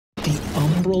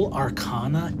Umbral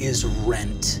Arcana is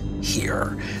rent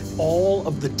here. All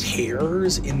of the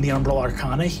tears in the Umbral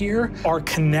Arcana here are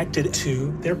connected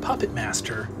to their puppet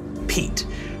master, Pete.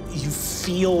 You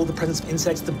feel the presence of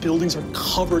insects. The buildings are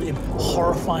covered in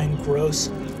horrifying, gross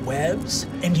webs.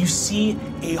 And you see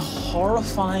a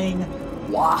horrifying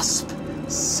wasp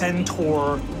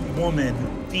centaur woman.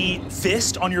 The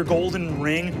fist on your golden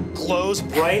ring glows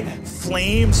bright,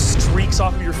 flame streaks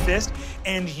off of your fist,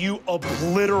 and you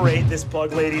obliterate this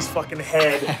bug lady's fucking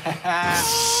head.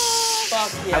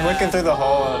 Fuck yeah. I'm looking through the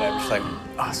hole and I'm just like,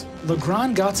 Awesome. Le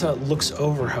Grand Gata looks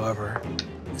over, however,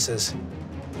 and says,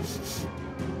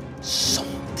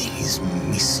 something is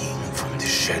missing from the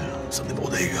shelves of the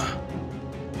bodega.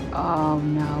 Oh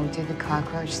no, did the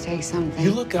cockroach take something?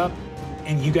 You look up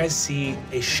and you guys see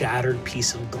a shattered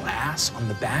piece of glass on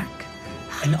the back,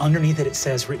 and underneath it, it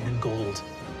says, written in gold,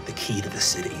 the key to the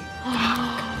city.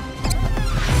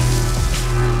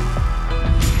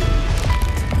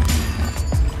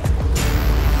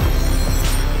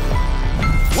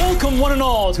 Welcome, one and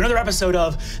all, to another episode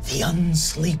of The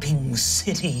Unsleeping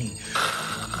City.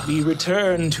 We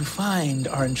return to find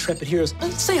our intrepid heroes.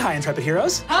 Say hi, intrepid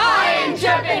heroes. Hi,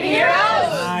 intrepid heroes!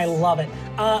 I love it.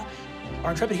 Our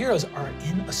intrepid heroes are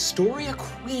in Astoria,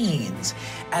 Queens,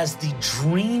 as the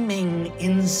dreaming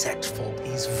insect folk,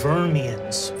 these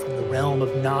vermians from the realm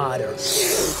of Nod, are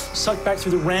sucked back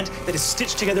through the rent that is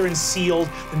stitched together and sealed.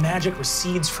 The magic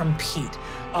recedes from Pete.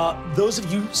 Those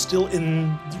of you still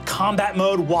in combat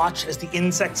mode watch as the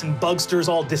insects and bugsters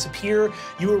all disappear.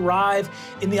 You arrive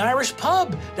in the Irish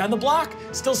pub down the block,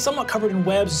 still somewhat covered in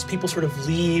webs as people sort of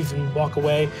leave and walk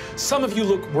away. Some of you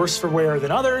look worse for wear than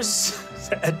others.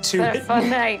 What a fun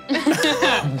night.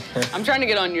 I'm trying to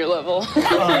get on your level.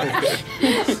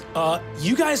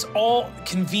 You guys all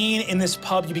convene in this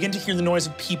pub. You begin to hear the noise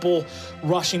of people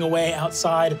rushing away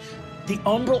outside. The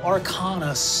Umbral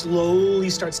Arcana slowly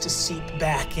starts to seep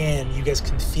back in. You guys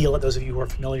can feel it, those of you who are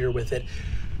familiar with it.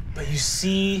 But you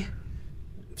see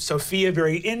Sophia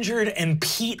very injured and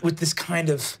Pete with this kind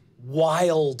of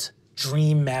wild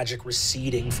dream magic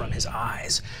receding from his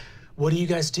eyes. What do you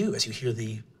guys do as you hear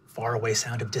the faraway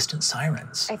sound of distant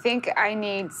sirens? I think I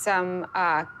need some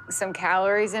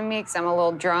calories in me because I'm a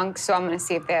little drunk, so I'm gonna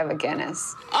see if they have a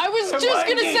Guinness. I was just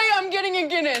gonna say I'm getting a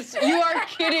Guinness. You are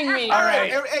kidding me. All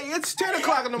right, hey, it's 10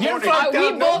 o'clock in the morning.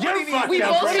 We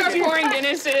both start pouring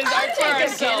Guinnesses for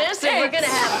ourselves. Guinness, if we're gonna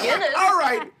have Guinness. All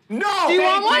right, no. Do you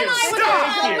want one?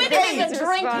 Stop. Hey,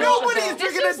 drink. Nobody's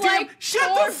drinking a damn.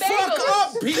 Shut the fuck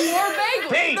up, Pete.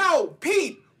 Pete. No,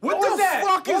 Pete. What the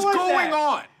fuck is going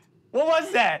on? what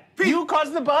was that? Pete, You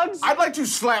caused the bugs? I'd like to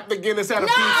slap the Guinness out of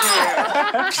Pete's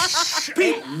hand.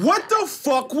 Pete, what the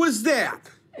fuck was that?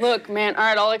 Look, man, all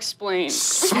right, I'll explain.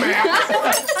 Smack.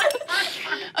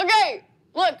 Okay,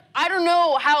 look, I don't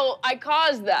know how I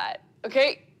caused that,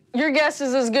 okay? Your guess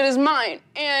is as good as mine.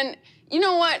 And you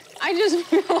know what? I just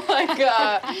feel like,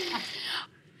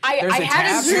 I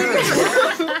had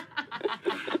a dream.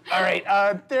 All right,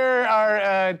 there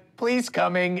are police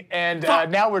coming, and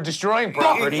now we're destroying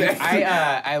property.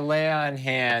 I lay on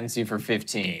hands you for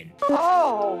 15.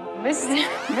 Oh,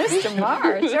 Mr.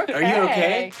 Mars, okay. Are you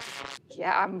okay?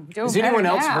 Yeah, I'm doing Is anyone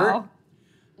better else now. hurt?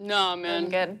 No, man. I'm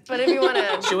good. But if you want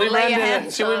to Should we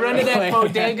run to that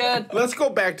bodega? Let's go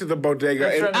back to the bodega.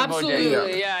 Let's run to the bodega.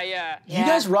 Absolutely, yeah. You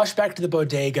guys rush back to the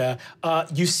bodega.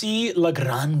 You see La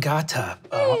Gran Gata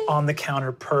on the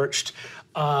counter perched.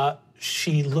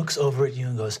 She looks over at you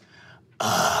and goes,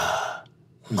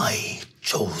 my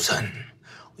chosen,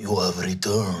 you have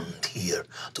returned here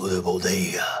to the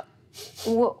bodega.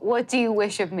 What do you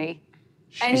wish of me?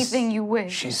 Anything you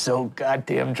wish. She's so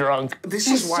goddamn drunk. This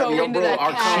is why so the into Umbral that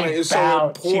Arcana cat. is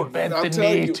so She important. bent I'll the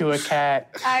tell knee you. to a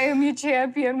cat. I am your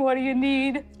champion. What do you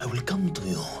need? I will come to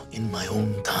you in my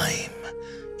own time,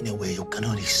 in a way you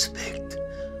cannot expect.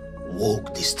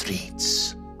 Walk the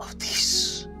streets of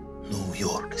this New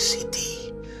York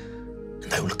City,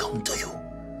 and I will come to you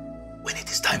when it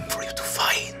is time for you to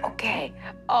find. Okay,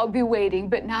 I'll be waiting,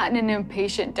 but not in an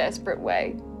impatient, desperate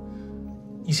way.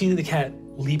 You see that the cat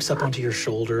leaps up onto your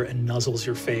shoulder and nuzzles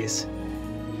your face.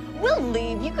 We'll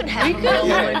leave. You can have a Yeah.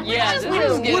 moment. Yeah, this is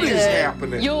What good. is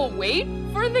happening? You'll wait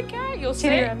for the cat? You'll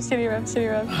Shitty sit?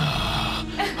 rub.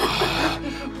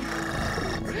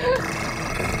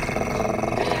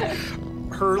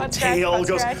 Her tail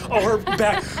goes, her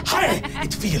back. Hi!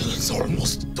 It feels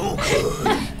almost too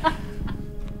good.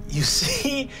 You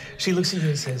see, she looks at you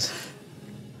and says,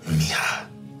 Mia,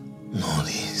 know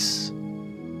this.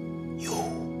 You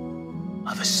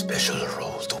have a special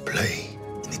role to play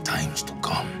in the times to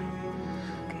come.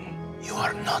 Okay. You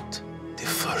are not the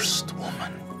first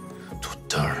woman to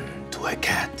turn to a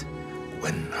cat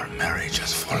when our marriage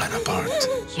has fallen apart.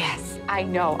 Yes, I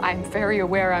know. I'm very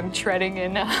aware I'm treading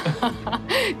in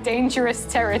dangerous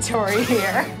territory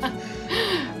here.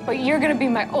 But you're gonna be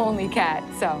my only cat,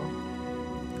 so.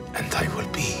 And I will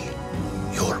be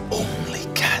your only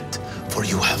cat, for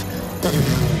you have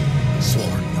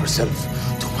sworn yourself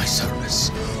to my service.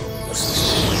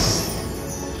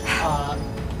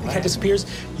 The cat disappears.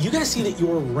 You guys see that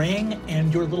your ring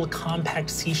and your little compact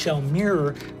seashell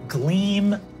mirror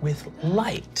gleam with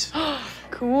light.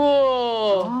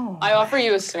 Cool. I offer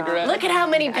you a cigarette. Look at how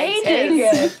many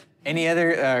pages. Any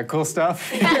other cool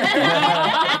stuff? You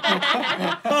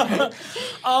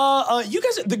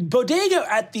guys, the bodega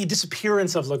at the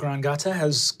disappearance of La Grangata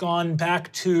has gone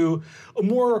back to a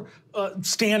more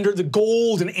standard, the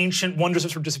gold and ancient wonders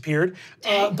have sort of disappeared.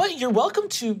 But you're welcome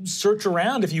to search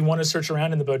around if you want to search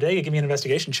around in the bodega. Give me an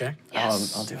investigation check.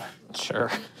 Yes. I'll do it. Sure.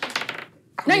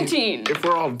 19. If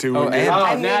we're all doing it.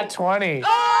 Oh, nat 20.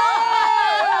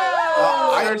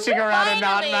 Searching around a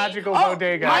non-magical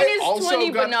bodega. Mine is also 20,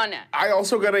 but got- not net. I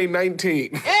also got a 19.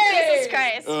 Jesus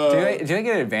Christ. Do I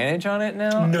get advantage on it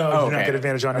now? No, Oh, you do not get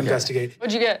advantage on investigate.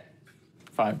 What'd you get?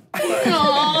 5.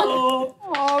 Aww.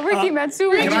 Oh, Ricky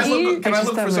Matsui. Can I look just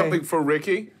for that something for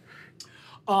Ricky?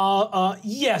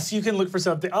 Yes, you can look for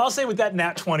something. I'll say with that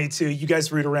nat 22, you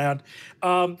guys root around.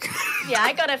 Yeah,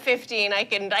 I got a 15. I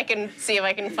can see if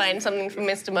I can find something from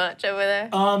Mr. Much over there.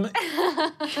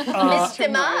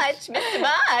 Mr. Much.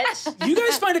 You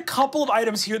guys find a couple of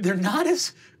items here. They're not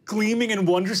as gleaming and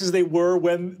wondrous as they were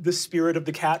when the spirit of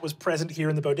the cat was present here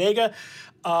in the bodega.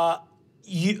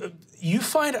 You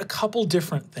find a couple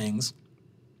different things.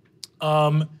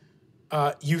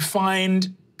 You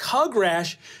find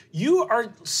Cugrash. You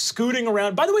are scooting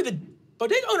around. By the way, the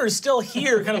bodega owner is still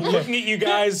here, kind of looking at you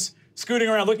guys, scooting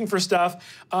around, looking for stuff.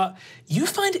 You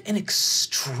find an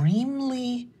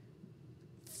extremely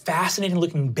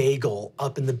fascinating-looking bagel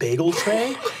up in the bagel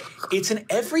tray. It's an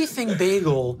everything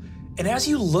bagel, and as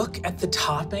you look at the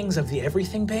toppings of the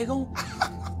everything bagel,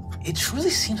 it truly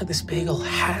seems like this bagel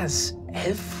has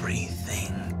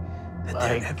everything that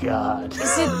there My ever God.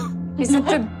 Is it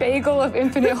the bagel of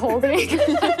infinite holding?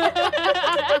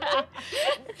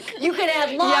 You can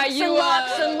have lots you, and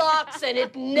lots and lots, and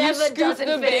it never Scoop doesn't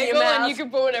the fit in your bagel and mouth. you can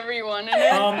put whatever you want in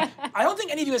it. I don't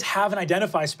think any of you guys have an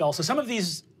identify spell, so some of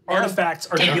these artifacts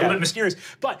are going to be a little bit mysterious.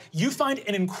 But you find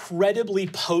an incredibly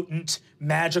potent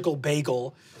magical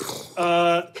bagel.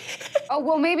 Oh,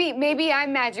 well, maybe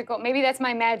I'm magical. Maybe that's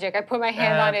my magic. I put my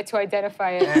hand on it to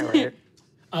identify it.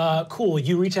 Cool.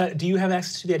 You reach out. Do you have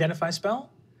access to the identify spell?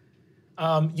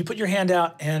 You put your hand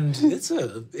out, and it's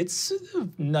a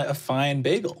fine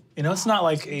bagel. You know, it's not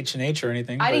like H&H or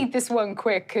anything. I'd but- eat this one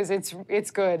quick because it's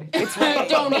good. It's right.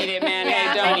 Don't eat it, man.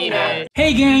 Hey, don't eat it.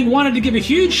 Hey gang, wanted to give a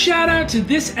huge shout out to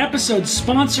this episode's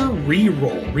sponsor,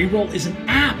 Reroll. Reroll is an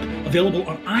app available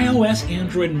on iOS,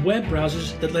 Android, and web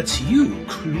browsers that lets you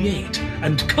create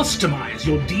and customize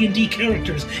your D&D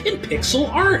characters in pixel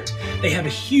art. They have a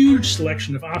huge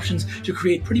selection of options to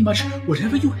create pretty much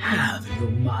whatever you have in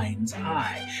your mind's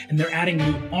eye. And they're adding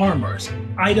new armors,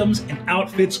 items, and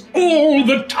outfits all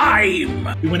the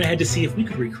time. We went ahead to see if we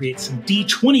could recreate some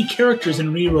D20 characters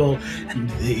in Reroll, and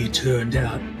they turned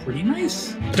out pretty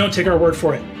nice. But don't take our word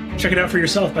for it. Check it out for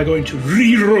yourself by going to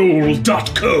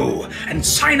reroll.co and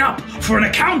sign up for an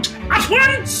account at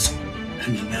once!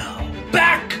 And now,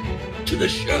 back to the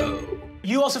show.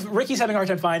 You also, Ricky's having a hard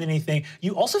time finding anything.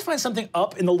 You also find something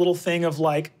up in the little thing of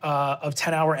like, of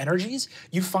 10-hour energies.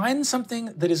 You find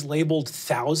something that is labeled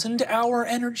 1,000-hour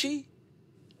energy.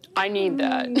 I need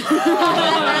that.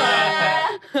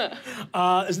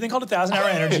 There's a thing called 1,000-hour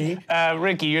energy.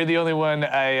 Ricky, you're the only one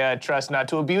I trust not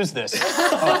to abuse this.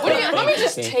 Let me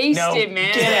just taste No, it,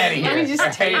 man. get outta here. Let me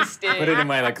just taste it. Put it in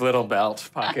my little belt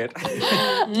pocket.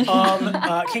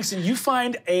 Kingston, you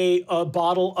find a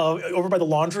bottle of, over by the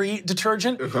laundry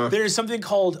detergent. There's something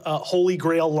called Holy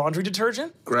Grail laundry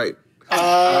detergent. Great.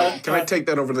 Can I take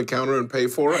that over the counter and pay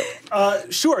for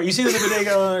it? Sure. You see the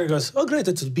bodega owner goes, oh great,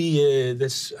 that'll be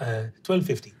that's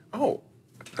 $12.50. Oh,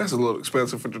 that's a little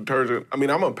expensive for detergent. I mean,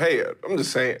 I'm gonna pay it. I'm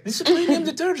just saying. This is premium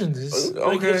detergent. It's,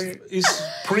 Okay. it's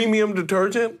Premium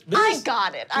detergent? I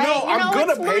got it. No, I'm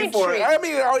gonna it's my pay for it. treat. I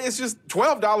mean, it's just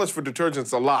 $12 for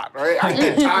detergent's a lot, right? I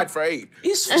can get tied for 8.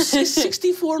 it's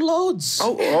 64 loads.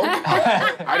 Oh,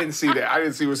 I didn't see that. I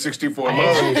didn't see what 64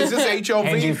 loads. Is this HOV?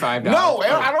 Hand you $5. No,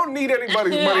 I don't need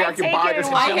anybody's money. I can take buy it this.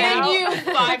 and I walk hand out. you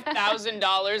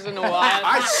 $5,000 in a while.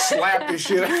 I slapped this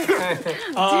shit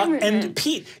out. And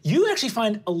Pete, you actually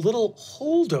find a little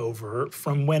holdover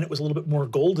from when it was a little bit more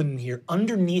golden in here.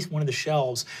 Underneath one of the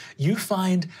shelves, you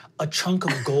find a chunk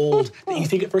of gold that you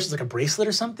think at first is like a bracelet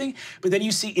or something, but then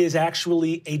you see is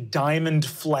actually a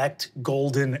diamond-flecked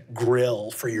golden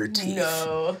grill for your teeth.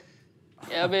 No.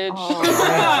 Yeah, bitch. God,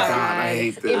 I hate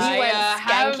If this. you went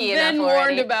have skanky been enough warned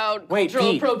already. about Wait,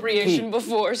 cultural Pete, appropriation Pete.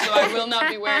 before, so I will not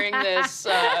be wearing this.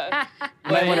 You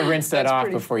might want to rinse that that's off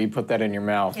pretty- before you put that in your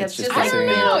mouth. Yeah, it's just just I like don't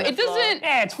sitting know. there. It doesn't.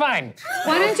 Yeah, it's fine.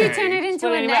 Why don't you turn it into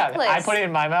Put it a in your mouth. necklace? I put it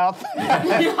in my mouth.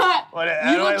 What, how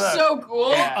You do I look so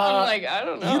cool. Yeah. I'm like, I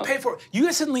don't know. You pay for it. You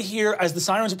guys suddenly hear, as the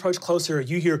sirens approach closer,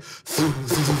 you hear,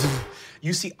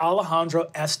 you see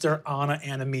Alejandro, Esther, Anna,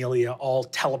 and Amelia all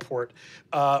teleport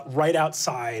right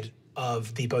outside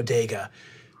of the bodega.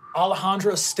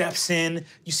 Alejandro steps in.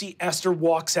 You see Esther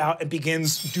walks out and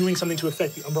begins doing something to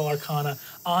affect the Umbrella Arcana.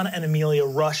 Anna and Amelia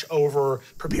rush over,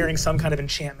 preparing some kind of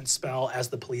enchantment spell as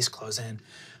the police close in.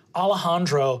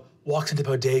 Alejandro walks into the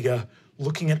bodega,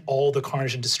 looking at all the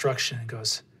carnage and destruction, and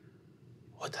goes,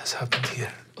 "What has happened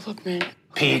here?" Look, man.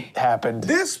 Pete happened.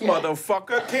 This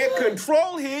motherfucker can't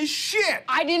control his shit.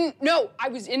 I didn't know. I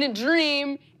was in a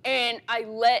dream and I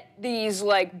let these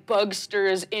like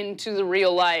bugsters into the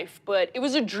real life, but it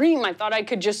was a dream. I thought I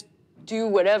could just do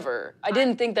whatever. I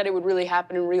didn't think that it would really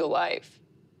happen in real life.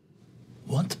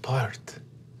 What part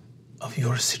of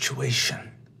your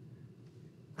situation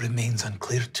remains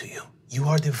unclear to you? You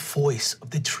are the voice of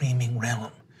the dreaming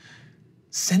realm.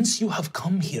 Since you have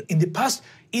come here, in the past,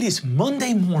 it is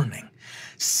Monday morning.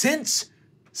 Since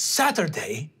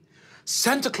Saturday,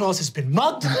 Santa Claus has been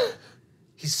mugged,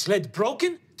 his sled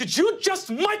broken. Did you just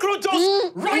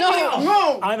microdose right now?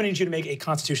 No. I'm gonna need you to make a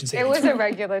Constitution saving It was throw. a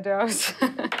regular dose.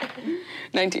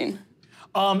 19.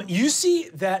 You see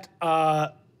that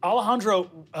Alejandro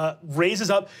raises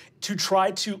up to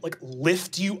try to like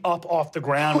lift you up off the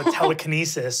ground with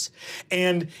telekinesis,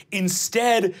 and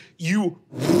instead you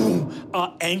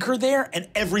anchor there, and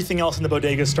everything else in the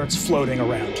bodega starts floating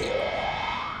around you.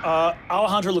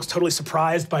 Alejandro looks totally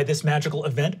surprised by this magical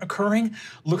event occurring,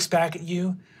 looks back at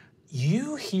you.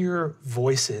 You hear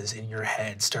voices in your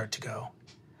head start to go,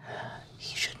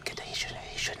 He shouldn't get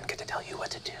to tell you what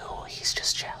to do. He's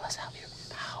just jealous of your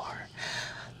power.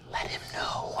 Let him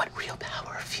know what real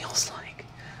power feels like.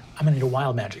 I'm gonna need a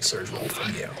wild magic surge roll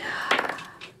from you.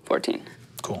 14.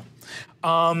 Cool.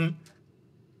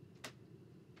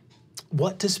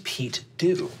 What does Pete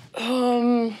do?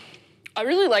 I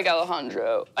really like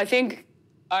Alejandro. I think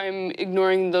I'm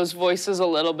ignoring those voices a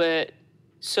little bit,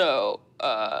 so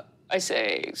I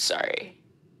say sorry.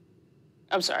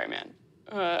 I'm sorry, man.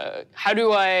 How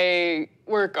do I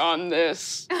work on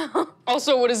this?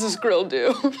 Also, what does this grill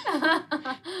do?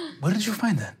 Where did you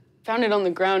find that? Found it on the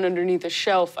ground underneath a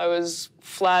shelf. I was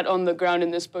flat on the ground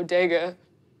in this bodega.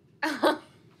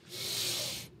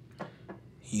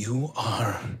 You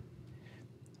are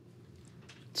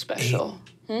Special.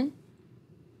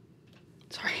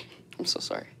 Sorry. I'm so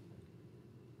sorry.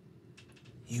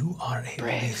 You are a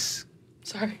Brave. race.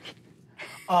 Sorry.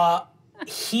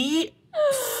 He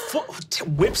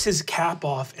whips his cap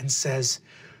off and says,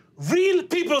 "Real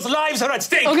people's lives are at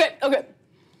stake. Okay.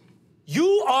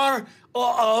 You are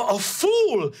a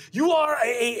fool. You are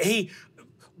a.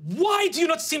 Why do you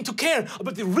not seem to care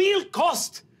about the real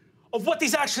cost of what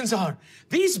these actions are?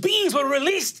 These beings were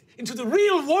released into the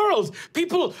real world.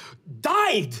 People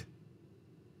died."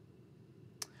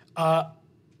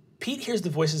 Pete hears the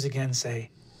voices again say,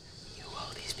 You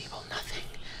owe these people nothing.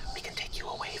 We can take you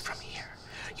away from here.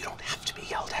 You don't have to be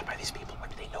yelled at by these people. When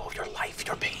they know of your life,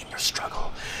 your pain, your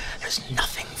struggle. There's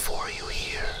nothing for you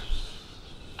here.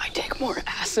 I take more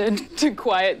acid to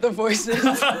quiet the voices.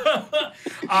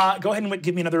 Go ahead and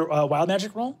give me another wild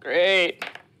magic roll. Great.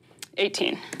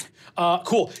 18.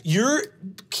 Cool. You're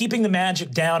keeping the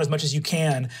magic down as much as you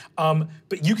can,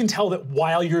 but you can tell that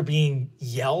while you're being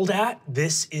yelled at,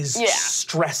 this is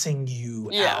stressing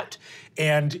you out.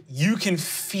 And you can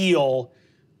feel,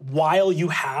 while you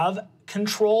have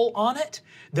control on it,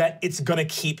 that it's gonna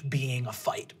keep being a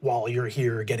fight while you're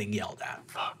here getting yelled at.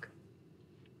 Fuck.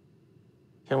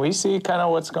 Can we see kind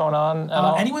of what's going on at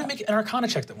all? Anyone make an Arcana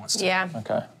check that wants to? Yeah.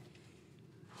 Okay.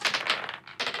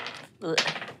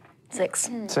 6.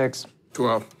 6.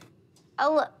 12.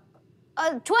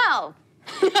 12.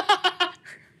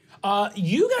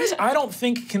 You guys, I don't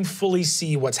think, can fully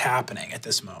see what's happening at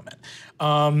this moment.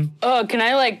 Can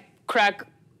I like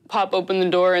pop open the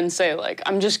door and say like,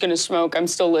 I'm just gonna smoke. I'm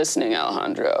still listening,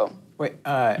 Alejandro. Wait,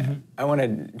 I want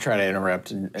to try to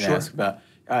interrupt and ask about,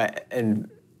 and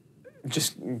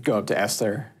just go up to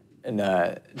Esther and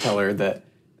tell her that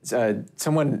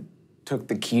someone took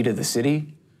the key to the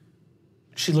city.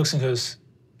 She looks and goes,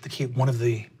 the key, one of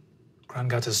the Grand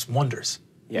Gata's wonders.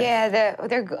 Yeah,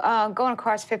 they're going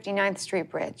across 59th Street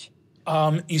Bridge.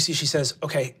 You see, she says,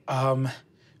 okay,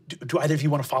 do either of you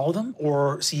want to follow them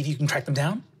or see if you can track them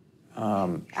down?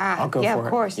 I'll go yeah, for it. Of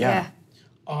course, yeah.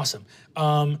 Awesome.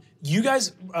 You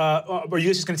guys, are you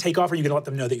guys just going to take off, or are you going to let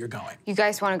them know that you're going? You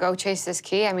guys want to go chase this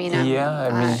key? I mean,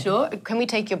 Sure. Can we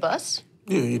take your bus?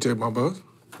 Yeah, you take my bus.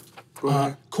 Go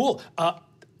ahead. Cool.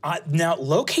 Now,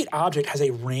 locate object has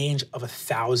a range of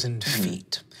 1,000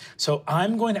 feet. So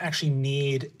I'm going to actually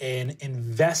need an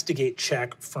investigate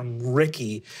check from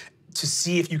Ricky to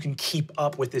see if you can keep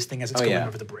up with this thing as it's going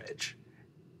over the bridge.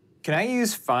 Can I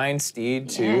use Find Steed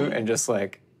too and just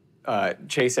like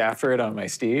chase after it on my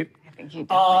steed? I think you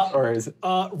definitely Or is it?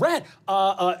 Red,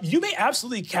 you may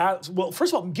absolutely cast. Well,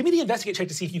 first of all, give me the investigate check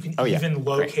to see if you can even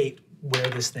locate where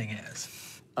this thing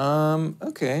is.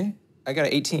 Okay. I got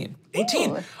an 18.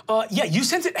 18. Yeah, you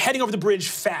sense it heading over the bridge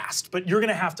fast, but you're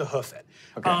gonna have to hoof it.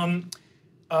 Okay.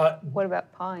 What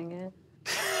about pawing it?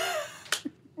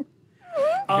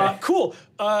 Cool.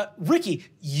 Ricky,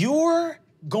 you're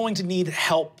going to need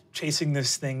help chasing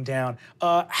this thing down.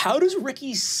 How does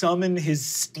Ricky summon his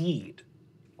steed?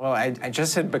 Well, I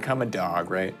just had become a dog,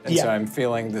 right? And so I'm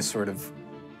feeling this sort of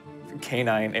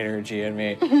canine energy in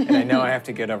me, and I know I have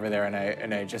to get over there,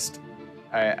 and I just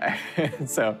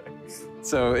so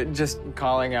just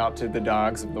calling out to the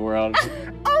dogs of the world.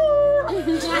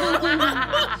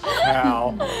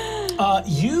 Ow.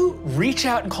 You reach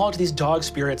out and call to these dog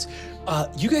spirits.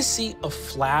 You guys see a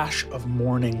flash of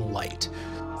morning light.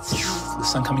 The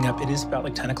sun coming up, it is about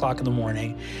like 10 o'clock in the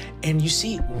morning, and you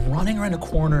see running around a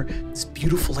corner this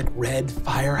beautiful like red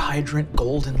fire hydrant,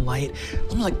 golden light,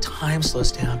 almost like time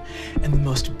slows down, and the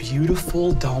most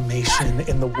beautiful Dalmatian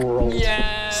in the world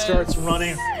starts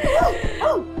running.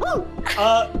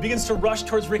 Begins to rush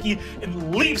towards Ricky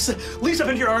and leaps up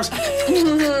into your arms.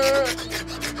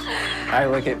 I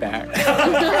lick it back.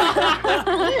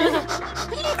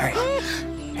 All right.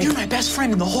 You're my best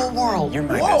friend in the whole world. You're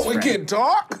my best we friend. can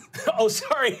talk? Oh,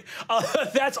 sorry.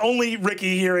 That's only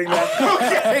Ricky hearing that.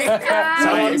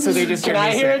 Okay. So they just Can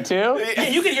I hear it too? Yeah,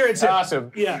 you can hear it too.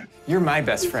 Awesome. Yeah. You're my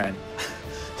best friend.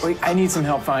 Wait, I need some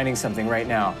help finding something right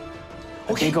now.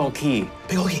 A big old key.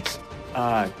 Big ol' key.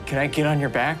 Can I get on your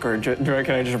back, or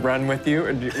can I just run with you?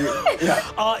 Or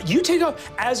You take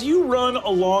off. As you run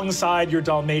alongside your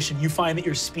Dalmatian, you find that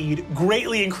your speed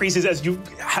greatly increases as you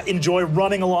enjoy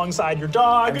running alongside your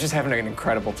dog. I'm just having an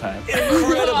incredible time.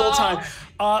 Incredible time.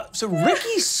 So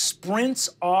Ricky sprints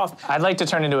off. I'd like to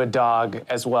turn into a dog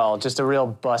as well. Just a real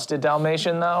busted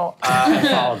Dalmatian, though, and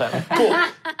follow them. Cool.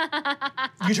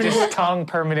 You turn Just tongue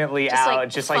permanently out,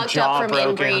 just like fucked jaw up from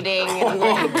broken. inbreeding.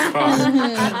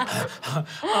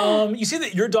 You see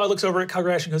that your dog looks over at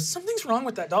Kagurash and goes, "Something's wrong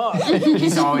with that dog."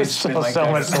 He's always been like So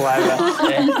that. much saliva.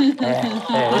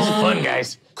 This is fun,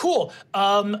 guys. Cool.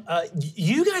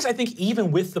 You guys, I think,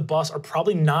 even with the bus, are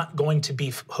probably not going to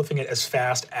be hoofing it as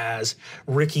fast as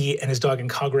Ricky and his dog and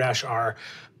Kagurash are.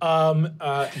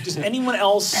 Does anyone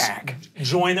else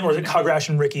join them, or is it Kagurash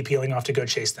and Ricky peeling off to go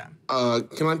chase them?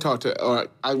 Can I talk to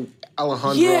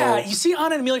Alejandro? Yeah, you see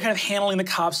Anna and Amelia kind of handling the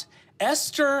cops.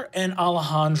 Esther and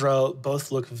Alejandro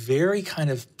both look very kind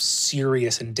of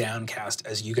serious and downcast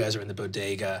as you guys are in the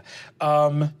bodega.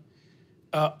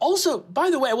 Also, by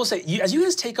the way, I will say, as you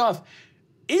guys take off,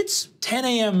 it's 10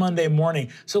 a.m. Monday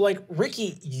morning. So, like,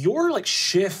 Ricky, your, like,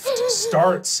 shift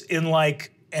starts in,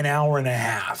 like, an hour and a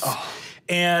half.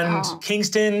 And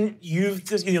Kingston, you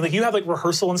have, like,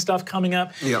 rehearsal and stuff coming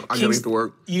up. Yeah, I gotta get to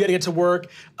work. You gotta get to work.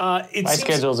 My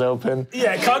schedule's open.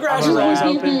 Yeah, Kagurash is always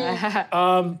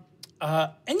open.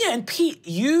 And Pete,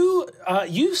 you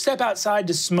step outside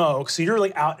to smoke, so you're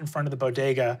like out in front of the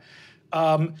bodega.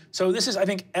 So this is, I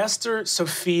think, Esther,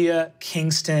 Sophia,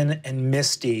 Kingston, and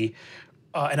Misty,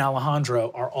 and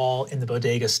Alejandro are all in the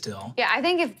bodega still. Yeah, I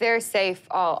think if they're safe,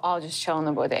 I'll just chill in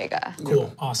the bodega.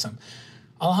 Cool, awesome.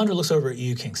 Alejandro looks over at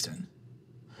you, Kingston.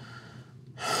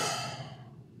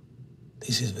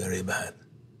 This is very bad.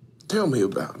 Tell me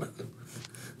about it.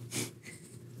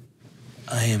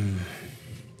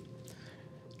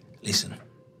 Listen,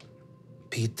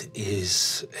 Pete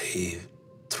is a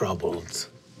troubled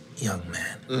young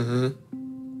man.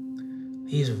 Mm-hmm.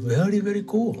 He's very, very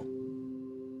cool.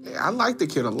 I like the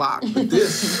kid a lot, but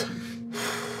this,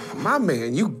 my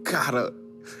man, you gotta.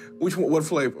 Which one? What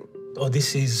flavor?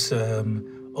 This is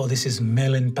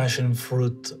melon, passion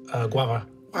fruit, guava.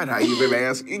 Why'd I even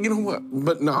ask? You know what?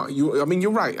 But no,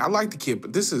 you're right. I like the kid,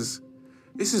 but this is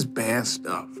bad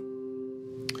stuff.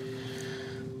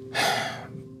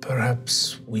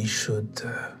 Perhaps we should.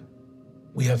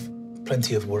 We have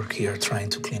plenty of work here trying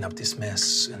to clean up this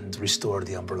mess and restore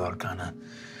the Umbrella Arcana.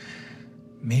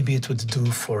 Maybe it would do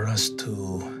for us to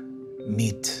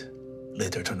meet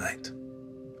later tonight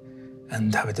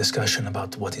and have a discussion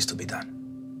about what is to be done.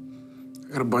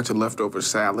 I got a bunch of leftover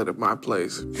salad at my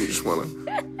place. You just wanna...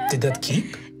 Did that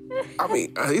keep? I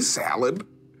mean, it's salad.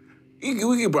 We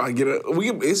can probably get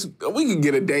we can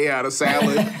get a day out of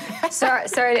salad.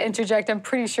 Sorry to interject. I'm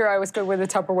pretty sure I was good with the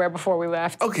Tupperware before we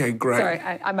left. Okay, great. Sorry,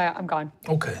 I'm gone.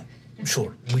 Okay,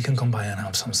 sure. We can come by and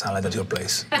have some salad at your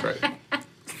place. Great.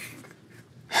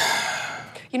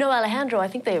 You know, Alejandro, I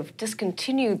think they've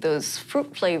discontinued those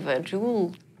fruit-flavored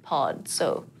Jewel pods,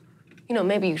 so, you know,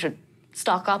 maybe you should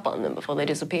stock up on them before they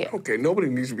disappear. Okay, nobody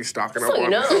needs to be stocking up So you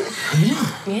on know. them.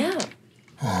 Yeah.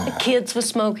 The kids were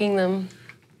smoking them.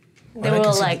 They Well, I were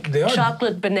can see like they are.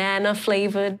 chocolate banana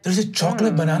flavored. There's a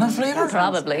chocolate banana flavor?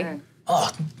 Probably. Oh,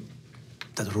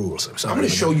 that rules. I'm sorry. I'm gonna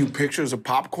show you pictures of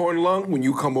popcorn lung when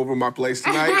you come over to my place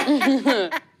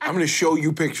tonight. I'm gonna show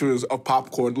you pictures of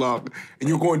popcorn lung, and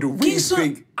you're going to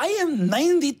rethink. I am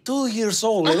 92 years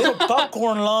old. A little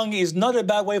popcorn lung is not a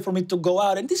bad way for me to go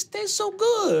out, and this tastes so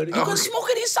good. You can smoke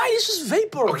it inside, it's just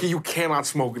vapor. Okay, you cannot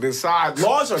smoke it inside.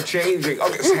 Laws are changing.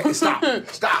 Okay, stop.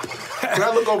 Can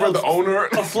I look over at the owner?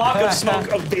 A flock of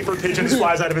smoke of vapor pigeons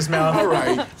flies out of his mouth. All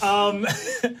right.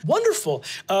 Wonderful.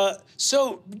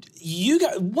 So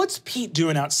what's Pete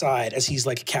doing outside as he's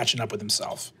like catching up with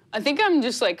himself? I think I'm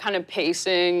just like kind of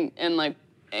pacing and like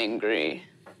angry.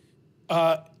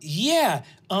 Yeah.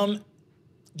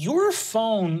 Your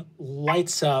phone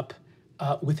lights up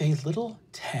with a little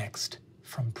text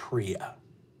from Priya.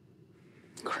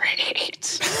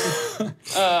 Great.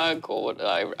 Cool.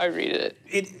 I read it.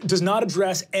 It does not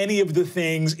address any of the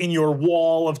things in your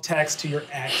wall of text to your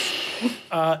ex.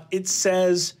 It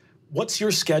says, "What's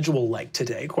your schedule like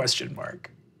today?" ?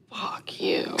 Fuck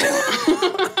you.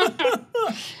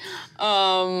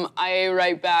 I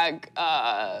write back,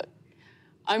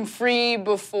 I'm free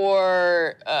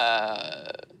before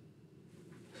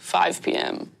 5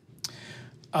 p.m.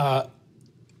 A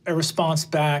response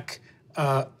back,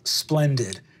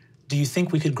 "Splendid. Do you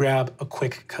think we could grab a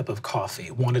quick cup of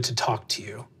coffee? Wanted to talk to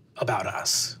you about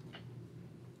us."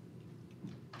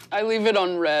 I leave it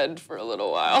on red for a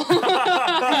little while.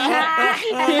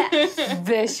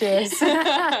 Vicious.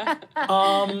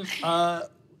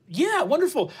 Yeah,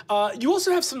 wonderful. You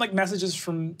also have some like messages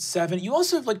from Seven. You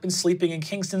also have like been sleeping in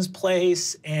Kingston's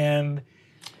place, and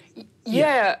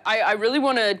Yeah, I really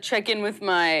want to check in with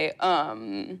my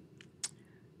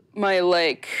my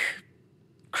like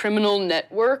criminal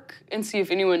network and see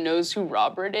if anyone knows who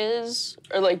Robert is,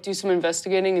 or like do some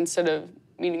investigating instead of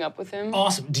meeting up with him.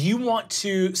 awesome. Do you want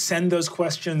to send those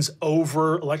questions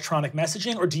over electronic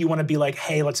messaging, or do you want to be like,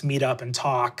 hey, let's meet up and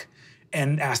talk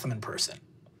and ask them in person?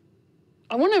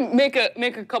 I want to make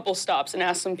a couple stops and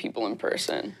ask some people in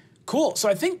person. Cool. So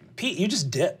I think, Pete, you just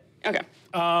dip. Okay.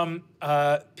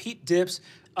 Pete dips.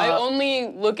 I only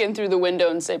look in through the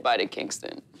window and say bye to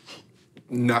Kingston.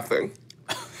 Nothing.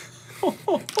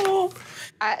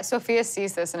 Sophia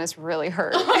sees this and is really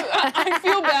hurt. I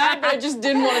feel bad, but I just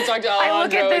didn't want to talk to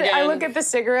Alejandro again. I look at the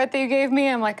cigarette that you gave me.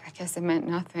 I'm like, I guess it meant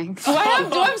nothing. Do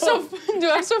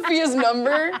I have Sophia's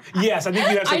number? Yes, I think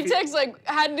you have I Sophia. text like,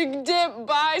 had to dip,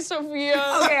 bye, Sophia.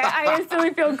 Okay, I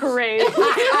instantly feel great.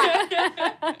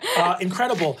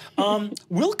 Incredible.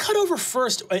 We'll cut over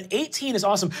first. 18 is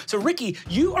awesome. So, Ricky,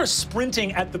 you are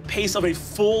sprinting at the pace of a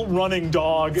full running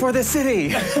dog. For the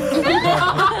city.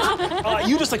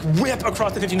 You just like whip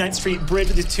across the 59th Street bridge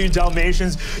with these two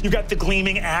Dalmatians. You've got the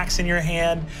gleaming axe in your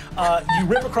hand. You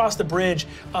rip across the bridge.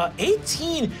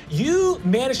 18, you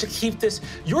manage to keep this.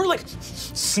 You're like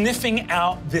sniffing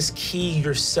out this key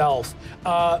yourself.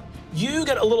 You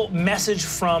get a little message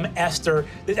from Esther.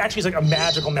 It actually is like a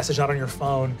magical message, not on your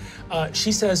phone.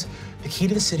 She says, the key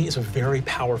to the city is a very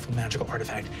powerful magical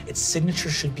artifact. Its signature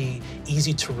should be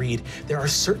easy to read. There are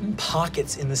certain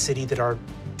pockets in the city that are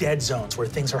dead zones where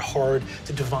things are hard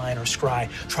to divine or scry.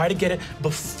 Try to get it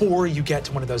before you get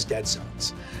to one of those dead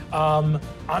zones. I'm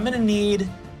gonna need,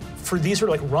 for these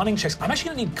sort of like running checks, I'm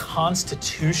actually gonna need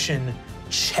constitution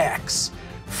checks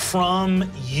from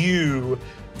you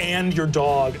and your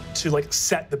dog to like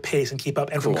set the pace and keep up,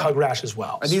 and from Cugrash as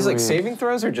well. Are these like saving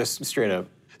throws or just straight up?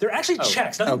 They're actually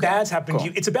checks. Nothing bad's happening to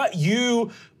you. It's about you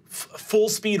full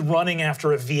speed running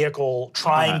after a vehicle,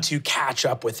 trying to catch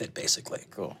up with it, basically.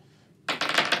 Cool.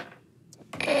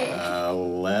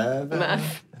 11.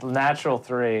 Natural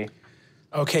 3.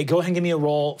 Okay, go ahead and give me a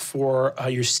roll for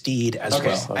your steed as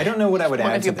well. I don't know what I would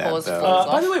add to your that paws though. falls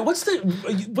By the way, what's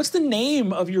the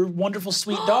name of your wonderful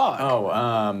sweet dog?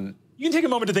 Oh, You can take a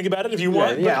moment to think about it if you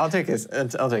want. yeah. I'll take a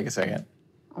second.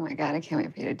 Oh my God, I can't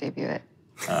wait for you to debut it.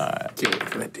 Can't wait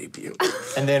for that debut.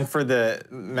 And then for the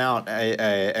mount,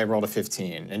 I rolled a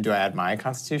 15. And do I add my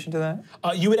constitution to that?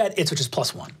 You would add its, which is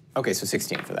 +1. Okay, so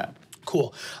 16 for that.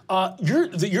 Cool.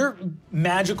 Your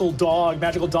magical dog,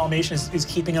 magical Dalmatian is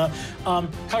keeping up.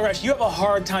 Kalrash, you have a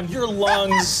hard time. Your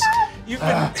lungs, you've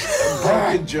been...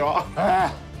 Broken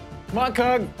jaw. Come on,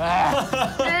 Cug.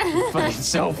 Fucking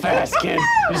so fast, kid.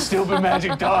 You stupid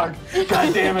magic dog.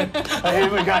 God damn it. I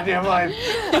hate my goddamn life.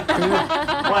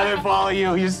 Why did I follow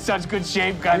you? You're in such good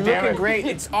shape, god You're damn looking it. great.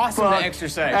 It's awesome to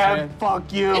exercise, man.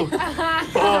 Fuck you.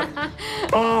 Fuck.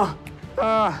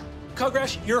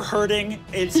 Kalrash, you're hurting.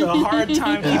 It's a hard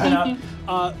time keeping up.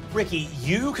 Ricky,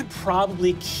 you could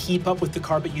probably keep up with the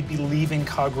car, but you'd be leaving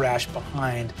Kalrash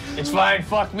behind. It's fine,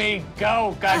 fuck me.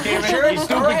 Go, god damn it. You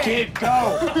stupid kid,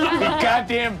 go. You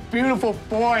goddamn beautiful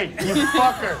boy, you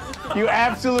fucker. You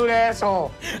absolute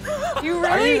asshole. You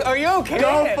really? Are you okay?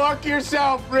 Go fuck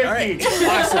yourself, Ricky.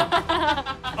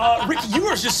 Awesome. Ricky, you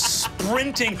are just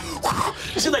sprinting.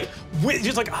 You see, like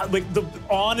the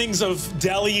awnings of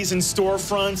delis and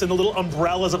storefronts and the little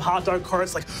umbrellas of hot dog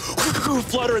carts like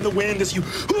flutter in the wind as you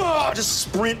just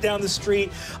sprint down the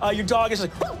street. Your dog is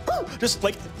just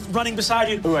like running beside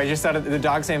you. Ooh, I just thought the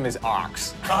dog's name is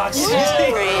Ox. Ox.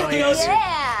 He goes,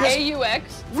 AUX.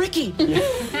 Ricky,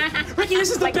 Ricky, this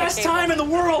is the best time in the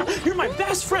world. You're my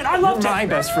best friend. I love to. My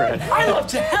best friend. I love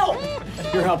to help.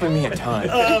 You're helping me a ton.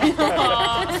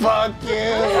 Fuck you.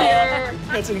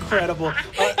 That's incredible.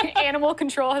 Animal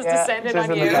control has descended just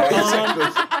on in the you.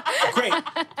 back. Great.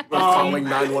 We're calling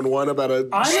 911 about a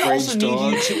I strange also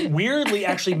dog. need you to weirdly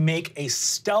actually make a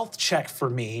stealth check for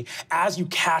me as you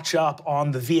catch up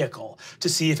on the vehicle to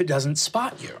see if it doesn't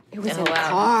spot you. It was Oh, a wow.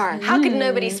 car. How could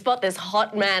nobody spot this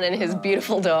hot man and his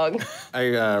beautiful dog?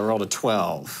 I rolled a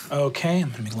 12. Okay, I'm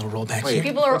gonna make a little roll back here.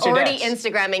 People are What's your already dex?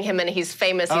 Instagramming him and he's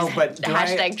famous. Oh, He's but do I-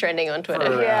 hashtag trending on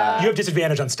Twitter. You have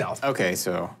disadvantage on stealth. Okay,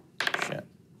 so shit.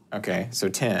 Okay, so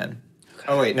 10.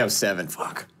 Oh wait, no, 7.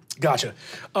 Fuck. Gotcha.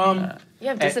 You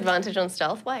have disadvantage on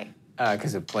stealth? Why?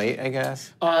 Because of plate, I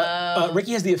guess.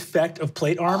 Ricky has the effect of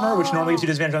plate armor, which normally gives you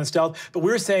disadvantage on stealth. But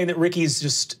we're saying that Ricky's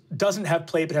just doesn't have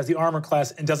plate, but has the armor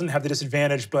class, and doesn't have the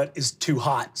disadvantage, but is too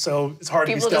hot. So it's hard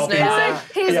People to be just stealthy.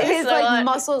 know. His So, like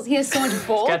muscles, he has so much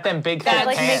bulk. Got them big That's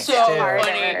fat pants, so too.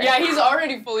 funny. Yeah, he's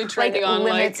already fully trending on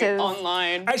limited.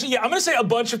 online. Actually, yeah, I'm gonna say a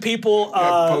bunch of people.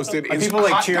 Posted. Are people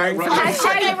like hot guy cheering for running.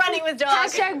 Hashtag running with dog.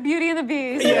 Hashtag Beauty and the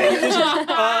Beast.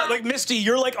 Like Misty,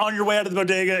 you're like on your way out of the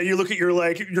bodega. You look at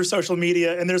your social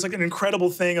media, and there's like an incredible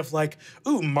thing of like,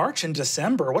 ooh, March and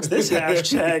December. What's this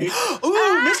hashtag?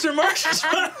 Ooh, Mr. March is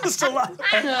still alive.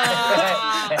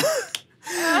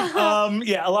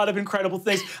 Yeah, a lot of incredible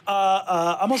things.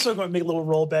 I'm also going to make a little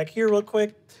roll back here real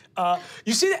quick.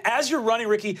 You see that as you're running,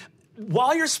 Ricky,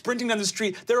 while you're sprinting down the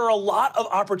street, there are a lot of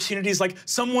opportunities. Like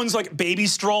someone's like baby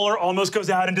stroller almost goes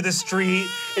out into the street,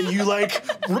 and you like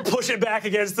push it back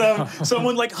against them.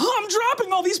 Someone like, I'm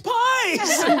dropping all these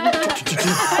pies.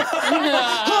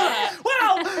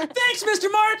 Wow, thanks,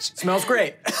 Mr. March. Smells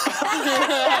great.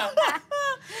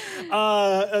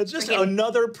 Just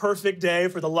another perfect day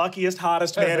for the luckiest,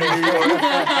 hottest man in New York.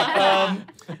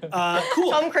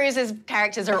 Cool. Tom Cruise's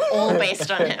characters are all based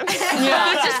on him. He's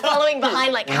just following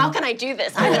behind, like, how can I do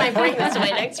this? How can I bring this to my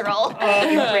next role?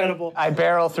 Incredible. I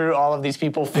barrel through all of these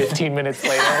people 15 minutes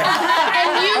later.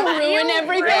 And you ruin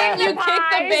everything. ruin You the kick the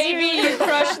pies, baby, you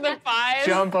crush the pies.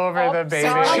 Jump over the baby.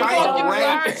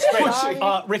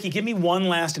 sorry. Ricky, give me one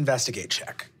last investigate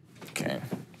check. Okay.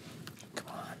 Come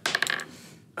on.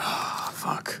 Oh,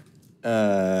 fuck.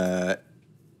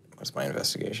 What's my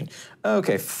investigation?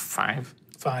 Okay, 5.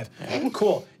 5.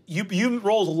 Cool. You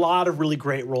rolled a lot of really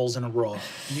great rolls in a row.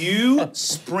 You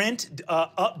sprint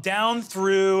up, down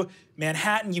through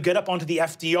Manhattan. You get up onto the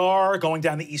FDR, going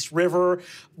down the East River,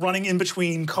 running in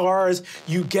between cars.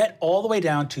 You get all the way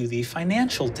down to the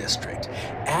financial district.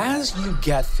 As you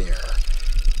get there,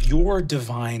 your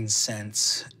divine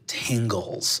sense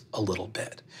tingles a little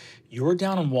bit. You're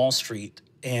down on Wall Street,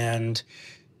 and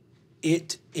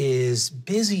it is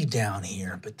busy down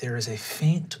here, but there is a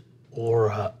faint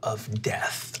aura of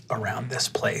death around this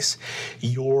place.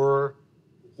 Your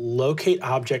locate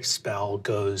object spell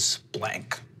goes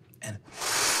blank and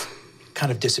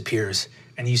kind of disappears.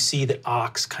 And you see that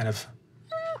Ox kind of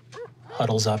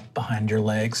huddles up behind your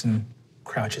legs and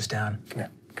crouches down.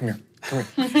 Come here.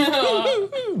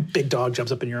 Big dog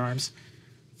jumps up in your arms.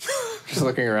 Just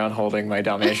looking around holding my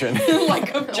Dalmatian.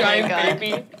 Like a giant God.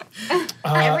 baby.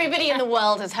 Everybody in the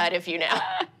world has heard of you now.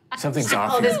 Something's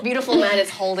off Oh, here. this beautiful man is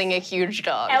holding a huge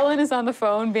dog. Ellen is on the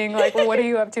phone being like, well, what are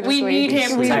you up to this We week? need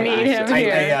him We to need him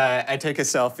here. I take a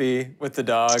selfie with the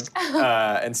dog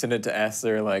and send it to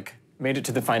Esther, like, made it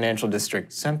to the financial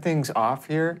district. Something's off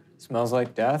here. Smells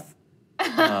like death.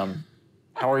 How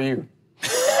are you?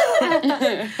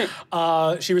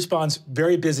 She responds,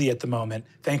 very busy at the moment.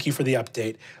 Thank you for the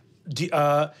update.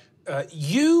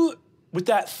 You, with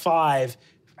that 5,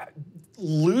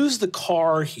 lose the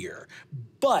car here,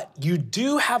 but you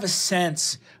do have a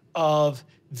sense of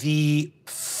the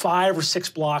 5 or 6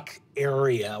 block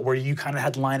area where you kind of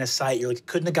had line of sight. You're like,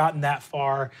 couldn't have gotten that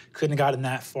far, couldn't have gotten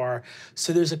that far.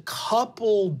 So there's a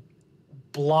couple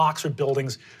blocks or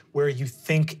buildings where you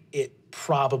think it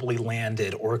probably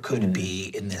landed or could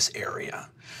be in this area.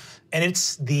 And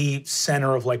it's the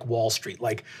center of like Wall Street,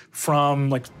 like from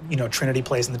like, you know, Trinity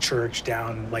Place in the church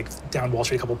down Wall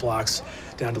Street a couple blocks,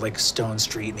 down to like Stone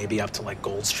Street, maybe up to like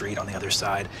Gold Street on the other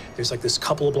side. There's like this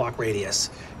couple of block radius.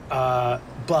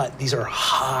 But these are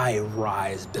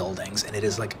high-rise buildings, and it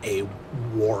is like a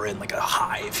warren, like a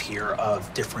hive here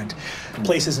of different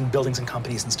places and buildings and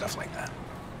companies and stuff like that.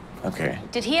 Okay.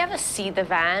 Did he ever see the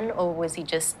van, or was he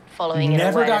just following it?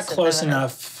 Never got close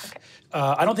enough. Okay.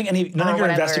 I don't think none of your whatever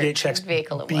investigate checks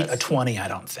vehicle it beat was. a 20. I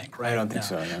don't think. Right? I don't think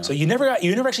so. No. So you never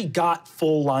actually got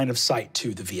full line of sight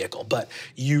to the vehicle, but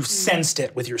you sensed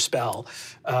it with your spell.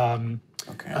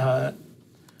 Okay.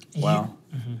 Well,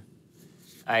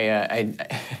 I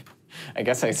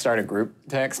guess I start a group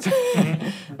text.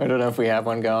 I don't know if we have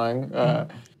one going.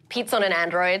 Pete's on an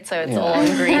Android, so it's all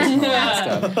in green.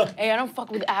 Hey, I don't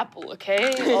fuck with Apple,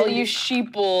 okay? All you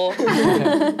sheeple.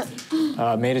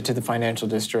 Made it to the financial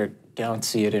district. Don't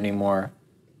see it anymore.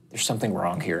 There's something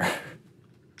wrong here.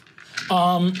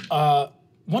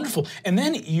 Wonderful. And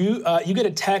then you get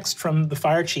a text from the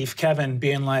fire chief, Kevin,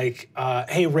 being like,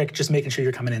 "Hey, Rick, just making sure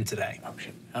you're coming in today." Oh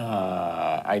shit.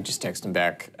 I just text him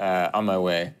back on my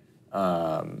way,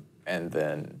 and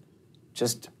then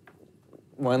just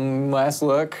one last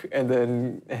look, and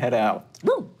then head out.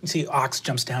 Woo! You see Ox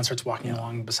jumps down, starts walking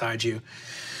along beside you.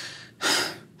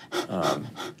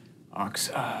 Ox,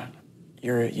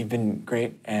 you've been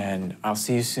great, and I'll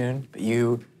see you soon. But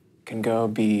you can go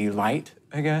be light,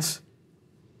 I guess.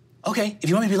 Okay, if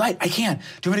you want me to be light, I can.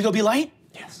 Do you want me to go be light?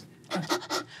 Yes.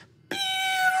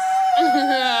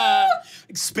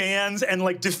 Expands and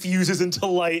like diffuses into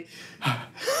light. I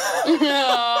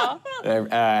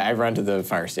run to the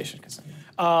fire station.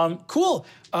 Cool.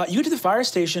 You get to the fire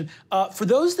station. For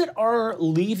those that are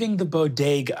leaving the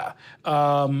bodega,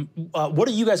 what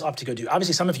are you guys off to go do?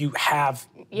 Obviously, some of you have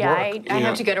Yeah, work. I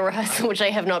have to go to rehearsal, which I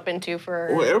have not been to for...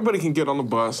 Well, everybody can get on the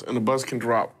bus, and the bus can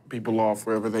drop people off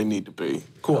wherever they need to be.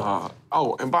 Cool.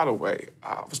 Oh, and by the way,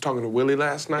 I was talking to Willie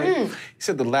last night. He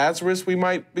said the Lazarus we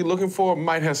might be looking for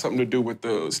might have something to do with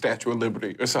the Statue of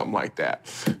Liberty or something like that.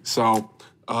 So,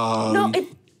 God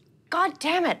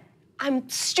damn it. I'm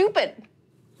stupid.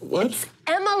 What?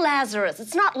 Emma Lazarus.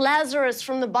 It's not Lazarus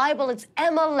from the Bible, it's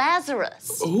Emma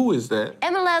Lazarus. Who is that?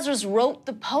 Emma Lazarus wrote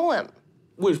the poem.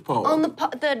 Which poem? On the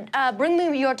bring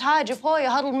me your tide, your poor,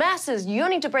 your huddled masses,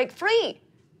 yearning to break free.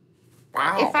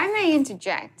 Wow. If I may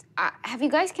interject, have you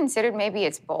guys considered maybe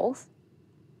it's both?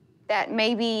 That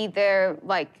maybe they're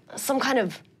like... Some kind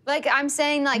of... Like, I'm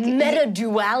saying like...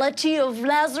 Meta-duality of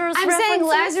Lazarus I'm saying references?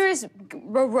 Lazarus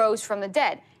rose from the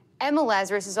dead. Emma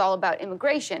Lazarus is all about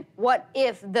immigration. What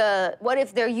if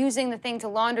they're using the thing to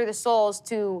launder the souls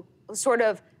to sort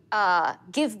of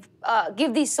give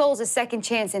these souls a second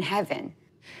chance in heaven?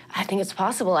 I think it's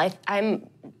possible. I'm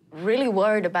really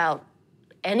worried about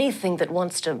anything that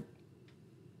wants to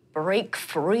break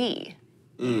free.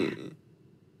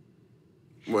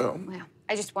 Well,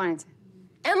 I just wanted to...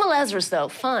 Emma Lazarus, though,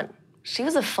 fun. She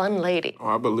was a fun lady.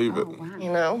 I believe it.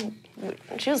 You know,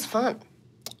 she was fun.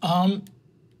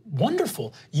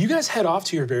 Wonderful. You guys head off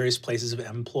to your various places of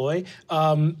employ.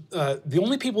 The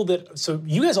only people so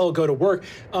you guys all go to work.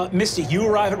 Misty, you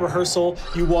arrive at rehearsal,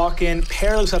 you walk in,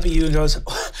 Pear looks up at you and goes,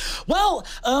 well,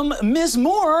 Ms.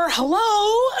 Moore,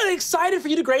 hello. Excited for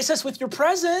you to grace us with your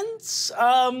presence.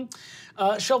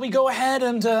 Shall we go ahead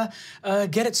and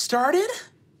get it started?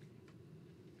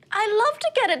 I love to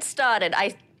get it started.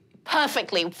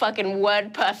 Perfectly fucking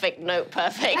word perfect, note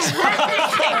perfect.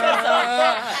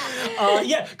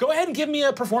 Yeah, go ahead and give me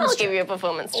a performance I'll give you a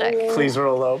performance check. Please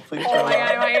roll low. Please roll Oh my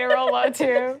God, I want you to roll low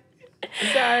too.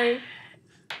 Sorry.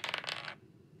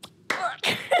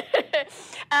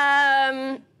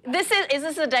 Is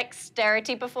this a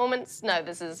dexterity performance? No,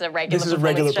 this is a regular This is a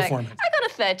performance regular check. performance. I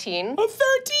got a 13. A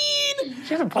 13!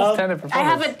 She has a plus 10 to performance. I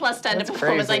have a plus 10 to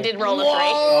performance. crazy. I did roll a 3.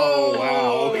 Oh,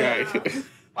 wow, okay.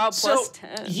 Wow, So plus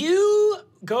 10. you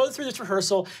go through this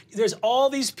rehearsal. There's all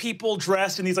these people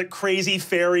dressed in these like crazy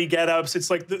fairy get-ups. It's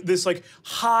like this like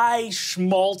high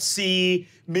schmaltzy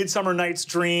Midsummer Night's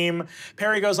Dream.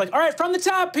 Perry goes like, all right, from the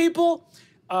top, people.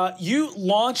 You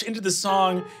launch into the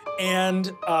song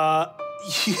and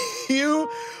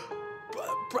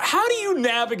how do you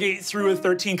navigate through a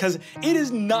 13? Because it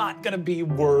is not gonna be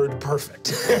word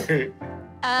perfect.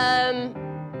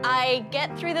 I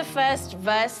get through the first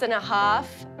verse and a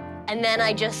half, and then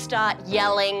I just start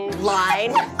yelling line.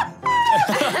 And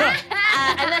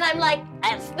then I'm like,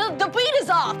 the beat is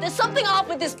off. There's something off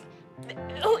with this.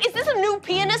 Is this a new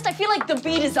pianist? I feel like the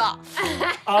beat is off.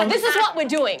 This is what we're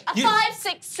doing. 5,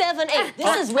 6, 7, 8.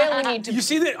 This is where we need to be. You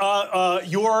see that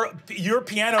your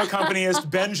piano accompanist,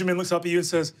 Benjamin, looks up at you and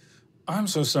says, I'm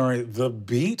so sorry, the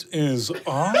beat is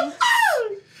off?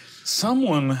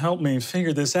 Someone help me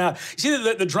figure this out. You see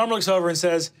that the drummer looks over and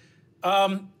says,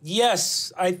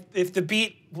 yes, if the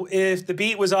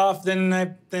beat was off,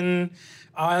 then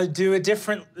I'll do it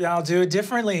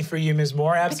differently for you, Ms.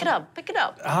 Moore. Pick it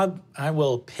up. I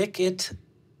will pick it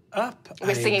up.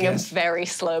 We're singing a very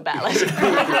slow ballad.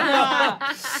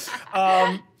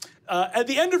 At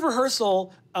the end of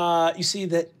rehearsal, you see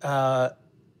that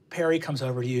Perry comes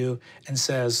over to you and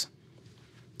says,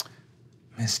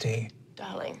 Misty.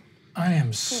 Darling. I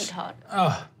am Sweetheart.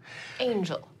 Oh.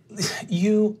 Angel.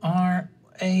 You are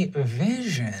a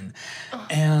vision.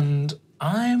 And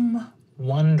I'm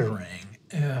wondering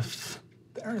if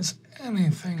there's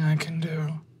anything I can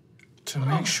do to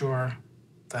make sure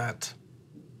that...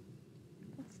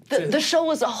 The show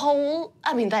as a whole,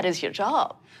 I mean, that is your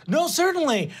job. No,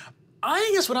 certainly.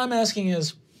 I guess what I'm asking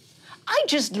is... I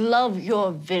just love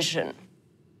your vision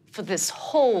for this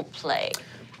whole play.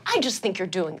 I just think you're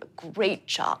doing a great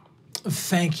job.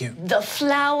 Thank you. The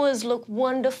flowers look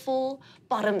wonderful.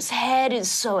 Bottom's head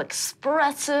is so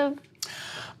expressive.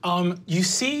 You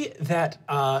see that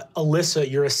Alyssa,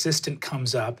 your assistant,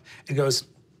 comes up and goes,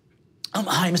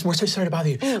 hi, Miss Moore, so sorry to bother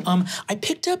you. I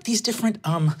picked up these different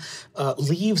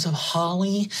leaves of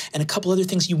holly and a couple other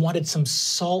things. You wanted some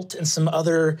salt and some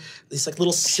other, these like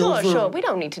little silver... Sure, we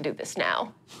don't need to do this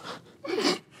now.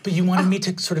 But you wanted me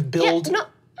to sort of build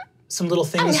some little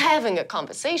things? I'm having a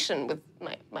conversation with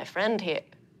my friend here.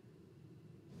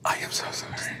 I am so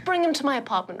sorry. Just bring him to my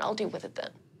apartment. I'll deal with it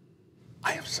then.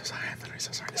 I am so sorry. I'm literally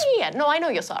so sorry. Yeah, no, I know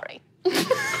you're sorry.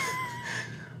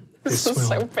 This is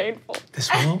so painful. This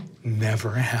will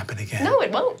never happen again. No,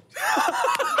 it won't.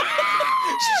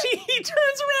 He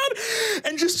turns around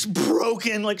and just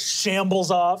broken, like shambles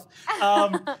off.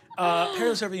 Perry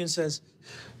looks over you and says,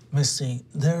 Misty,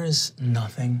 there is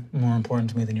nothing more important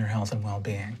to me than your health and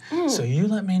well-being. So you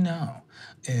let me know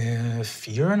if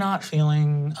you're not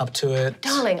feeling up to it.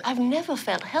 Darling, I've never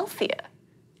felt healthier.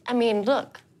 I mean,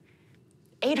 look,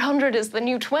 800 is the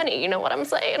new 20, you know what I'm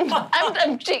saying?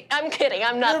 I'm kidding,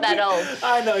 I'm not that old.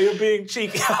 I know, you're being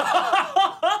cheeky.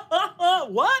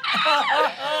 What?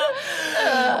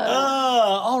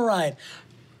 All right.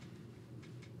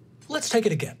 Let's take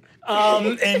it again.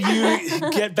 And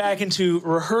you get back into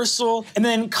rehearsal. And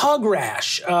then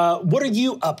Cogrash, what are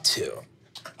you up to?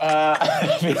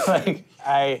 I feel like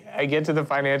I get to the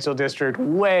financial district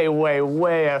way, way,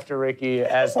 way after Ricky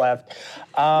has left.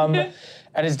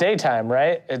 And it's daytime,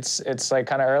 right? It's like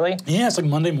kind of early? Yeah, it's like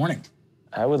Monday morning.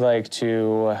 I would like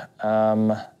to,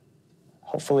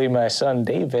 hopefully my son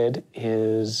David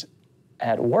is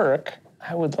at work.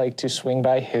 I would like to swing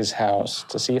by his house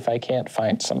to see if I can't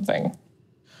find something.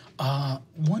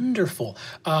 Wonderful.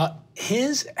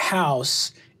 His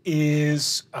house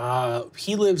is,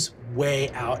 he lives way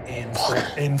out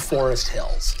in Forest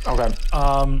Hills. Okay.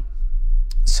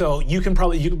 So you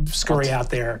can scurry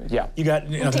out there. Yeah. You got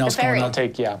nothing else going on. I'll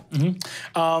take, yeah.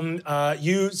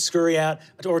 You scurry out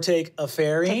or take a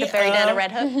ferry. Take the ferry down to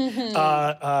Red Hook?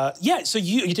 Yeah, so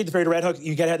you take the ferry to Red Hook,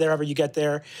 you get out there wherever you get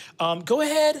there. Go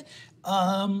ahead,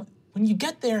 when you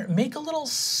get there, make a little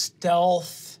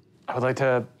stealth. I would like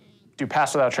to do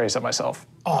pass without trace on myself.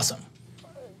 Awesome.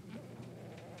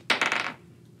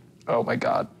 Oh my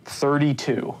God,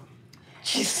 32.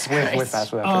 Jesus with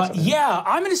pass without trace. Yeah,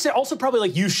 I'm gonna say also probably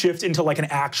like you shift into like an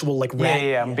actual like rat.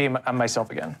 Yeah, I'm myself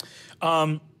again.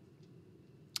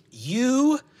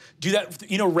 You do that,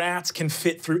 rats can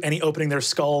fit through any opening their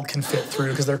skull can fit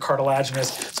through because they're cartilaginous.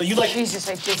 So you like... Jesus,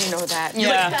 I didn't know that. You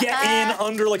like get in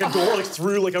under like a door, like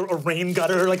through like a rain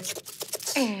gutter, like...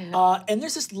 and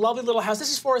there's this lovely little house.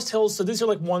 This is Forest Hills, so these are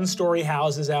like one-story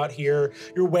houses out here.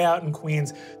 You're way out in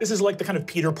Queens. This is like the kind of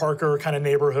Peter Parker kind of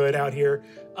neighborhood out here.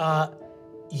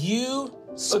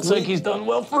 Looks like he's done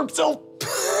well for himself.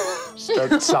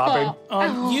 Start sobbing.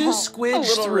 You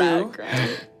squidge through.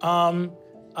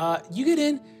 You get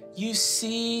in, You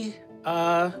see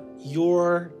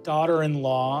your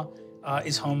daughter-in-law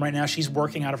is home right now. She's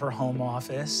working out of her home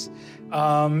office.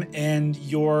 And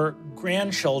your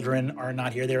grandchildren are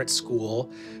not here. They're at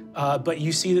school. But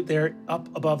you see that they're up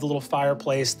above the little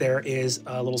fireplace. There is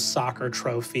a little soccer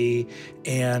trophy.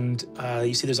 And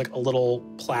you see there's like a little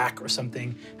plaque or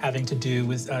something having to do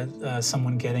with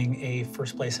someone getting a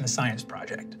first place in a science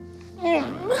project.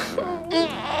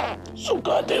 So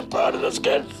goddamn proud of those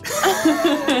kids.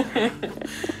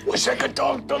 Wish I could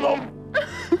talk to them.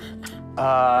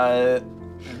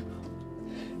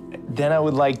 Then I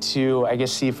would like to, I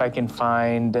guess, see if I can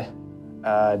find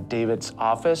David's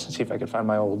office and see if I can find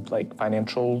my old like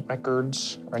financial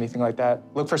records or anything like that.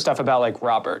 Look for stuff about like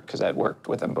Robert, because I'd worked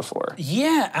with him before.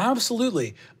 Yeah,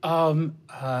 absolutely. Go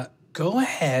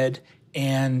ahead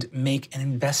and make an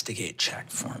investigate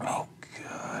check for me. Oh,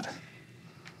 God.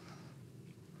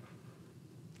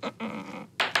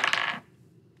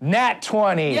 Nat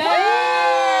 20.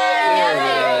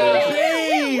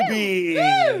 Baby!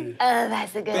 Oh,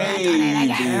 that's a good one.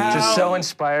 Just so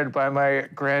inspired by my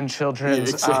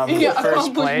grandchildren's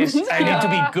first place. I need to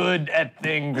be good at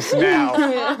things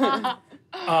now.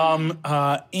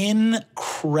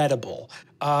 Incredible.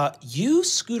 You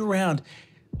scoot around.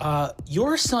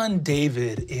 Your son,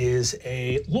 David, is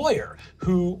a lawyer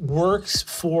who works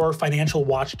for financial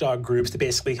watchdog groups to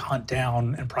basically hunt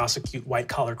down and prosecute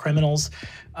white-collar criminals.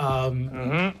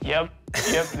 Yep,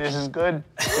 this is good.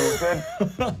 This is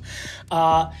good.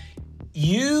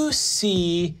 You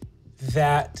see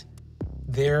that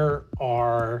there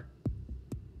are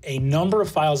a number of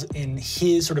files in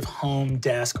his sort of home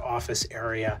desk office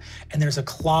area, and there's a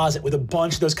closet with a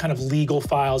bunch of those kind of legal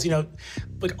files. You know,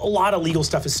 like a lot of legal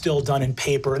stuff is still done in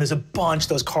paper, and there's a bunch of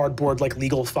those cardboard like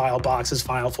legal file boxes,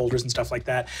 file folders, and stuff like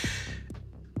that.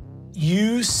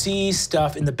 You see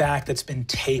stuff in the back that's been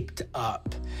taped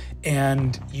up,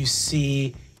 and you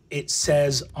see it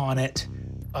says on it,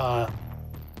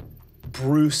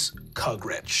 Bruce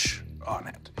Cugrich on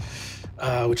it.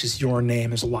 Which is your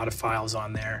name. There's a lot of files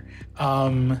on there.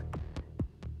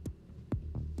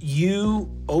 You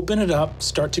open it up,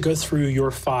 start to go through your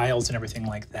files and everything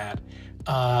like that,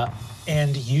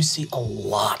 and you see a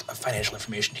lot of financial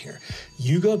information here.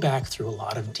 You go back through a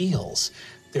lot of deals.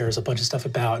 There's a bunch of stuff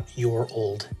about your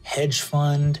old hedge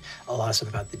fund, a lot of stuff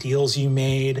about the deals you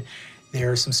made.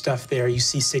 There's some stuff there. You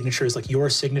see signatures like your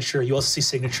signature. You also see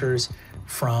signatures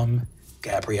from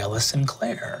Gabriella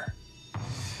Sinclair.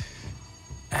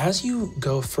 As you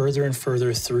go further and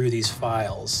further through these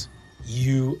files,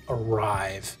 you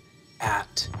arrive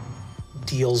at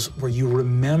deals where you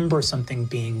remember something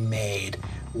being made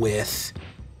with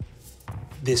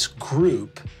this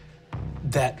group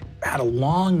that had a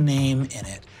long name in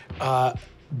it.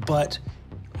 But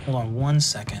hold on one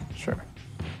second. Sure.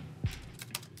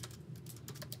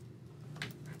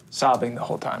 Sobbing the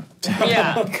whole time.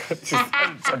 Yeah. Such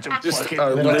a fucking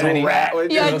little little rat.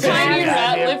 Yeah, tiny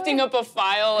rat Yeah. lifting up a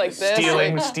file like this.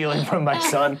 Stealing from my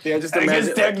son. Yeah, just I guess imagine,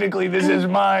 like- technically this is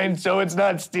mine, so it's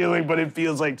not stealing, but it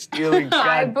feels like stealing.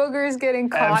 Eye God, boogers getting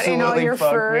caught in all absolutely your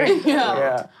fuck fur. me.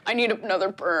 Yeah. I need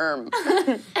another perm.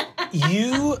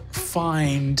 You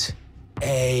find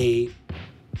a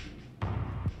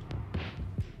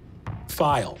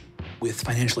file with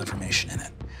financial information in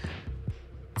it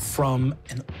from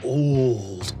an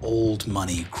old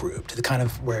money group, to the kind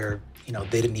of where, you know,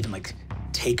 they didn't even like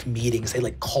take meetings. They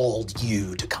like called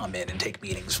you to come in and take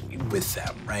meetings with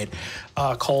them, right?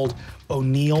 Called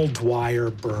O'Neill,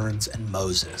 Dwyer, Burns, and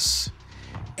Moses.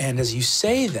 And as you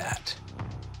say that,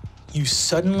 you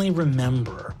suddenly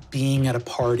remember being at a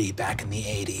party back in the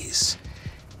 80s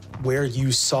where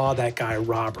you saw that guy,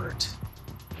 Robert,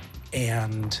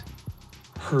 and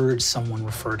heard someone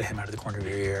refer to him out of the corner of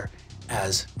your ear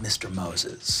as Mr.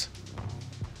 Moses.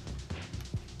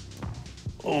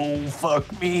 Oh,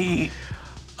 fuck me.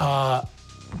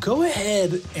 Go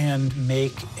ahead and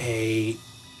make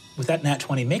with that nat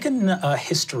 20, make a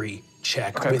history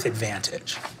check with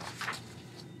advantage.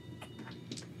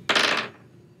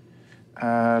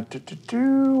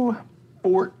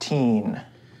 14.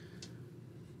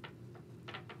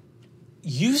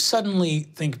 You suddenly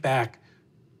think back,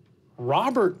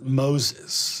 Robert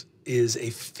Moses is a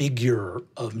figure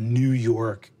of New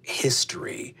York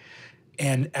history.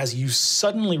 And as you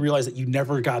suddenly realize that you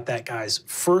never got that guy's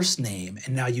first name,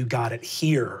 and now you got it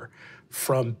here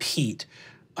from Pete,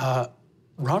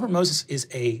 Robert Moses is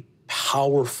a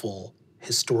powerful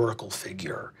historical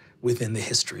figure within the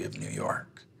history of New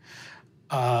York.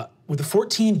 With the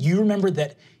 14, you remember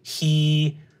that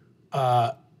he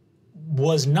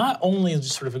was not only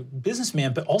sort of a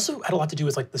businessman, but also had a lot to do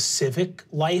with like the civic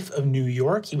life of New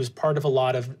York. He was part of a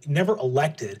lot of, never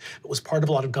elected, but was part of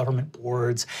a lot of government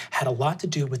boards, had a lot to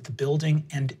do with the building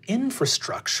and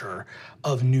infrastructure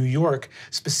of New York,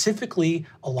 specifically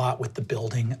a lot with the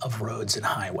building of roads and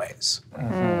highways.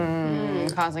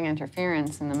 Causing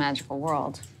interference in the magical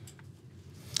world.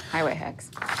 Highway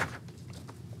hex.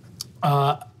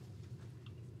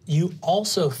 You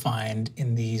also find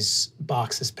in these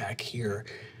boxes back here,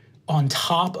 on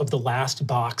top of the last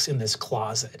box in this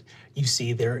closet, you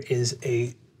see there is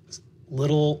a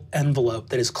little envelope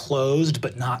that is closed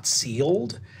but not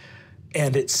sealed,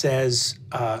 and it says,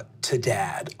 to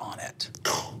Dad on it.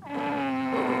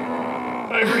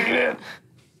 I read it.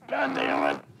 God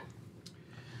damn it.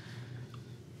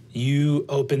 You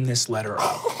open this letter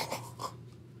up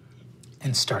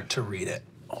and start to read it.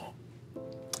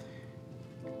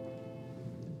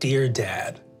 Dear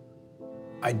Dad,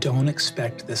 I don't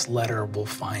expect this letter will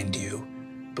find you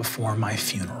before my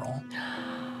funeral,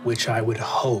 which I would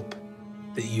hope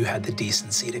that you had the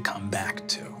decency to come back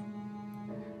to.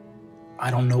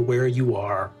 I don't know where you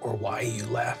are or why you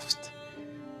left.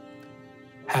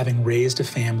 Having raised a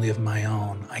family of my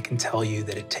own, I can tell you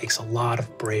that it takes a lot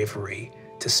of bravery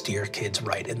to steer kids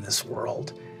right in this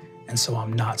world, and so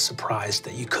I'm not surprised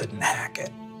that you couldn't hack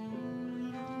it.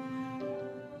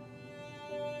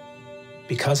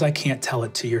 Because I can't tell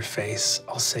it to your face,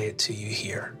 I'll say it to you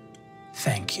here.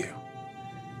 Thank you.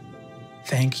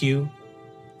 Thank you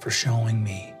for showing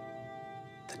me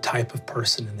the type of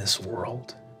person in this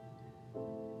world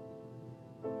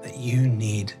that you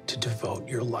need to devote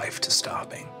your life to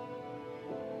stopping.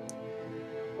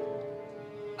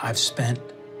 I've spent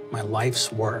my life's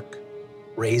work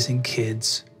raising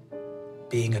kids,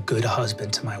 being a good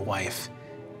husband to my wife,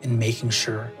 and making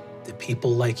sure that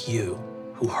people like you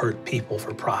who hurt people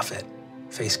for profit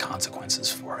face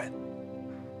consequences for it.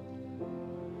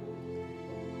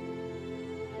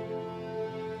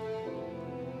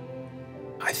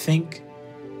 I think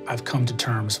I've come to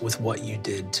terms with what you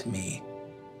did to me.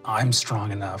 I'm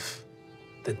strong enough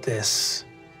that this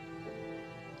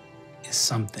is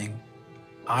something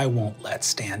I won't let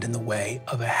stand in the way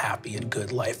of a happy and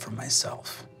good life for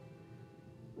myself.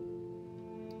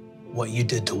 What you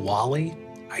did to Wally,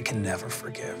 I can never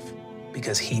forgive,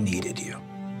 because he needed you.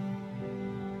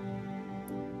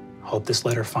 Hope this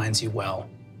letter finds you well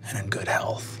and in good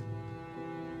health.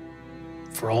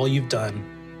 For all you've done,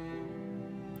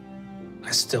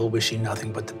 I still wish you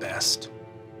nothing but the best.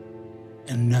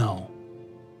 And know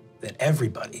that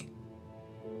everybody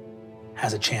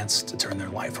has a chance to turn their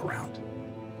life around.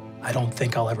 I don't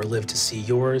think I'll ever live to see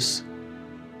yours,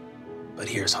 but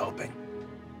here's hoping.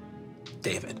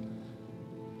 David.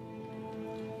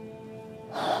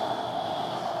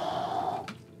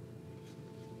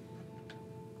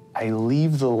 I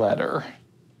leave the letter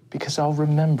because I'll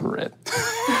remember it.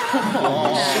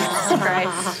 Jesus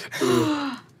Christ.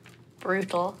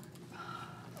 Brutal.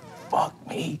 Fuck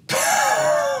me.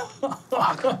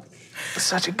 Fuck.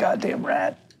 Such a goddamn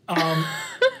rat.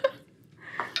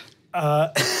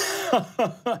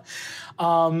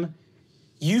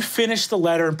 You finish the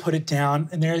letter and put it down,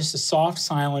 and there's a soft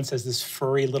silence as this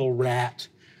furry little rat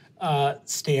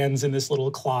stands in this little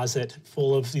closet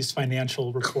full of these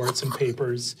financial reports and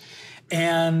papers.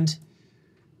 And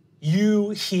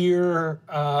you hear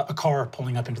a car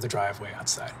pulling up into the driveway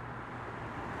outside.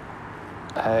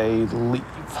 I leave.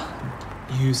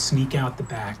 You sneak out the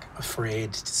back,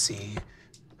 afraid to see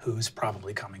who's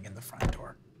probably coming in the front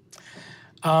door.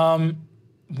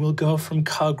 We'll go from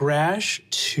Cugrash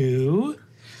to...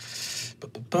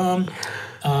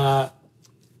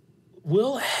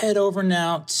 we'll head over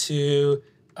now to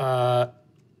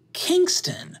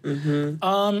Kingston.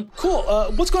 Cool.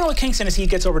 What's going on with Kingston as he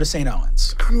gets over to St.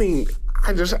 Owens? I mean,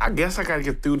 I guess I gotta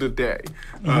get through the day.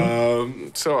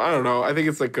 So I don't know. I think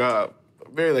it's like a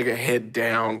very like a head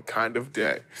down kind of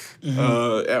day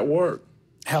at work.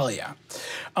 Hell yeah.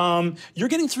 You're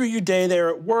getting through your day there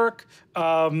at work.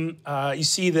 You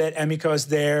see that Emiko is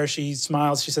there. She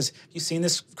smiles. She says, "You seen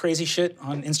this crazy shit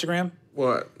on Instagram?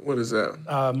 What? What is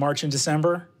that? March in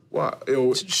December." What?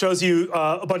 Shows you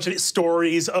a bunch of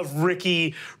stories of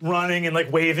Ricky running and like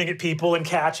waving at people and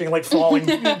catching, like falling,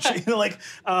 like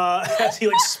as he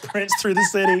like sprints through the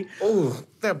city. Oh,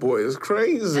 that boy is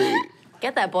crazy.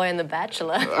 Get that boy in The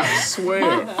Bachelor. I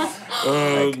swear.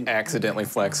 Like accidentally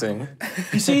flexing.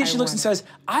 You see, she looks and says,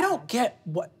 "I don't get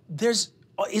what there's.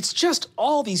 It's just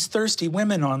all these thirsty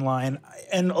women online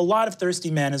and a lot of thirsty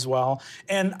men as well.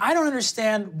 And I don't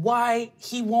understand why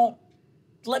he won't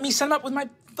let me set him up with my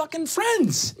fucking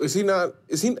friends." Is he not?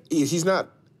 He's not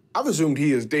I've assumed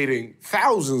he is dating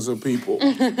thousands of people.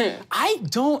 I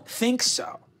don't think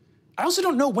so. I also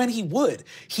don't know when he would.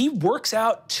 He works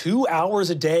out 2 hours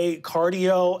a day,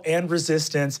 cardio and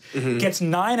resistance, gets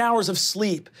 9 hours of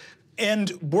sleep,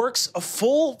 and works a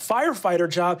full firefighter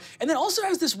job, and then also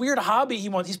has this weird hobby he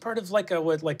wants. He's part of like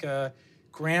a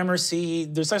Gramercy.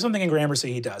 There's something in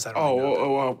Gramercy he does. I don't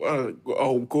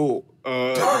know. Cool.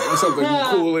 Something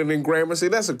cool in Gramercy.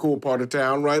 That's a cool part of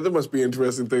town, right? There must be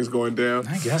interesting things going down.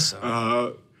 I guess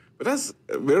so. But that's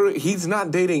he's not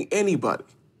dating anybody.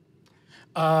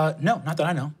 No, not that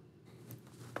I know.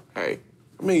 Hey,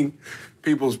 I mean,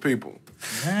 people's people.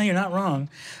 Yeah, you're not wrong.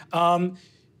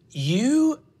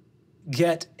 You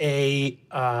get a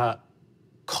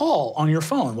call on your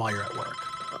phone while you're at work.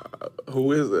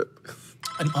 Who is it?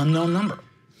 An unknown number.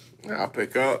 I'll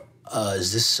pick up.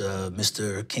 Is this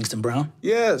Mr. Kingston Brown?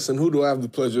 Yes, and who do I have the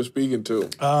pleasure of speaking to?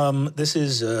 This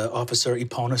is Officer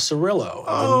Epona Cirillo.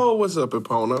 Oh, what's up,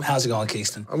 Epona? How's it going,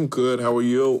 Kingston? I'm good. How are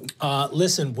you?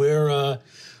 Listen, we're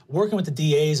working with the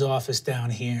DA's office down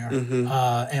here,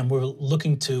 and we're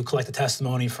looking to collect a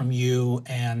testimony from you,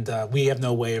 and we have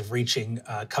no way of reaching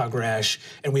Kagrash,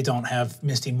 and we don't have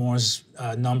Misty Moore's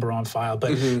number on file,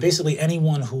 but basically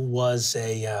anyone who was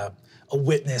a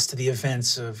witness to the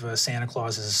events of Santa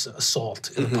Claus's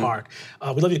assault in the park.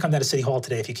 We'd love you to come down to City Hall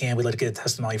today if you can. We'd like to get a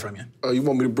testimony from you. You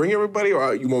want me to bring everybody,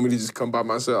 or you want me to just come by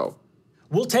myself?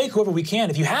 We'll take whoever we can.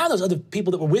 If you have those other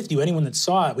people that were with you, anyone that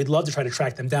saw it, we'd love to try to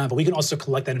track them down, but we can also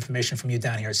collect that information from you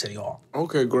down here at City Hall.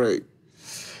 Okay, great.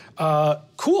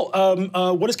 Cool.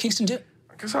 What does Kingston do?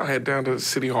 I guess I'll head down to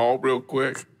City Hall real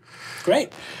quick.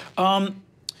 Great.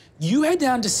 You head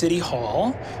down to City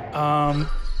Hall.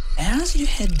 As you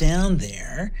head down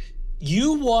there,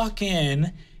 you walk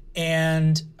in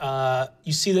and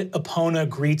you see that Epona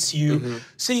greets you.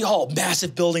 City Hall,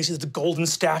 massive building, see the golden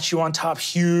statue on top,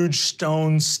 huge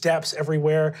stone steps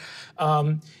everywhere.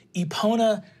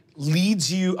 Epona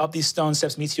leads you up these stone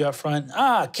steps, meets you up front.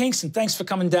 Kingston, thanks for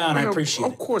coming down, I appreciate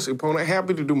it. Of course, Epona,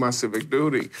 happy to do my civic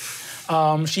duty.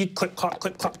 She click, clop,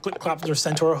 with her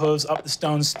centaur hooves up the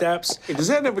stone steps. Hey, does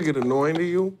that ever get annoying to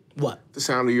you? What? The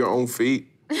sound of your own feet?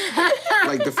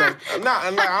 Like the fact, I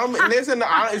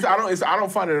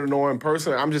don't find it annoying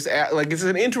personally. I'm just like, it's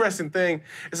an interesting thing.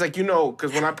 It's like,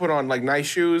 because when I put on like nice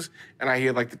shoes and I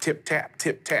hear like the tip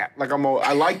tap, like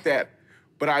I like that,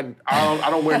 but I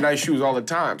don't wear nice shoes all the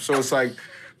time. So it's like,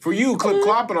 for you, clip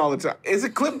clopping all the time. Is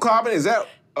it clip clopping? Is that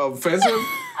offensive?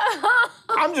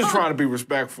 I'm just trying to be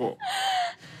respectful.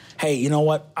 Hey, you know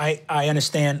what? I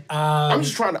understand. I'm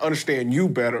just trying to understand you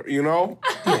better,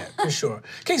 Yeah, for sure.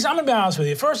 Kingston, I'm gonna be honest with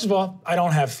you. First of all, I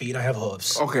don't have feet, I have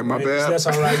hooves. Okay, my bad. So that's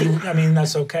all right.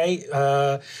 That's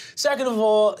okay. Second of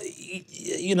all, I'll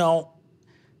be honest,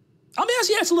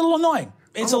 yeah, it's a little annoying.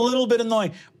 It's a little bit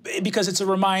annoying because it's a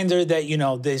reminder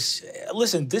that,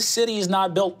 this city is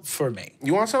not built for me.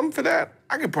 You want something for that?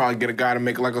 I could probably get a guy to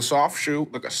make like a soft shoe,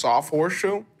 like a soft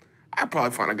horseshoe. I'd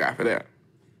probably find a guy for that.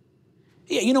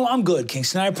 Yeah, I'm good,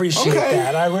 Kingston. I appreciate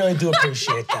that. I really do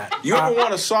appreciate that. You ever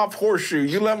want a soft horseshoe,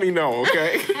 you let me know,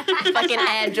 okay? Fucking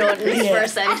Air Jordan for a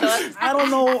centaur. I don't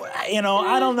know,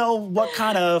 I don't know what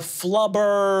kind of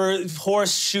flubber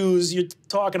horseshoes you're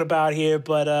talking about here,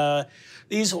 but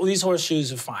these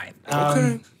horseshoes are fine.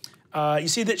 Okay. You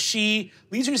see that she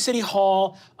leads you to City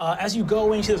Hall. As you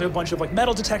go in, you see there's a bunch of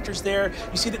metal detectors there.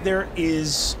 You see that they're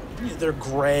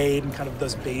gray and kind of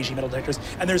those beigey metal detectors.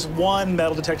 And there's one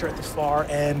metal detector at the far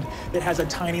end that has a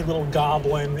tiny little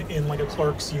goblin in a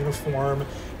clerk's uniform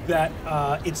that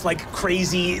it's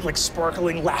crazy,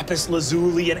 sparkling lapis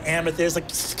lazuli and amethyst,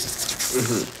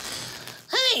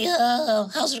 Hey,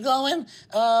 how's it going?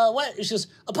 What? She says,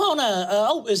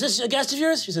 Epona, is this a guest of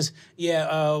yours? She says,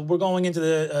 yeah, we're going into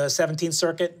the 17th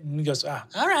Circuit. And he goes, all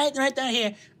right down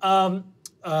here.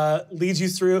 Leads you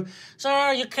through. Sir,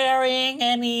 are you carrying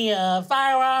any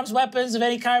firearms, weapons of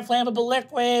any kind, flammable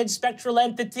liquids, spectral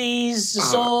entities,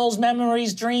 souls,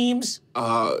 memories, dreams?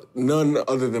 None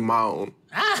other than my own.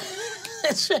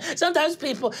 Sometimes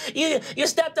people, you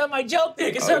stepped on my joke there,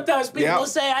 because sometimes people will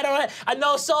say, I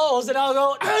know souls, and I'll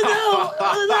go, no,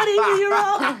 not even your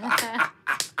own.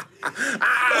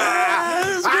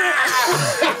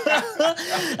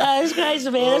 That's crazy,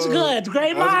 man. That's good.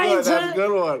 Great minds. That's a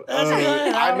good one. That's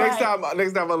good.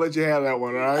 Next time I'll let you have that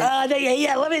one, all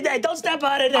right? Don't step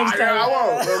on it next time. I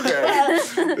won't.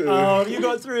 Okay. You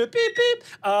go through, beep, beep,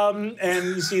 and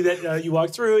you see that you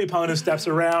walk through, Epona steps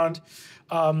around.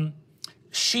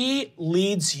 She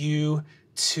leads you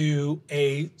to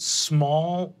a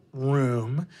small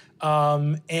room,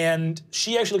 and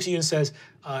she actually looks at you and says,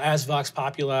 as Vox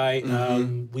Populi,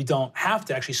 we don't have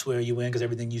to actually swear you in because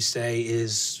everything you say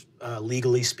is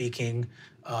legally speaking,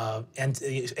 and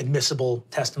admissible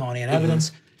testimony and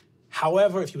evidence.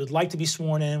 However, if you would like to be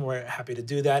sworn in, we're happy to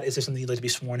do that. Is there something you'd like to be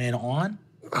sworn in on?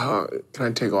 Can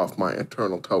I take off my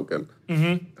internal token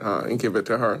and give it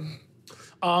to her?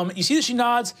 You see that she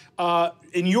nods.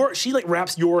 She like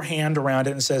wraps your hand around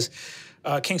it and says,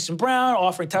 Kingston Brown,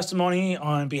 offering testimony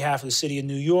on behalf of the city of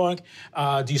New York.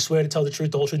 Do you swear to tell the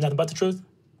truth, the whole truth, nothing but the truth,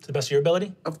 to the best of your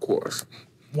ability? Of course.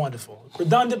 Wonderful.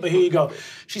 Redundant, but here you go.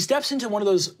 She steps into one of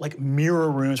those like mirror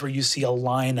rooms where you see a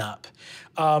lineup.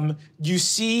 You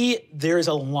see there's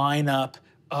a lineup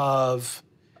of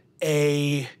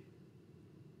a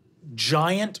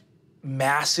giant,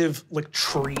 massive like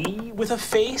tree with a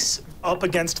face up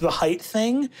against the height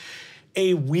thing.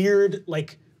 A weird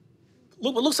like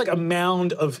what looks like a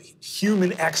mound of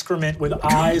human excrement with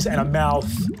eyes and a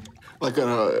mouth. Like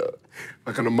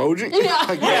an emoji?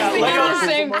 Yeah,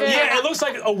 it looks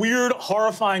like a weird,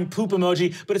 horrifying poop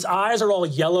emoji, but its eyes are all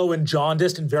yellow and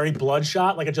jaundiced and very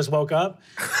bloodshot, like it just woke up.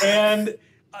 And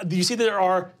you see that there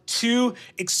are two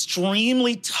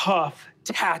extremely tough,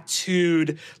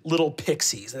 tattooed little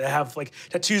pixies that have like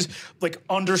tattoos, like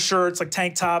undershirts, like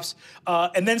tank tops.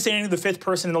 And then standing the fifth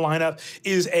person in the lineup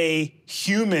is a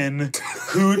human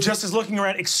who just is looking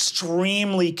around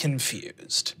extremely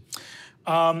confused.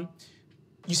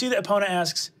 You see the opponent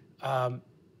asks,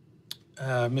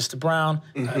 Mr. Brown,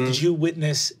 did you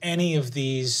witness any of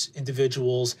these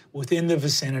individuals within the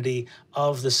vicinity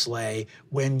of the sleigh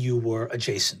when you were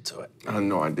adjacent to it?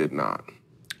 No, I did not.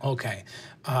 Okay.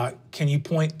 Can you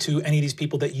point to any of these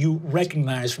people that you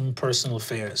recognize from personal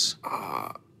affairs?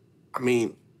 I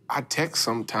mean, I text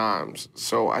sometimes,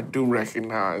 so I do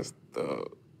recognize the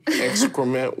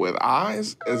excrement with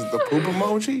eyes as the poop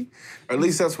emoji. Or at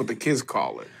least that's what the kids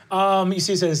call it. You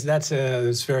see, it says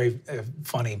it's very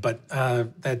funny, but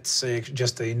that's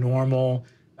just a normal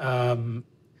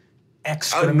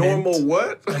excrement. A normal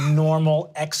what? A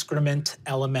normal excrement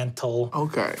elemental.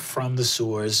 Okay. From the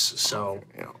sewers. So,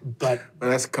 but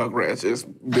that's Cugrash's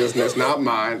business, not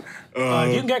mine. You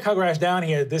can get Cugrash down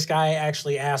here. This guy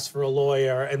actually asked for a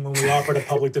lawyer, and when we offered a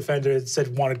public defender, it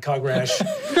said wanted Cugrash.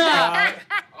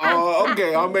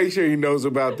 Okay, I'll make sure he knows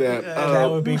about that. That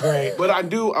would be great. But I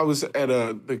was at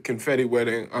the confetti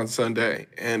wedding on Sunday,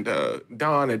 and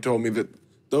Don had told me that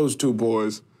those two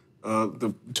boys,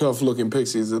 the tough-looking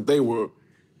pixies, that they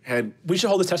had... We should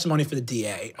hold this testimony for the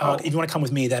DA. If you want to come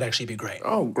with me, that'd actually be great.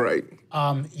 Oh, great.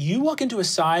 You walk into a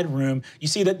side room, you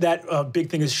see that big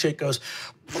thing of shit goes...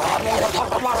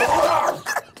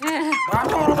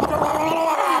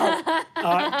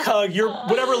 Cug, your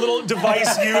whatever little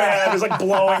device you have is like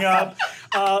blowing up.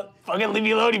 Fucking leave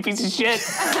me alone, you piece of shit.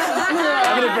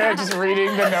 I'm in the bed just reading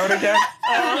the note again.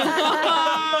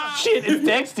 Shit, it's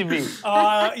texting me.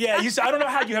 Yeah, I don't know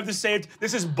how you have this saved.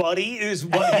 This is Buddy, is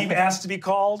what he asked to be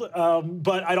called,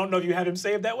 but I don't know if you had him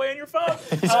saved that way on your phone.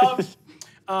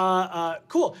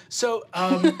 Cool. So,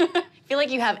 I feel like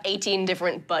you have 18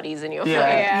 different buddies in your phone.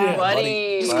 Yeah.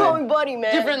 Buddy. Just call me Buddy,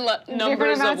 man. Different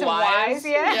numbers of wives.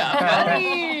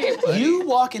 Buddy. You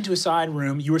walk into a side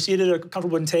room. You were seated at a comfortable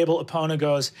wooden table. Epona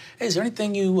goes, "Hey, is there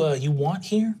anything you want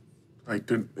here? Like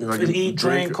to eat,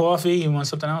 drink, coffee? You want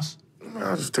something else?"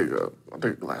 I'll take a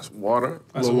glass of water.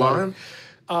 A little lime.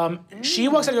 She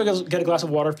walks out to go get a glass of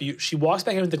water for you. She walks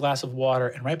back in with the glass of water,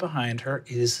 and right behind her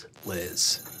is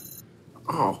Liz.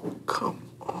 Oh, come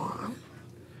on.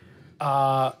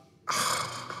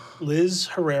 Liz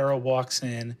Herrera walks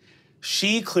in.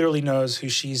 She clearly knows who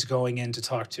she's going in to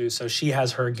talk to, so she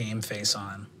has her game face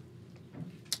on.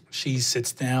 She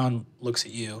sits down, looks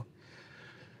at you.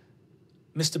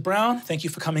 Mr. Brown, thank you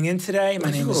for coming in today.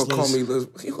 My name is Liz.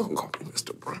 You're gonna call me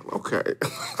Mr. Brown, okay.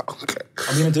 Okay.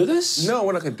 Are we gonna do this? No,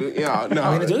 we're not gonna do it. Yeah, no.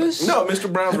 Are we gonna do this? No, Mr.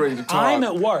 Brown's ready to talk. I'm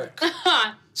at work.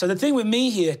 So the thing with me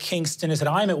here, Kingston, is that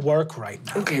I'm at work right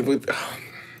now. Okay, but...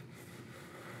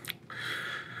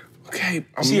 Okay.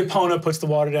 See, Epona puts the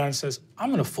water down and says,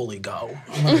 I'm gonna fully go.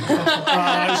 I'm gonna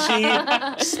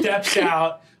go. She steps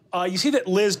out. You see that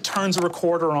Liz turns a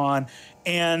recorder on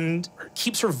and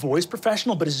keeps her voice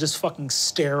professional, but is just fucking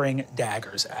staring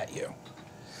daggers at you.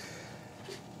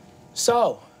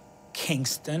 So,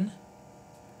 Kingston,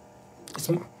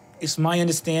 it's my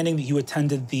understanding that you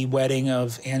attended the wedding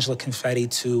of Angela Confetti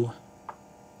to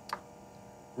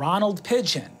Ronald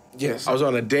Pigeon. Yes, I was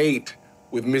on a date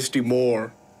with Misty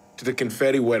Moore to the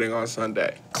confetti wedding on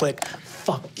Sunday. Click.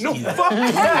 Fuck No, you. fuck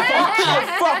you.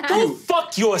 Fuck Go you.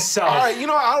 fuck yourself. All right, you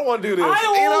know what? I don't want to do this. I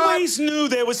You know what? always knew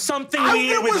there was something There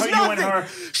weird with was her, you and nothing. her.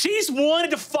 She's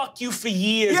wanted to fuck you for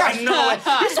years. Yes. I know it.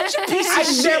 You're such a piece I of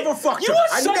shit. never fucked You her.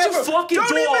 are I such never, a fucking don't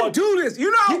dog. even do this.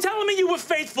 You know? You're telling me you were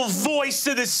faithful voice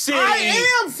to the city.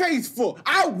 I am faithful.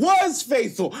 I was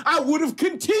faithful. I would have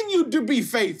continued to be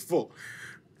faithful.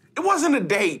 It wasn't a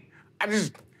date.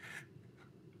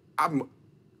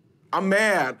 I'm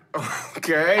mad.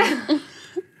 Okay?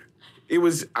 It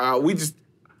was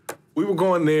we were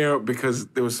going there because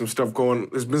there's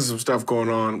been some stuff going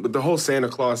on with the whole Santa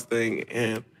Claus thing,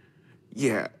 and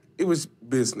yeah, it was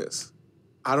business.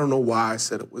 I don't know why I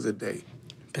said it was a date.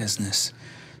 Business.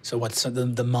 So what's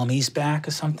the mummy's back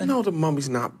or something? No, the mummy's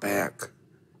not back.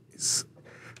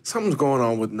 Something's going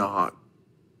on with Nod.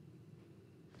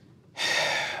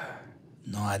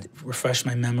 Nod, refresh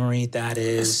my memory. That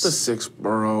is... It's the sixth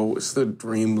borough. It's the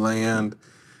dreamland.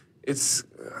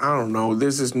 I don't know.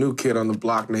 There's this new kid on the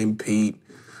block named Pete,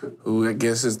 who I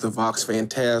guess is the Vox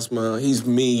Phantasma. He's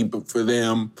me, but for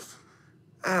them.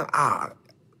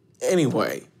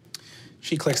 Anyway.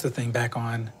 She clicks the thing back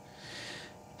on.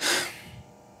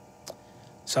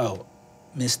 So,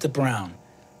 Mr. Brown,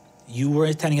 you were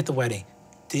attending at the wedding.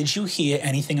 Did you hear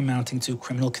anything amounting to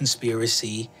criminal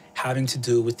conspiracy having to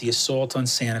do with the assault on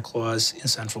Santa Claus in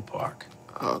Central Park?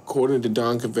 According to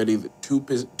Don Confetti, the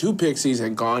two pixies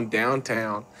had gone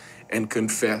downtown and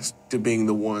confessed to being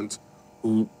the ones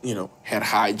who, had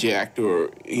hijacked or,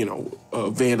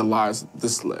 vandalized the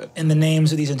sled. And the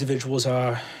names of these individuals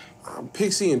are?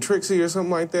 Pixie and Trixie or something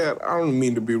like that. I don't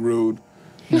mean to be rude.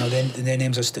 No, their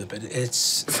names are stupid.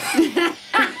 It's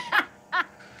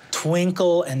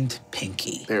Twinkle and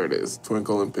Pinky. There it is,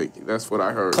 Twinkle and Pinky. That's what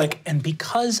I heard. Click. And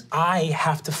because I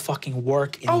have to fucking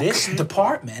work in this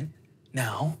department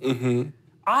now,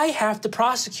 I have to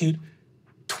prosecute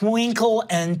Twinkle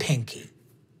and Pinky.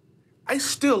 It's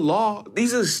still law.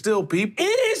 These are still people. It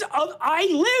is. I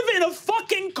live in a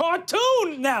fucking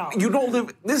cartoon now. You don't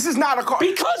live. This is not a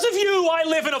cartoon. Because of you, I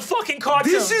live in a fucking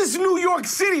cartoon. This is New York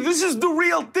City. This is the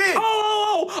real thing.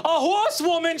 Oh, a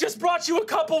horsewoman just brought you a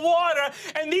cup of water,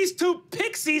 and these two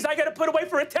pixies I gotta put away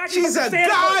for attacking. She's a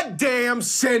goddamn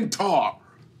centaur.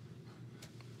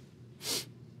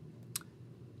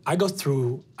 I go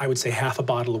through, I would say, half a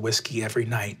bottle of whiskey every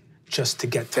night just to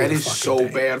get through the fucking That is so day.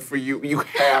 bad for you. You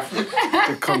have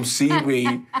to come see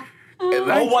me.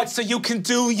 Oh, what, so you can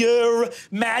do your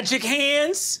magic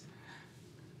hands?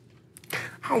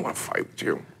 I don't want to fight with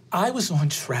you. I was on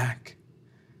track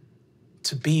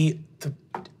to be the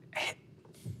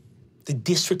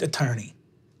district attorney.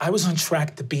 I was on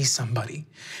track to be somebody.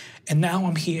 And now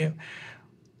I'm here.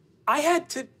 I had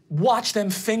to watch them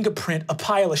fingerprint a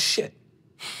pile of shit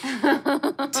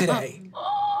today.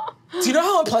 Do you know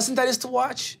how unpleasant that is to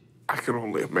watch? I can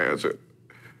only imagine.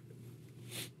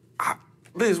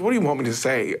 Liz, what do you want me to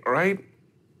say, all right?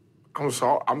 I'm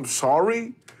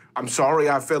sorry. I'm sorry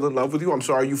I fell in love with you. I'm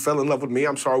sorry you fell in love with me.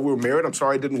 I'm sorry we were married. I'm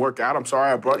sorry it didn't work out. I'm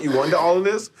sorry I brought you into all of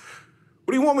this.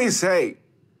 What do you want me to say?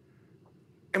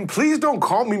 And please don't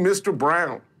call me Mr.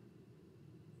 Brown.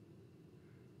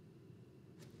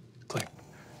 Click.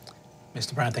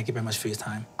 Mr. Brown, thank you very much for your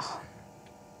time.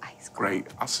 Great.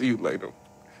 I'll see you later.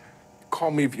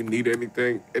 Call me if you need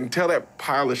anything. And tell that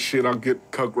pile of shit I'll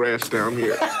get cut grass down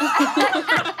here.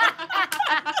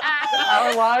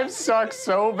 Our lives suck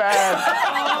so bad.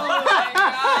 Oh my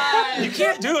God. You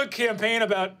can't do a campaign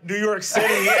about New York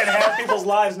City and have people's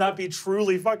lives not be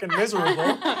truly fucking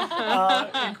miserable.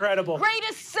 Incredible.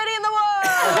 Greatest city in the world!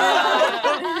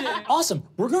 Awesome.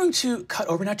 We're going to cut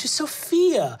over now to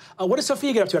Sophia. What does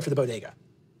Sophia get up to after the bodega?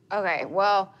 Okay,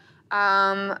 well,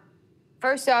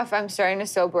 first off, I'm starting to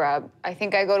sober up. I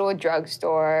think I go to a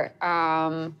drugstore.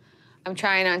 I'm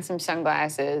trying on some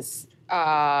sunglasses.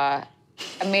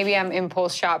 Maybe I'm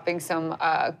impulse shopping some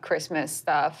Christmas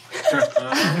stuff.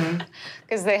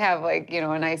 Because they have, like,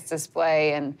 a nice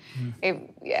display. And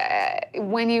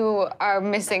when you are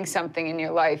missing something in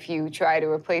your life, you try to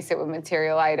replace it with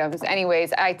material items.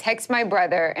 Anyways, I text my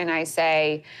brother and I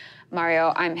say,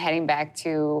 Mario, I'm heading back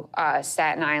to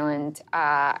Staten Island.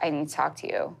 I need to talk to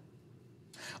you.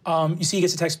 You see he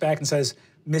gets a text back and says,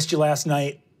 missed you last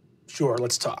night. Sure,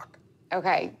 let's talk.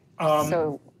 Okay,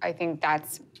 so I think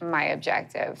that's my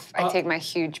objective. I take my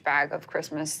huge bag of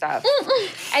Christmas stuff.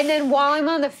 And then while I'm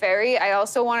on the ferry, I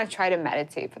also want to try to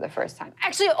meditate for the first time.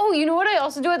 Actually, you know what I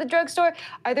also do at the drugstore?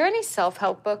 Are there any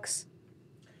self-help books?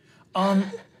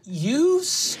 You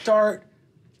start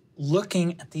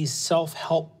looking at these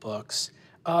self-help books.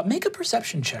 Make a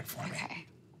perception check for me.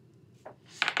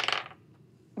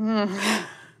 Okay.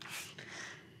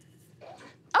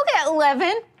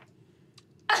 11.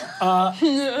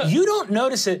 You don't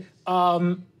notice it, but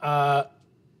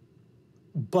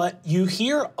you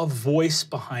hear a voice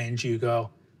behind you go,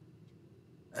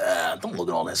 don't look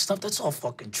at all that stuff. That's all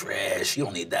fucking trash. You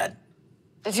don't need that.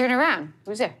 I turn around.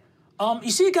 Who's there?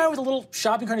 You see a guy with a little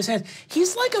shopping cart in his hand.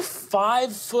 He's like a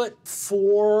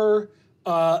 5'4",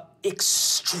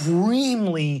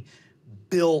 extremely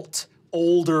built,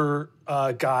 older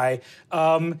guy.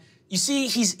 You see,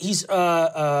 he's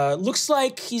looks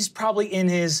like he's probably in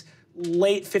his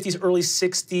late 50s, early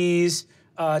 60s.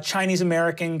 Chinese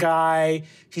American guy.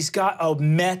 He's got a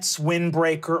Mets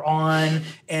windbreaker on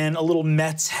and a little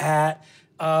Mets hat.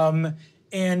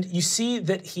 And you see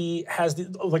that he has the,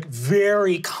 like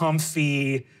very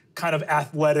comfy kind of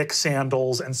athletic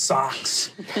sandals and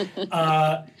socks.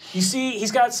 You see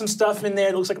he's got some stuff in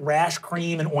there that looks like rash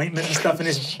cream and ointment and stuff in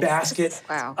his basket.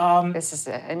 Wow, this is,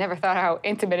 I never thought how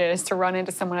intimate it is to run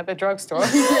into someone at the drugstore.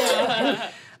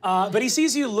 But he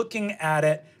sees you looking at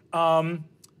it. You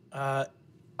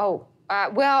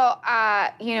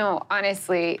know,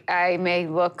 honestly, I may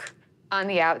look on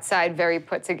the outside very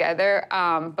put together,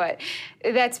 but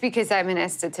that's because I'm an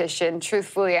esthetician.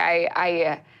 Truthfully,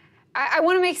 I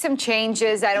want to make some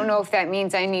changes. I don't know if that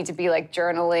means I need to be like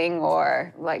journaling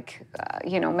or like,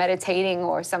 meditating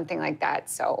or something like that.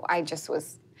 So I just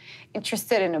was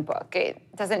interested in a book. It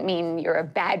doesn't mean you're a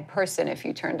bad person if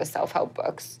you turn to self-help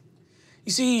books.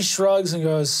 You see, he shrugs and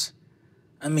goes,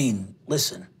 I mean,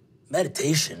 listen,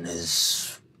 meditation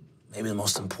is maybe the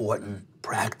most important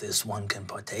practice one can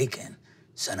partake in.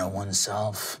 Center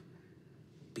oneself,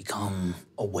 become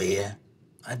aware.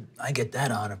 I get that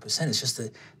 100%. It's just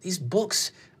that these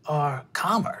books are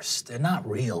commerce. They're not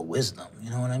real wisdom.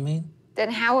 You know what I mean? Then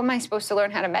how am I supposed to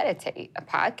learn how to meditate? A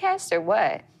podcast or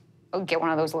what? Oh, get one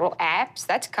of those little apps.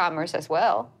 That's commerce as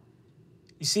well.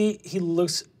 You see, he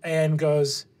looks and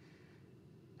goes,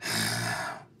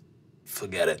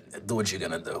 forget it. Do what you're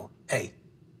gonna do. Hey,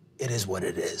 it is what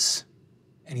it is.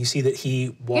 And you see that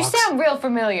he walks. You sound real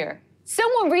familiar.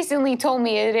 Someone recently told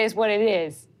me it is what it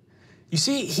is. You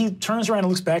see, he turns around and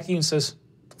looks back at you and says,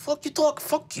 The fuck you talk?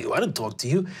 Fuck you. I didn't talk to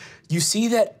you. You see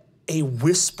that a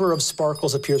whisper of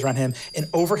sparkles appears around him, and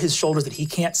over his shoulders that he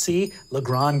can't see,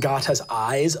 Legrand Gata's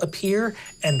eyes appear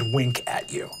and wink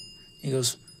at you. He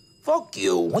goes, fuck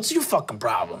you. What's your fucking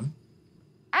problem?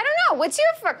 I don't know. What's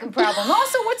your fucking problem?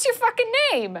 Also, what's your fucking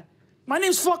name? My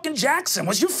name's fucking Jackson.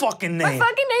 What's your fucking name? My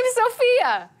fucking name's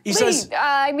Sophia. He says,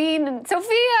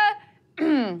 Sophia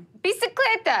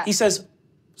Bicicleta. He says,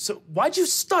 so why'd you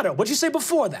stutter? What'd you say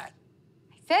before that?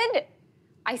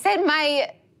 I said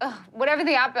my,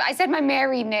 I said my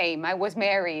married name. I was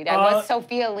married. I was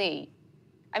Sophia Lee.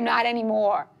 I'm not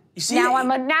anymore. You see, now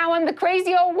I'm the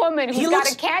crazy old woman who's got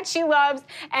a cat she loves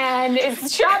and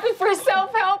is shopping for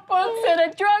self-help books at a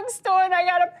drugstore, and I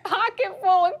got a pocket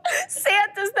full of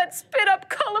Santas that spit up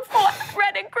colorful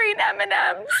red and green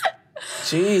M&Ms.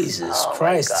 Jesus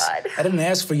Christ. My God. I didn't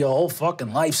ask for your whole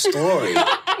fucking life story.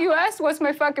 You asked what's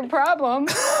my fucking problem.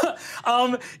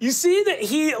 You see that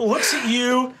he looks at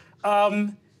you,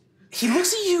 and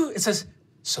says,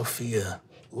 Sophia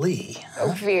Lee.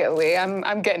 Sophia Lee.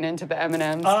 I'm getting into the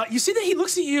M&Ms. You see that he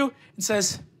looks at you and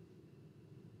says,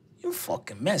 You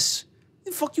fucking mess. What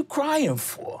the fuck you crying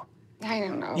for? I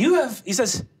don't know. He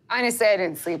says, honestly, I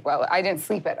didn't sleep well. I didn't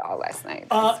sleep at all last night.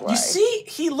 You see,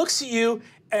 he looks at you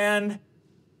and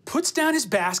puts down his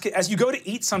basket. As you go to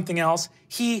eat something else,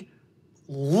 he,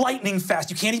 lightning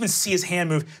fast, you can't even see his hand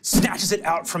move, snatches it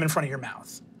out from in front of your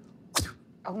mouth.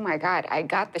 Oh my God, I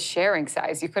got the sharing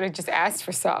size. You could have just asked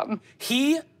for some.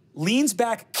 He leans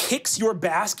back, kicks your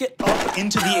basket up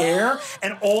into the air,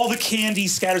 and all the candy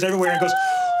scatters everywhere and goes,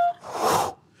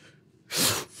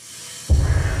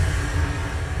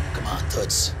 Come on,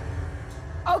 Toots.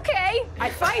 Okay, I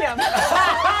fight him. All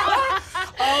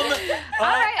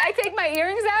right, I take my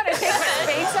earrings out, I take my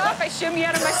face off, I shimmy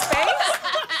out of my space.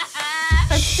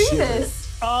 Let's do this.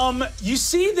 You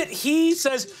see that he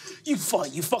says, you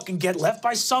fucking get left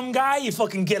by some guy, you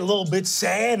fucking get a little bit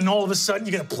sad, and all of a sudden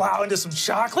you're gonna plow into some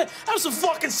chocolate. Have some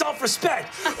fucking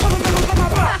self-respect.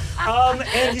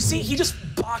 And you see, he just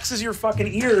boxes your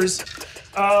fucking ears.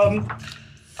 Go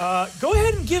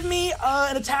ahead and give me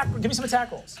an attack. Give me some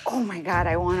attack rolls. Oh my God,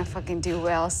 I want to fucking do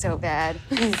well so bad.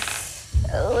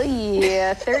 Oh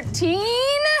yeah, 13.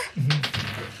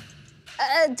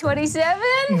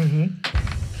 27.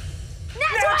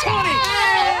 Nat 20!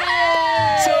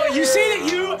 So you see that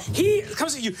He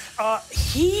comes at you.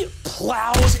 He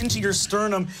plows into your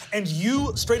sternum, and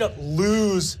you straight up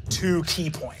lose 2 key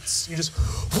points. You just,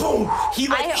 boom.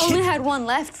 I only had 1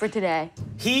 left for today.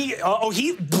 He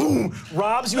boom,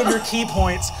 robs you of your key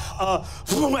points.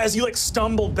 Boom, as you like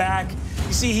stumble back,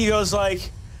 you see he goes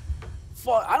like,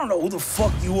 fuck, I don't know who the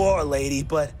fuck you are, lady,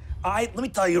 but let me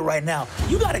tell you right now,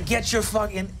 you gotta get your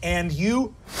fucking, and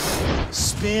you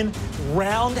spin,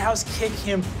 roundhouse kick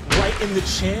him right in the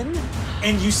chin,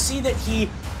 and you see that he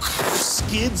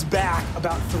skids back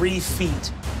about 3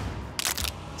 feet,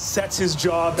 sets his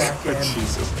jaw back in.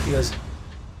 Jesus. He goes,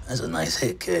 that's a nice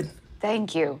hit, kid.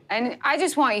 Thank you. And I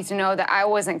just want you to know that I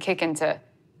wasn't kicking to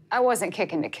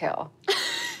kill.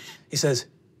 He says,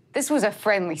 This was a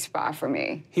friendly spot for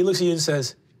me. he looks at you and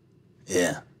says,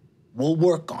 yeah, we'll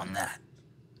work on that.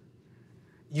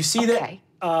 You see Okay.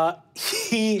 that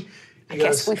I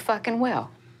guess we fucking will.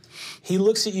 He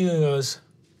looks at you and goes,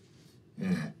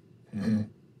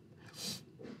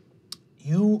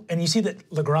 you see that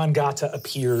La Grande Gata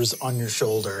appears on your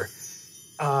shoulder,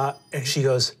 and she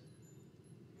goes,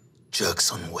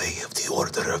 Jackson Way of the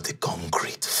Order of the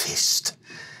Concrete Fist.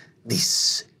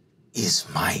 This is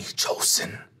my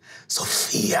chosen,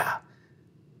 Sophia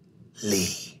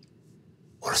Lee,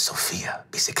 or Sophia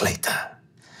Bicicleta.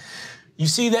 You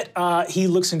see that he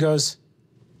looks and goes,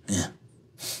 yeah,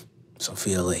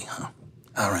 Sophia Lee, huh?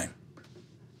 All right.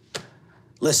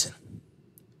 Listen,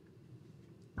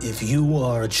 if you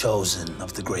are chosen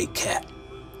of the Great Cat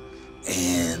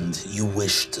and you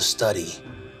wish to study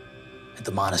at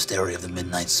the Monastery of the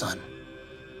Midnight Sun,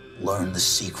 learn the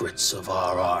secrets of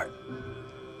our art,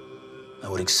 I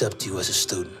would accept you as a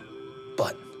student.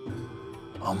 But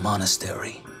our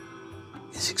monastery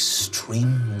is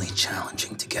extremely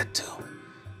challenging to get to.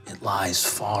 It lies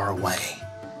far away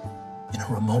in a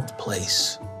remote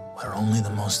place where only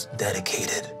the most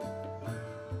dedicated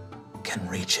can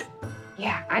reach it.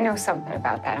 Yeah, I know something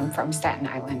about that. I'm from Staten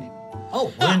Island.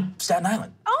 Oh, we're in Staten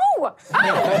Island. Oh,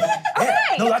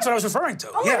 okay. No, that's what I was referring to.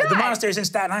 Oh my yeah, the God. monastery's in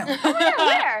Staten Island.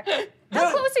 Where? How Good.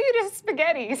 close are you to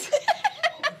Spaghetti's?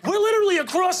 We're literally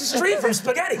across the street from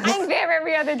Spaghetti. I'm there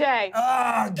every other day.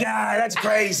 Oh, God, that's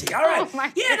crazy. All right. Oh,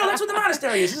 my Yeah, no, that's what the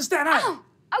monastery is. It's in Staten Island.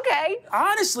 Okay.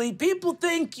 Honestly, people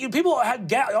think,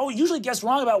 usually guess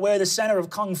wrong about where the center of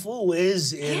Kung Fu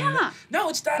is in... Yeah. No,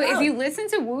 it's Staten But if Island. you listen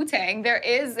to Wu-Tang, there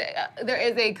is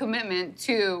a commitment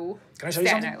to Can I show you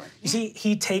Staten something? Island. You see,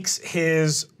 he takes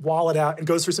his wallet out and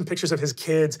goes through some pictures of his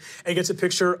kids and gets a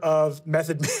picture of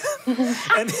Method Man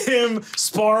and him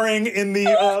sparring in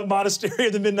the Monastery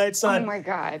of the Midnight Sun. Oh my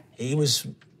God. He was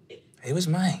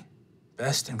my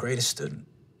best and greatest student.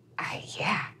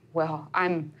 Yeah. Well,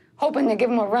 I'm hoping to give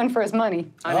him a run for his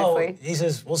money, honestly. Oh, he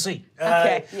says, we'll see.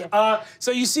 Okay, yeah. So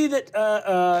you see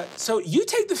that, so you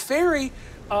take the ferry,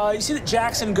 you see that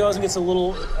Jackson goes and gets a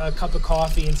little cup of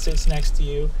coffee and sits next to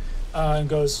you and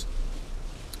goes,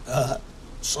 tell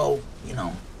me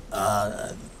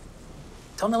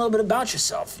a little bit about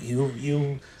yourself.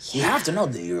 You have to know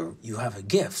that you have a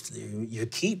gift. Your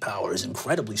ki power is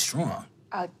incredibly strong.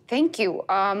 Thank you.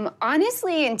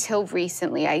 Honestly, until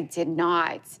recently, I did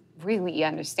not really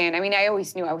understand. I mean, I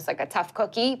always knew I was like a tough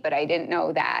cookie, but I didn't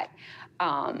know that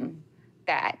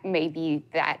that maybe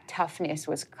that toughness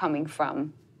was coming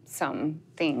from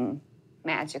something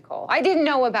magical. I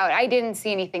didn't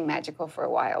see anything magical for a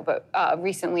while, but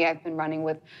recently I've been running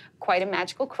with quite a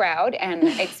magical crowd, and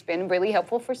it's been really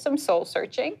helpful for some soul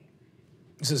searching.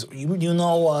 He says, you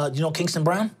know Kingston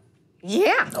Brown?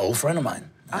 Yeah. An old friend of mine.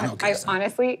 I know Kingston.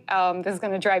 Honestly, this is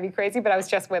gonna drive you crazy, but I was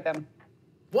just with him.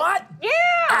 What? Yeah.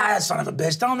 Ah, son of a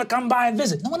bitch. Tell him to come by and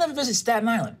visit. No one ever visits Staten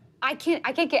Island. I can't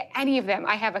get any of them.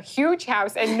 I have a huge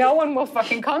house and no one will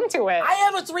fucking come to it. I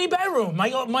have a 3-bedroom.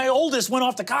 My oldest went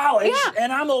off to college, Yeah.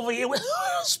 and I'm over here with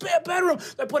a spare bedroom.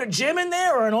 I put a gym in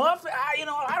there or an office. I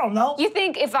don't know. You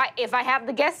think if I have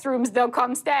the guest rooms, they'll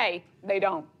come stay. They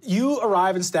don't. You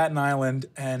arrive in Staten Island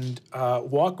and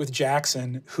walk with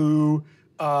Jackson, who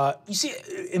you see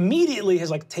immediately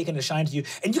has like taken a shine to you,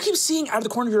 and you keep seeing out of the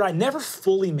corner of your eye, never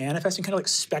fully manifesting, kind of like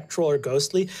spectral or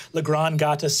ghostly, La Grande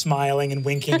Gata smiling and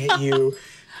winking at you.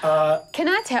 Can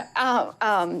I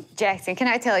tell, Jackson? Can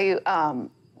I tell you?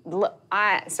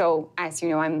 So as you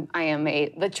know, I am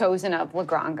the chosen of La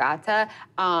Grande Gata.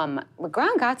 La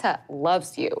Grande Gata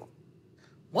loves you.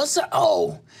 What's that?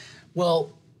 Oh,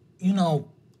 well,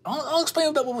 I'll explain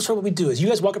about what we do. Is you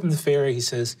guys walk up from the ferry, he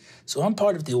says, so I'm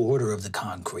part of the Order of the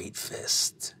Concrete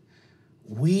Fist.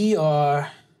 We are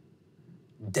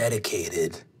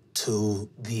dedicated to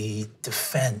the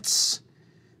defense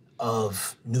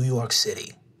of New York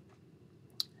City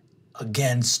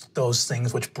against those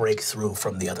things which break through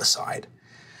from the other side.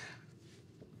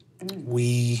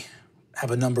 we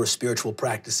have a number of spiritual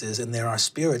practices, and there are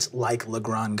spirits like La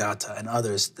Gran Gata and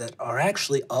others that are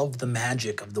actually of the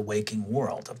magic of the waking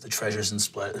world, of the treasures and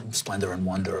splendor and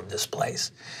wonder of this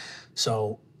place.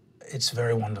 So it's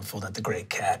very wonderful that the Great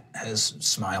Cat has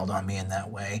smiled on me in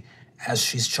that way, as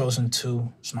she's chosen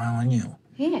to smile on you.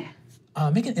 Yeah.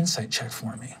 Make an insight check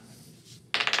for me.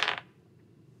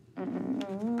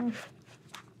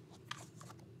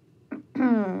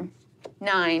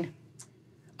 9.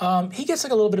 He gets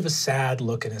like a little bit of a sad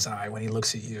look in his eye when he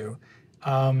looks at you.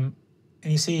 And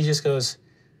you see he just goes,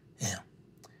 yeah.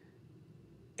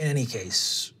 In any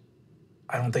case,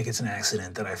 I don't think it's an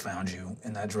accident that I found you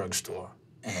in that drugstore.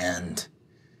 And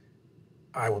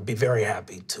I would be very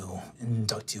happy to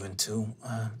induct you into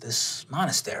this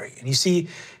monastery. And you see,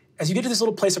 as you get to this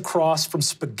little place across from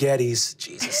Spaghetti's,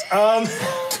 Jesus.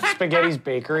 Spaghetti's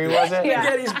Bakery, was it?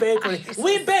 Spaghetti's Bakery.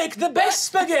 We bake the best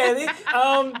spaghetti.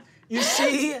 You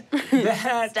see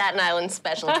that Staten Island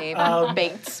specialty,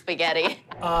 baked spaghetti.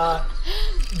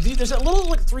 there's a little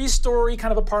like 3-story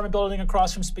kind of apartment building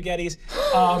across from Spaghetti's.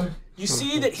 You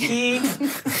see that he,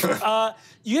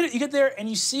 you get there and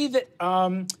you see that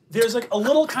there's like a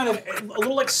little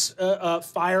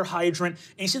fire hydrant,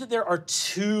 and you see that there are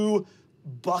 2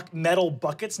 metal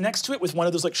buckets next to it with one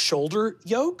of those like shoulder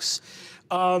yokes.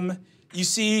 You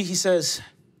see, he says,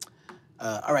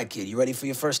 "All right, kid, you ready for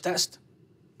your first test?"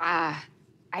 I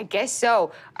guess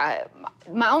so.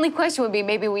 My only question would be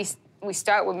maybe we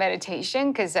start with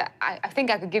meditation, because I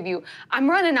think I could give you, I'm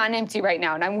running on empty right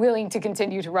now, and I'm willing to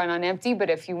continue to run on empty, but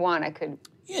if you want, I could.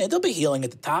 Yeah, there'll be healing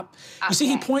at the top. Okay. You see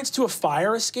he points to a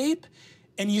fire escape,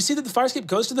 and you see that the fire escape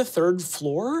goes to the 3rd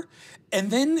floor,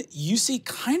 and then you see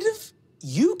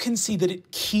you can see that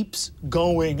it keeps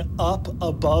going up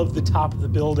above the top of the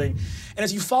building. And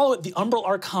as you follow it, the Umbral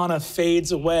Arcana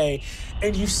fades away,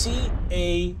 and you see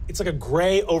it's like a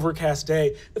gray, overcast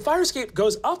day. The fire escape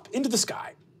goes up into the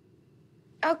sky.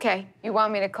 Okay, you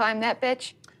want me to climb that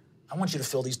bitch? I want you to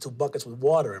fill these 2 buckets with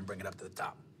water and bring it up to the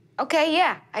top. Okay,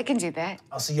 yeah, I can do that.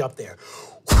 I'll see you up there.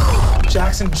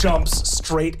 Jackson jumps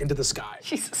straight into the sky.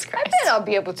 Jesus Christ. I bet I'll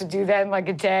be able to do that in like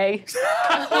a day. So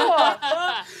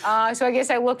I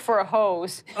guess I look for a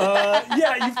hose.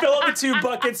 Yeah, you fill up the 2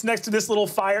 buckets next to this little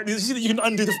fire. You see that you can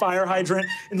undo the fire hydrant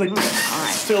and like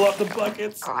fill up the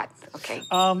buckets. God, okay.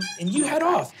 And you head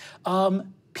off.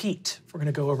 Pete, we're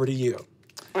gonna go over to you.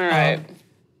 All right.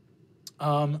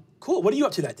 Cool, what are you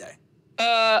up to that day?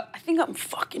 I think I'm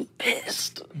fucking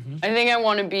pissed. I think I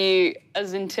want to be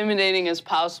as intimidating as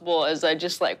possible as I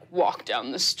just like walk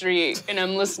down the street and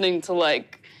I'm listening to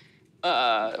like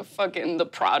fucking The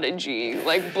Prodigy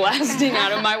like blasting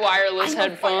out of my wireless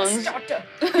headphones.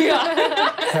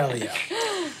 Yeah. Hell yeah.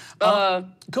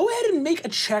 Go ahead and make a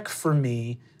check for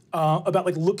me about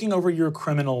like looking over your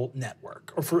criminal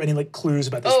network or for any like clues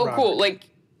about this robbery. Cool. Like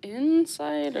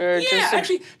inside or just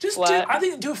actually just flat?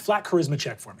 do a flat charisma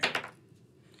check for me.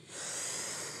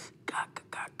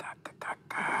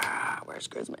 Where's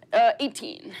charisma?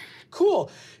 18. Cool.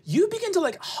 You begin to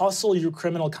like hustle your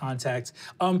criminal contacts.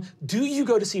 Do you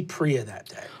go to see Priya that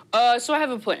day? So I have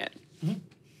a plan.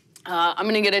 I'm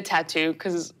gonna get a tattoo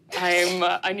because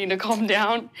I need to calm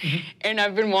down, and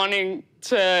I've been wanting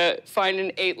to find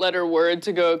an 8-letter word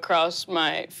to go across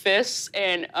my fists,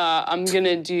 and I'm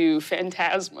gonna do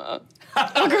Phantasma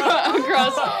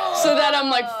across so that I'm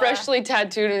like freshly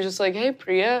tattooed and just like, hey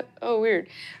Priya. Oh, weird.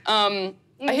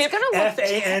 It's gonna look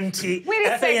F-A-N-T-A-S-M-A.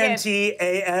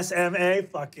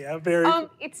 Fuck yeah, very cool.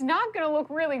 It's not gonna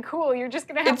look really cool. You're just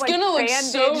gonna have it's gonna look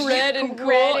so red and cool.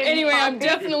 Anyway, I'm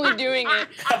definitely doing it.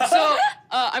 So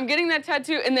I'm getting that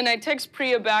tattoo, and then I text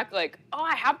Priya back like, oh,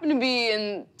 I happen to be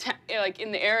in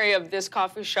the area of this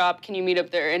coffee shop. Can you meet up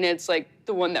there? And it's like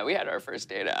the one that we had our first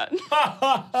date at.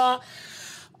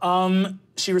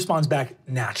 She responds back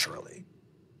naturally.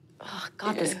 Oh,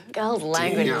 God, this girl's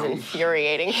language is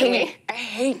infuriating to me. I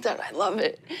hate that. I love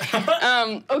it.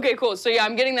 Okay, cool. So yeah,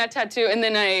 I'm getting that tattoo, and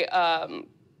then I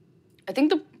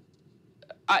think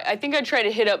I try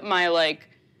to hit up my like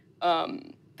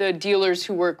the dealers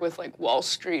who work with like Wall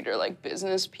Street or like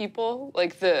business people,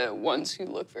 like the ones who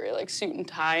look very like suit and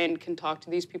tie and can talk to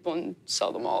these people and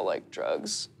sell them all like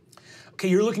drugs. Okay,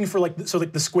 you're looking for like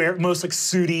the square, most like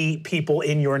sooty people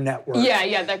in your network.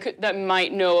 Yeah, that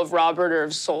might know of Robert or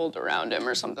have sold around him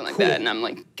or something like that. And I'm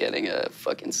like getting a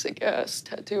fucking sick ass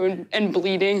tattoo and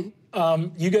bleeding.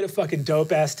 You get a fucking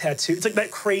dope ass tattoo. It's like that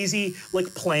crazy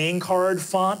like playing card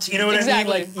font. You know what I mean?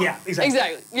 Like yeah, exactly.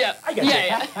 Exactly. Yeah. I get you.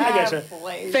 Yeah. I get you.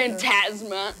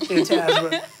 Phantasma.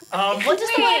 Phantasma. What does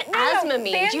the word asthma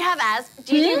mean? Do you have asthma?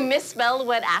 Did you misspell the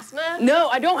word asthma? No,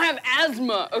 I don't have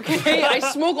asthma, okay? I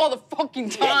smoke all the fucking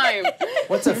time.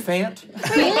 What's a fant?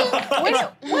 What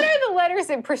are the letters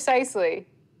in precisely?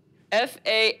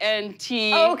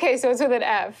 F-A-N-T. Oh, okay, so it's with an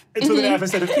F. It's with an F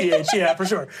instead of PH, yeah, for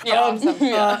sure.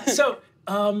 Yeah. So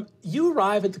you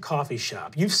arrive at the coffee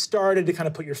shop. You've started to kind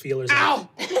of put your feelers out.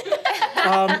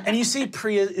 And you see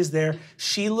Priya is there.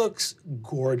 She looks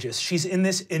gorgeous. She's in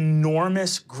this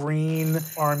enormous green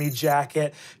army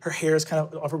jacket. Her hair is kind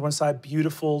of off her one side,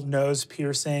 beautiful nose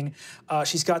piercing.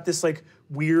 She's got this like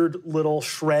weird little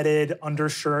shredded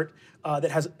undershirt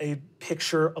that has a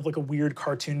picture of like a weird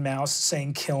cartoon mouse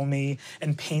saying "kill me"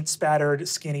 and paint spattered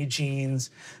skinny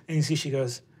jeans. And you see she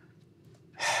goes,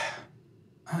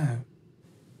 "Oh,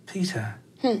 Peter.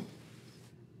 Do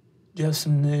you have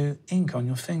some new ink on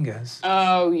your fingers?"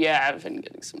 Oh, yeah, I've been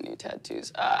getting some new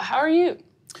tattoos. How are you?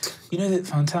 You know that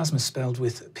Phantasma's spelled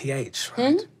with PH,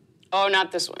 right? Oh,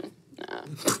 not this one. No.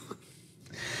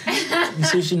 You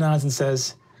see she nods and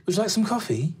says, "Would you like some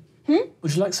coffee?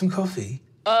 Would you like some coffee?"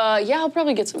 Yeah, I'll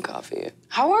probably get some coffee.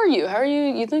 How are you? How are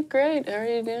you? You look great. How are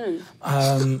you doing?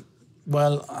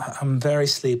 Well, I'm very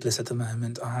sleepless at the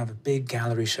moment. I have a big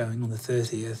gallery showing on the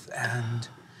 30th, and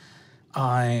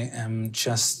I am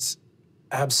just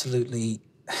absolutely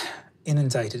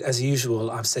inundated. As usual,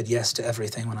 I've said yes to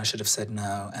everything when I should have said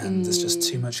no, and there's just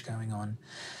too much going on.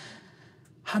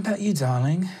 How about you,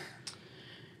 darling?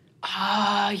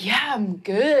 Yeah, I'm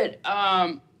good.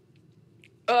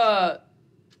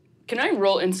 Can I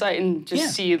roll insight and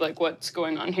just see like what's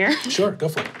going on here? Sure, go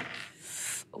for it.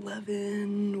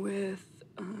 11 with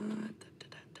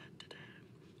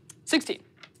 16.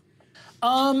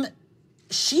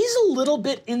 She's a little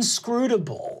bit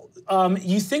inscrutable.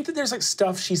 You think that there's like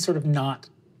stuff she's sort of not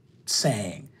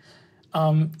saying.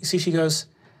 You see, she goes,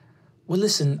 "Well,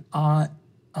 listen, I'd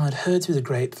heard through the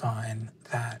grapevine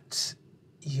that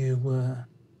you were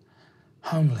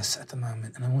homeless at the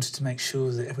moment, and I wanted to make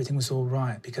sure that everything was all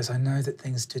right because I know that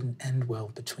things didn't end well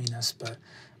between us, but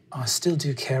I still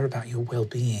do care about your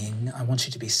well-being. I want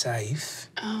you to be safe."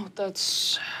 Oh,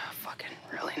 that's fucking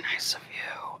really nice of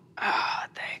you.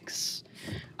 Thanks.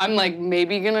 I'm like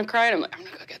maybe gonna cry, and I'm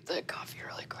gonna go get the coffee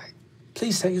really quick.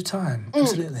 Please take your time,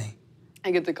 absolutely.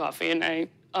 I get the coffee and I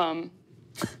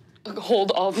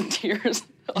hold all the tears.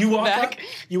 You walk out.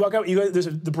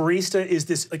 The barista is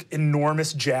this like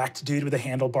enormous jacked dude with a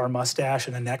handlebar mustache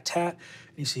and a neck tat.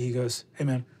 And you see he goes, "Hey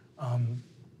man,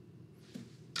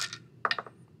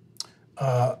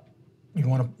 you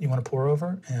want to pour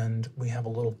over? And we have a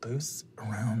little booth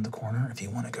around the corner if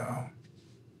you want to go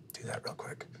do that real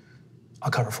quick.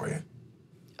 I'll cover for you."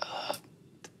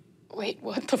 Wait,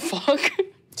 what the fuck?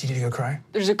 Do you need to go cry?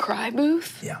 There's a cry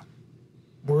booth? Yeah.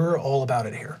 We're all about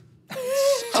it here.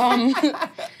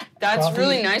 That's Coffee?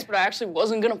 really nice, but I actually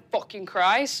wasn't gonna fucking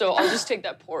cry, so I'll just take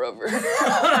that pour over.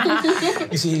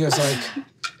 You see, he goes like,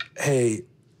 "Hey,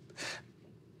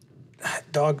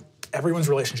 dog, everyone's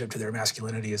relationship to their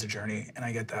masculinity is a journey, and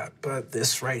I get that. But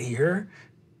this right here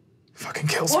fucking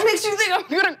kills What me." makes you think I'm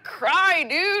gonna cry,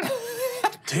 dude?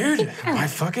 Dude, my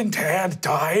fucking dad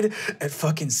died at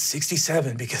fucking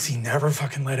 67 because he never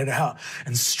fucking let it out.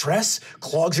 And stress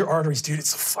clogs your arteries, dude.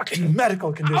 It's a fucking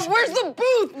medical condition. Where's the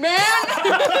booth, man?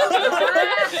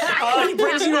 He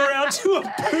brings you around to a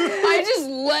booth. I just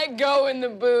let go in the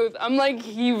booth. I'm like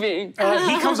heaving.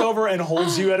 He comes over and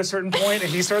holds you at a certain point, and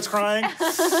he starts crying.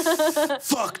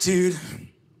 Fuck, dude.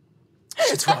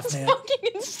 Shit's rough, man. Fucking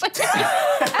insane.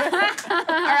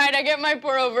 All right, I get my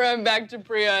pour over. I'm back to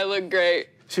Priya. I look great.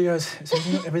 She goes, "So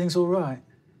everything's all right?"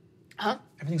 Huh?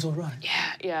 Everything's all right.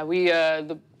 Yeah. We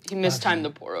he mistimed the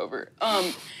pour over.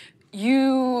 That's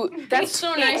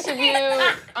so nice of you.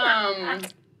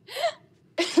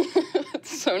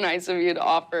 It's so nice of you to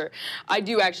offer. I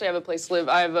do actually have a place to live.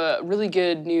 I have a really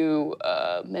good new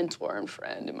mentor and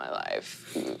friend in my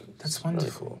life. That's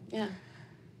wonderful. Yeah.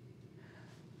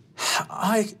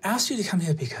 I asked you to come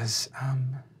here because I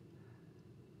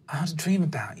had a dream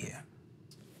about you.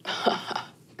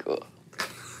 Cool.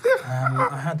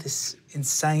 I had this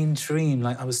insane dream,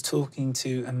 like I was talking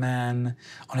to a man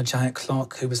on a giant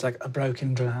clock who was like a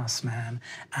broken glass man,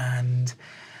 and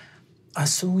I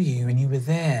saw you and you were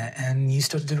there and you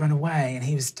started to run away and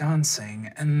he was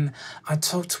dancing, and I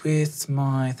talked with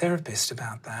my therapist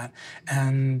about that,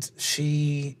 and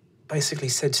she basically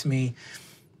said to me,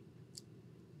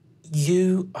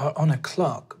 "You are on a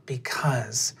clock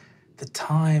because the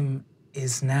time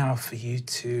is now for you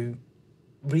to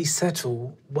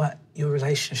resettle what your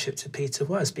relationship to Peter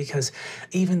was, because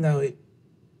even though it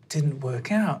didn't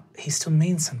work out, he still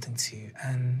means something to you,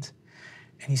 and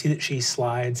And you see that she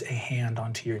slides a hand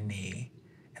onto your knee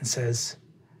and says,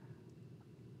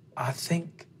 I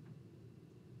think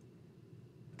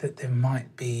that there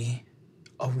might be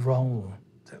a role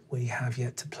that we have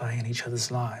yet to play in each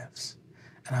other's lives.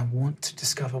 And I want to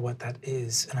discover what that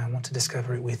is, and I want to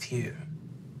discover it with you.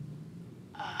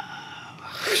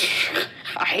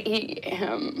 I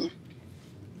am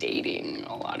dating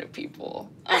a lot of people.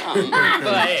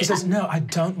 But She says, no, I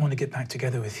don't want to get back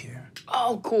together with you.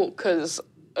 oh, cool, because,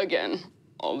 again,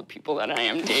 all the people that I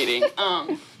am dating.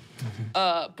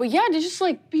 But yeah, to just,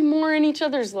 like, be more in each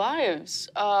other's lives.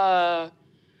 I'm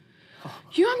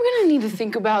gonna need to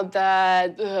think about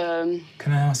that.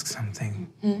 Can I ask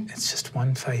something? It's just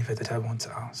one favor that I want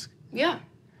to ask. Yeah.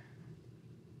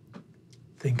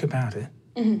 Think about it.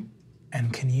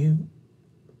 And can you...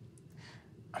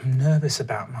 I'm nervous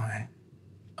about my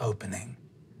opening.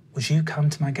 Would you come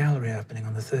to my gallery opening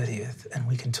on the 30th and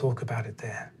we can talk about it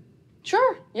there?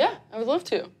 Sure, yeah, I would love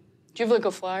to. Do you have, like,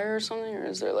 a flyer or something, or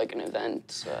is there, like, an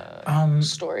event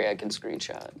story I can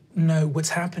screenshot? No, what's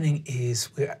happening is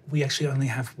we actually only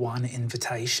have one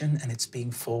invitation and it's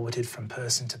being forwarded from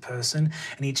person to person.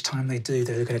 And each time they do,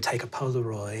 they're going to take a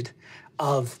Polaroid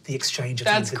of the exchange of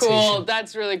That's invitation. cool.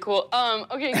 That's really cool.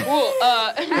 Okay, cool.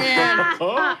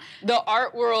 Man, the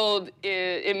art world,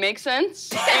 it makes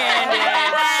sense,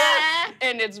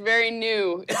 and it's very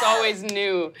new. It's always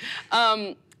new.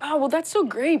 Oh, well, that's so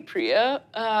great, Priya.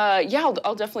 Yeah,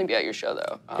 I'll definitely be at your show,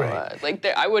 though. Great.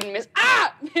 I wouldn't miss it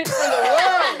for the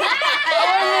world. I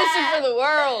wouldn't miss it for the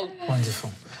world.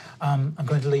 Wonderful. I'm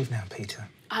going to leave now, Peter.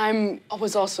 I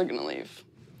was also gonna leave.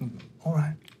 All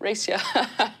right. Race ya.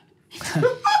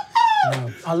 No,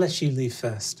 I'll let you leave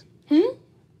first. You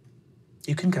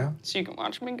can go. So you can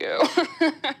watch me go.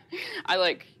 I,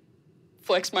 like,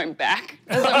 flex my back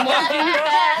as I'm walking.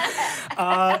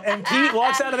 And Pete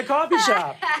walks out of the coffee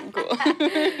shop. Cool.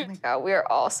 Oh my God, we are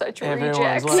all such Everyone's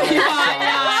rejects.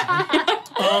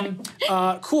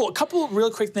 like, Cool. A couple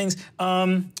real quick things.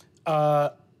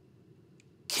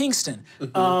 Kingston,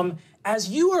 as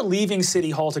you are leaving City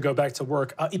Hall to go back to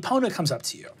work, Epona comes up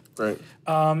to you. Right.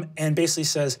 And basically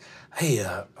says, hey,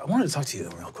 I wanted to talk to you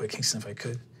real quick, Kingston, if I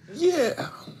could. Yeah.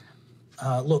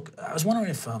 Look, I was wondering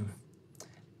if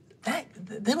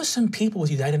there was some people with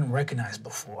you that I didn't recognize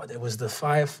before. There was the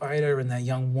firefighter and that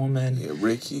young woman. Yeah,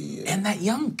 Ricky. And that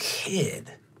young kid.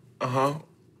 Uh-huh.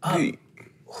 Pete.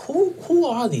 Who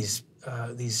are these?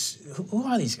 Who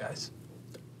are these guys?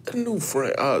 A new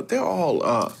friend. They're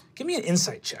all Give me an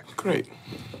insight check. great.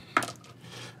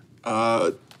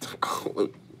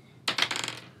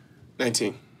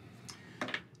 19.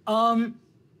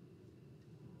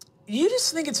 You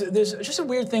just think there's just a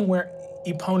weird thing where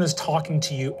Epona's talking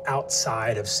to you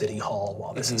outside of City Hall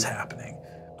while this is happening.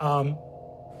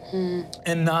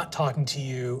 And not talking to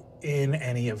you in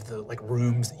any of the like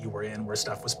rooms that you were in where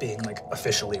stuff was being like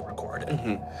officially recorded.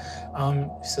 She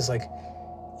says like,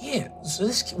 yeah, so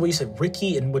this, what you said,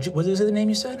 Ricky and what is the name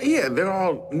you said? Yeah, they're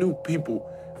all new people.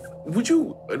 Would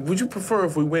you prefer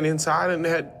if we went inside and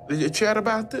had a chat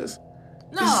about this?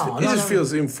 It just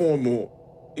feels informal,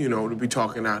 you know, to be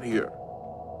talking out here.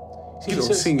 You know,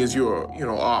 seeing as you're, you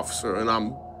know, officer and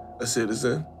I'm a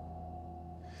citizen.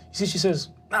 You see, she says,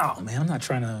 no, man, I'm not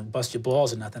trying to bust your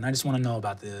balls or nothing. I just want to know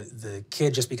about the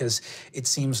kid just because it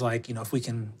seems like, you know, if we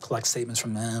can collect statements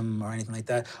from them or anything like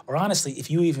that, or honestly, if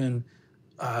you even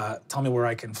tell me where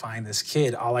I can find this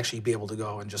kid, I'll actually be able to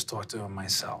go and just talk to him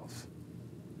myself.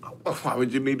 Why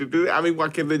would you need to do that? I mean, why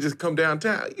can't they just come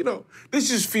downtown? You know, this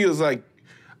just feels like,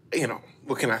 you know,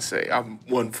 what can I say? I'm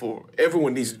one for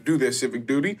everyone needs to do their civic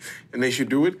duty, and they should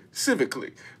do it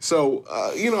civically. So,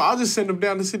 you know, I'll just send them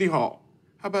down to City Hall.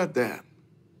 How about that?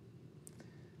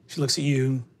 She looks at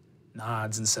you,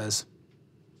 nods, and says,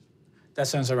 that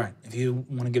sounds all right. If you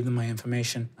want to give them my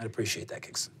information, I'd appreciate that,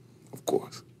 Kingston. Of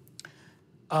course.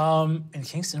 And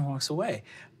Kingston walks away.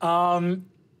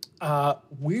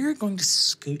 We're going to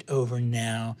scoot over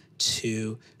now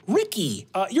to Ricky.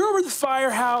 You're over at the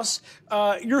firehouse.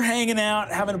 You're hanging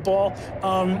out, having a ball.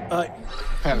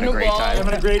 Having a great time.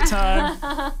 Having a great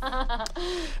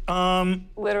time.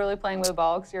 Literally playing with a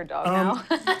ball because you're a dog now.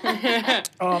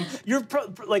 You're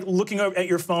like looking over at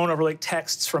your phone over like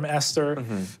texts from Esther.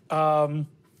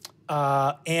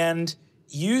 And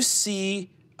you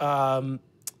see some,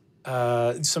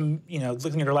 you know,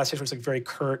 looking at her last text, it's like very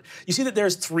curt. You see that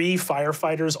there's 3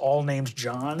 firefighters, all named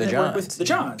John. The that work with Johns. the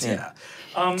Johns, yeah.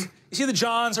 You see the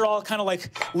Johns are all kind of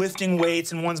like lifting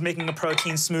weights, and one's making a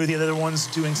protein smoothie, the other one's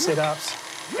doing sit-ups.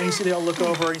 And you see they all look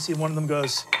over, and you see one of them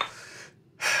goes,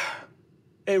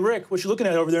 hey, Rick, what you looking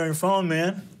at over there on your phone,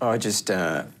 man? Oh, just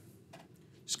going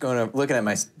up, looking at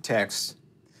my text.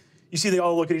 You see they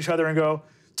all look at each other and go,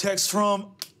 text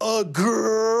from a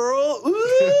girl.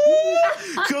 Ooh,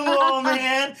 come on,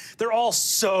 man. They're all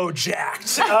so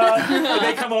jacked.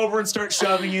 They come over and start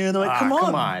shoving you, and they're like, come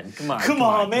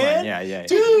on, man. Yeah.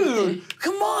 Dude,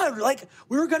 come on. Like,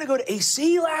 we were gonna go to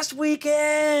AC last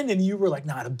weekend, and you were like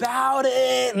not about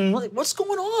it. And like, what's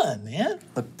going on, man?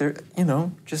 Look, they're,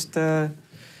 just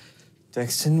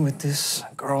texting with this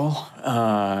girl.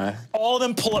 All of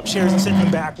them pull up chairs and sit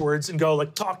them backwards and go,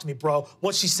 like, talk to me, bro.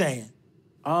 What's she saying?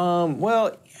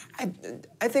 Well,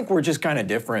 I think we're just kind of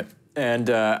different, and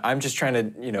I'm just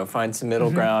trying to, find some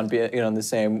middle ground, be, in the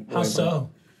same How wavelength.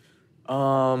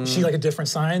 so? Is she like a different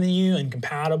sign than you and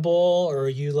compatible, or are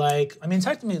you like? I mean,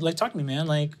 talk to me, man.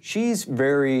 Like, She's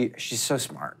so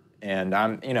smart, and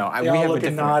I'm, we all have look a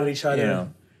and different, nod at each other.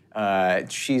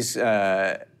 She's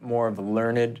more of a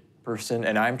learned person,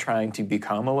 and I'm trying to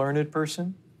become a learned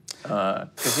person,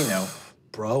 because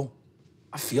bro,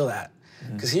 I feel that.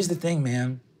 Because here's the thing,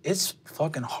 man. It's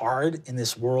fucking hard in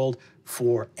this world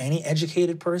for any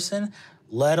educated person,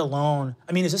 let alone,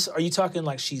 I mean, are you talking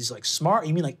like she's like smart, or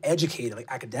you mean like educated, like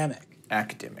academic?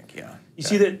 Academic, yeah. You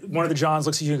see that one of the Johns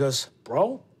looks at you and goes,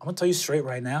 bro, I'm gonna tell you straight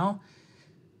right now,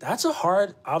 that's a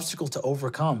hard obstacle to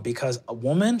overcome, because a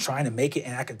woman trying to make it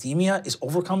in academia is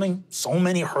overcoming so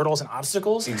many hurdles and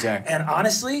obstacles. Exactly. And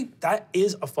honestly, that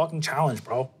is a fucking challenge,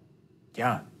 bro.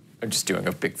 Yeah. I'm just doing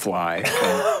a big fly.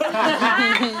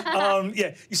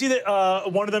 Yeah, you see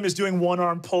that one of them is doing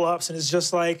one-arm pull-ups, and it's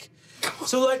just like,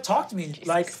 so like, talk to me.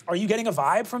 Like, are you getting a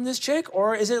vibe from this chick,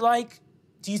 or is it like,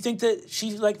 do you think that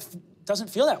she like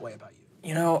doesn't feel that way about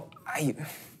you?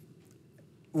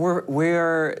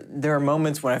 There are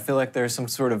moments when I feel like there's some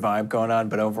sort of vibe going on,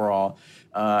 but overall,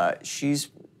 she's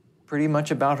pretty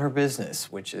much about her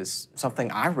business, which is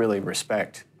something I really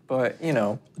respect. But,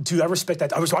 Dude, I respect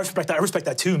that. I respect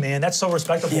that too, man. That's so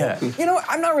respectable. Yeah.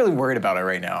 I'm not really worried about it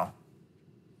right now.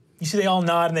 You see they all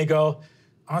nod and they go,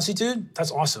 honestly, dude,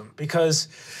 that's awesome. Because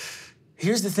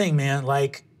here's the thing, man.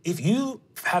 Like, if you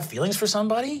have feelings for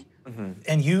somebody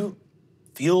and you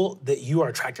feel that you are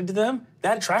attracted to them,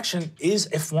 that attraction is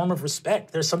a form of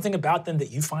respect. There's something about them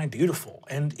that you find beautiful.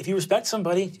 And if you respect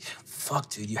somebody, fuck,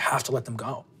 dude, you have to let them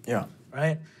go. Yeah.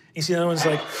 Right? You see the other one's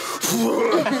like,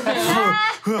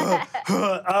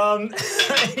 and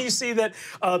you see that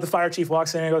the fire chief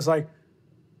walks in and goes like,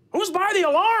 who's by the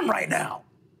alarm right now?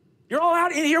 You're all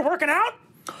out in here working out?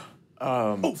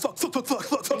 Oh, fuck.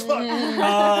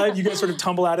 You guys sort of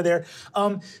tumble out of there.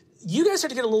 You guys start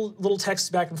to get a little text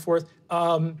back and forth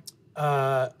from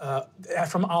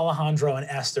Alejandro and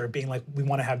Esther being like, we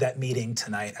want to have that meeting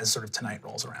tonight as sort of tonight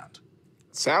rolls around.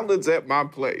 Salad's at my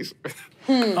place.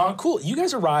 Cool. You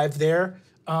guys arrived there.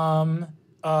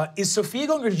 Is Sophia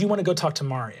going, or did you want to go talk to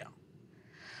Mario?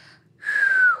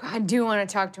 I do want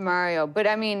to talk to Mario, but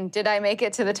I mean, did I make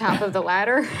it to the top of the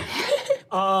ladder?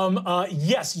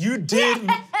 Yes, you did.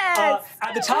 Yes!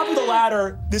 At the top of the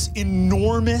ladder, this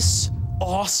enormous,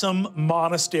 awesome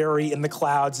monastery in the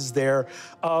clouds is there.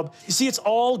 You see, it's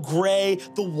all gray.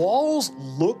 The walls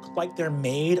look like they're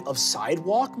made of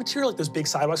sidewalk material, like those big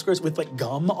sidewalk squares with like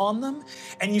gum on them.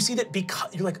 And you see that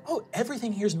because you're like, oh,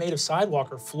 everything here is made of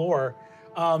sidewalk or floor.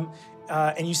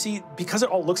 And you see, because it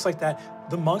all looks like that,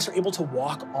 the monks are able to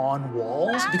walk on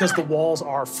walls because the walls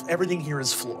are, everything here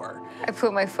is floor. I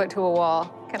put my foot to a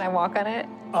wall. Can I walk on it?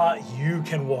 You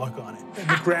can walk on it. And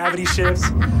the gravity shifts.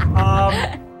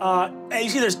 And you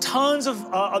see there's tons of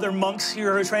other monks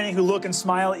here who are training who look and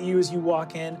smile at you as you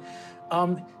walk in.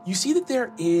 You see that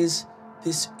there is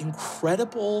this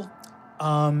incredible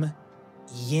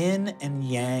yin and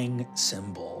yang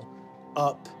symbol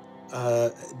up.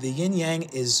 The yin yang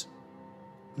is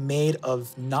made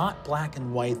of not black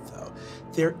and white though.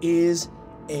 There is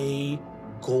a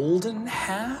golden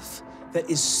half that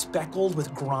is speckled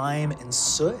with grime and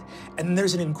soot, and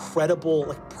there's an incredible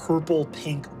like purple,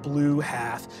 pink, blue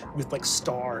half with like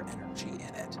star energy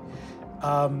in it.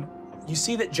 You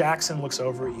see that Jackson looks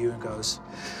over at you and goes,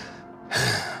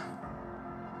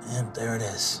 and there it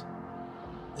is,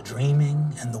 the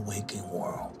dreaming and the waking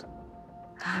world.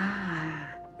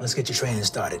 Let's get your training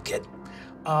started, kid.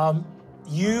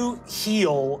 You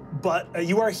heal, but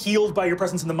you are healed by your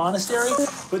presence in the monastery,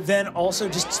 but then also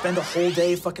just spend a whole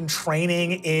day fucking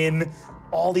training in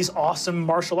all these awesome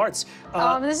martial arts.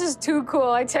 This is too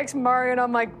cool. I text Mario and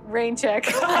I'm like, rain check.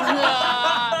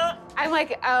 I'm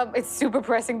like, it's super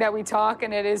pressing that we talk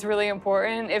and it is really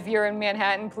important. If you're in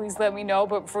Manhattan, please let me know,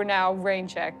 but for now, rain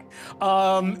check.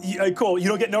 Cool, you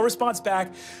don't get no response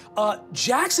back.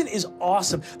 Jackson is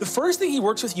awesome. The first thing he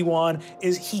works with you on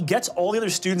is he gets all the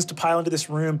other students to pile into this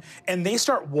room and they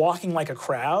start walking like a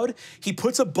crowd. He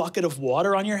puts a bucket of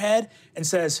water on your head and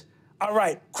says, All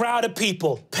right, crowd of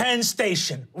people, Penn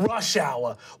Station, rush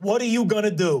hour. What are you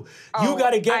gonna do? You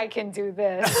gotta get. I can do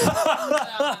this.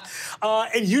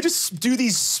 And you just do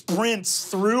these sprints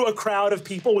through a crowd of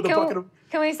people with a bucket of.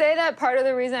 Can we say that part of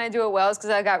the reason I do it well is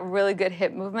because I got really good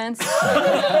hip movements?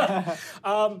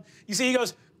 You see, he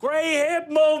goes, great hip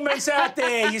movements out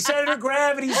there. Your center of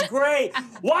gravity's great.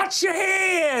 Watch your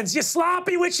hands. You're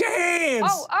sloppy with your hands.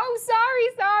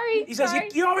 Sorry. He says,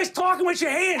 you're always talking with your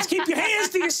hands. Keep your hands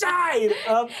to your side.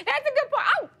 That's a good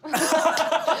point.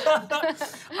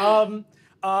 Ow!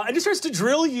 And he starts to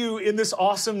drill you in this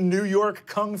awesome New York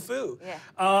kung fu.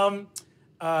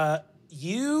 Yeah.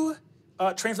 You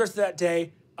train for the rest of that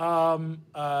day.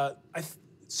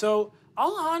 So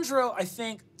Alejandro, I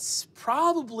think,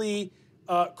 probably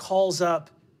calls up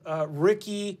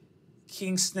Ricky,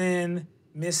 Kingston,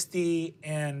 Misty,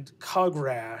 and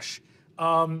Cugrash.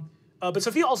 But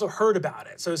Sophia also heard about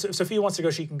it. So if Sophia wants to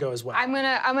go, she can go as well. I'm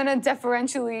gonna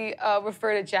deferentially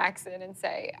refer to Jackson and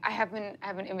say I have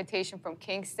an invitation from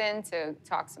Kingston to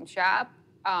talk some shop.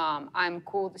 I'm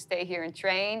cool to stay here and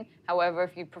train. However,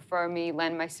 if you prefer me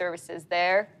lend my services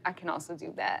there, I can also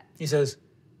do that. He says,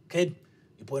 kid,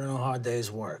 you put in a hard day's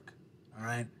work, all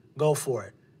right? Go for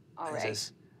it. All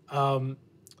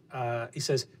He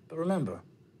says, but remember,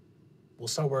 we'll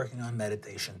start working on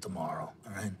meditation tomorrow,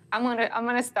 all right? I'm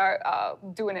gonna start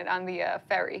doing it on the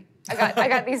ferry. I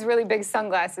got these really big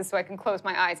sunglasses so I can close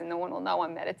my eyes and no one will know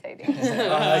I'm meditating.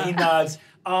 He nods.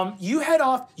 You head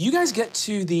off. You guys get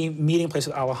to the meeting place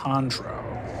with Alejandro.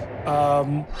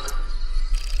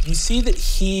 You see that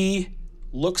he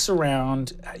looks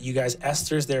around at you guys.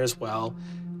 Esther's there as well.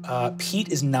 Pete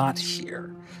is not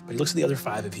here, but he looks at the other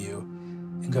five of you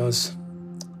and goes,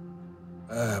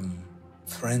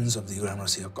 friends of the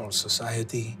Gramercy Occult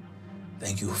Society,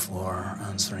 thank you for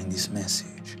answering this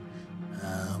message.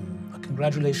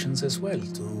 Congratulations as well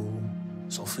to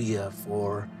Sophia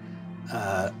for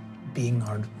being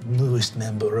our newest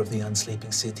member of the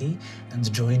Unsleeping City and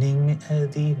joining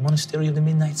the Monastery of the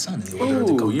Midnight Sun. The Order of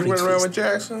the Ooh, you went around Feast. with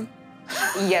Jackson?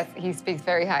 Yes, he speaks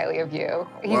very highly of you.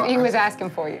 He Well, was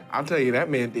asking for you. I'll tell you, that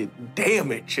man did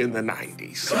damage in the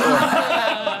 90s.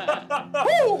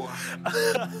 Oh,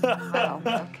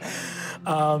 okay.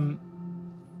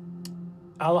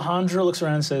 Alejandro looks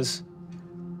around and says,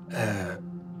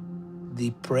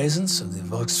 the presence of the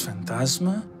Vox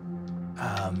Phantasma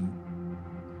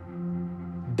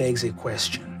begs a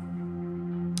question.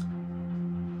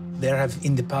 There have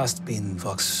in the past been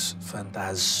Vox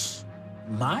Phantasmi?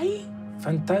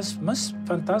 Phantasmas?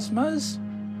 Phantasmus.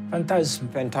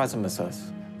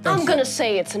 I'm gonna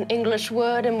say it's an English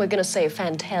word, and we're gonna say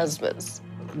phantasmas.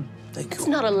 Thank It's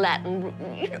you. not a Latin.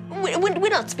 We're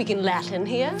not speaking Latin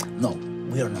here. No,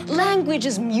 we are not. Language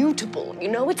is mutable, you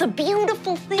know? It's a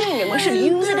beautiful thing, and we should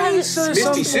use it as it's...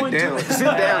 Misty, sit down. Sit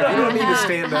down. You don't need to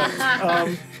stand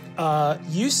up.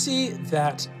 You see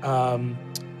that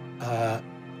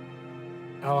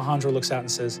Alejandro looks out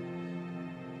and says,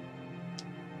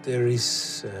 there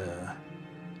is a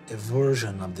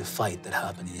version of the fight that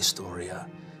happened in Historia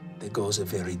that goes a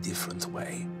very different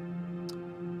way.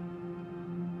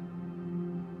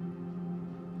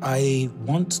 I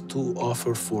want to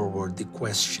offer forward the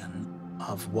question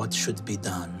of what should be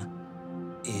done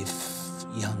if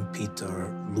young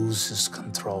Peter loses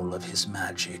control of his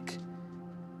magic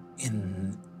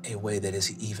in a way that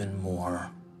is even more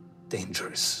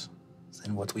dangerous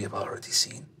than what we have already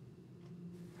seen.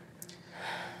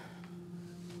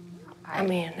 I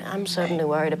mean, I'm certainly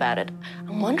worried about it.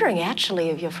 I'm wondering, actually,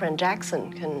 if your friend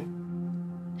Jackson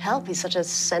can help. He's such a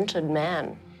centered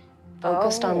man,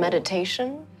 focused on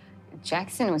meditation.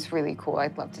 Jackson was really cool.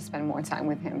 I'd love to spend more time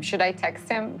with him. Should I text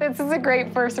him? This is a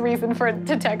great first reason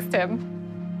to text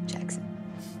him. Jackson.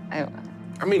 I don't know.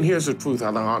 I mean, here's the truth,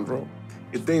 Alejandro.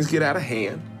 If things get out of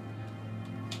hand,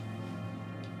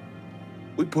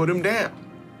 we put him down.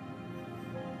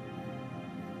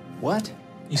 What?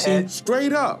 You see,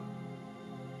 Straight up.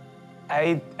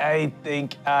 I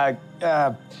think I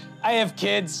have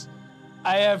kids.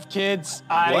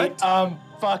 What? I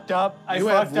fucked up. I You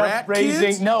have fucked up rat raising.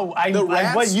 kids? No, The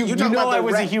rats? what you You're talking know about I the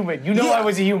was a rat- human. You know Yeah. I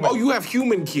was a human. Oh, you have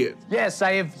human kids. Yes,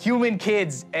 I have human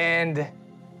kids, and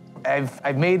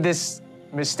I've made this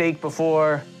mistake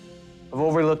before of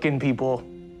overlooking people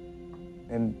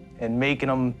and making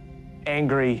them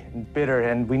angry and bitter.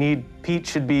 And Pete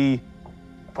should be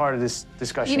a part of this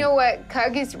discussion. You know what?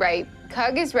 Cug is right.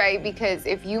 Cug is right because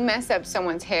if you mess up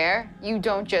someone's hair, you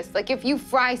don't just, like if you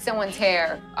fry someone's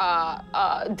hair,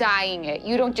 dyeing it,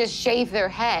 you don't just shave their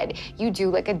head. You do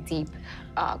like a deep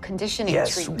conditioning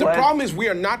Yes, treatment. The problem is we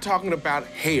are not talking about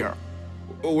hair.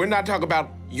 We're not talking about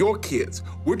your kids.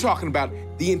 We're talking about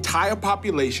the entire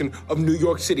population of New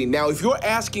York City. Now, if you're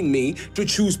asking me to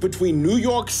choose between New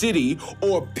York City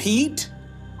or Pete,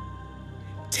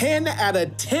 10 out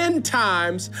of 10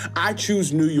 times, I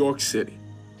choose New York City.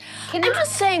 I'm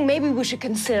just saying maybe we should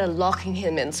consider locking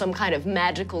him in some kind of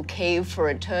magical cave for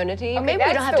eternity. Okay, Maybe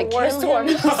we don't have to kill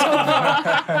him.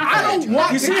 I don't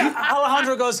want You to see, keep...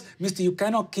 Alejandro goes, Mister, you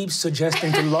cannot keep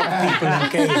suggesting to lock people in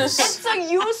caves. It's a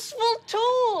useful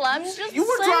tool. I'm just You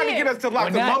were saying. trying to get us to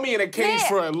lock the mummy in a cage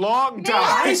for a long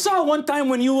time. I saw one time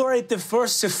when you were at the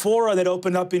first Sephora that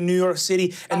opened up in New York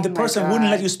City, and the person wouldn't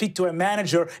let you speak to a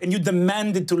manager, and you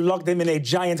demanded to lock them in a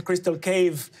giant crystal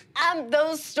cave.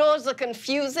 Those stores are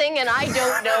confusing, and I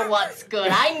don't know what's good.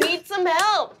 I need some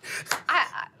help.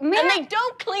 And they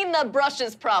don't clean the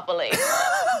brushes properly.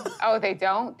 Oh, they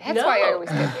don't? That's No. why I always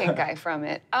get pink eye from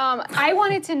it. I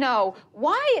wanted to know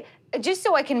why, just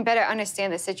so I can better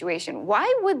understand the situation, why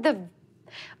would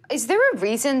is there a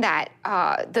reason that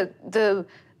the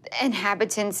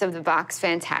inhabitants of the Vox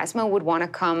Phantasma would want to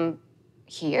come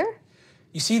here?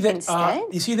 You see that?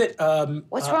 Instead?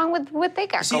 What's wrong with what they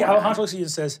got See, going on? Alejandro looks at you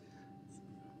and says,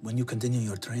 when you continue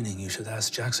your training, you should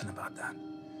ask Jackson about that.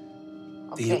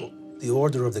 Okay. The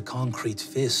Order of the Concrete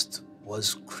Fist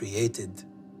was created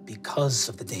because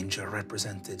of the danger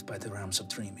represented by the realms of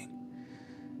dreaming.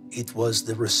 It was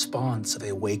the response of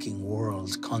a waking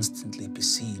world constantly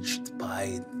besieged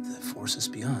by the forces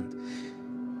beyond.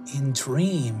 In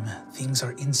Dream, things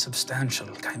are insubstantial,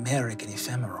 chimeric, and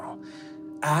ephemeral.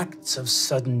 Acts of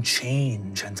sudden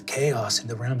change and chaos in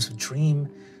the realms of Dream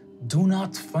do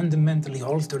not fundamentally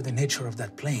alter the nature of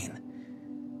that plane.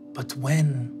 But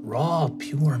when raw,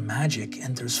 pure magic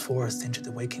enters forth into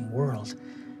the waking world,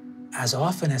 as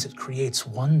often as it creates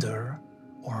wonder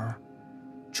or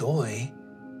joy,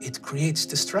 it creates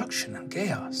destruction and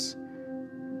chaos.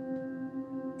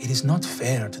 It is not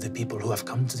fair to the people who have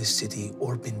come to this city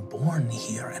or been born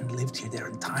here and lived here their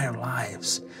entire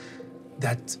lives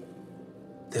that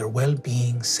their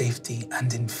well-being, safety,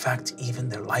 and in fact, even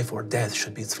their life or death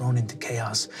should be thrown into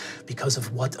chaos because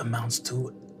of what amounts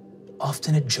to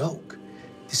often a joke.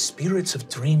 The spirits of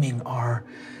dreaming are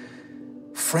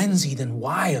frenzied and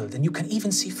wild, and you can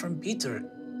even see from Peter,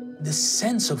 the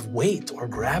sense of weight or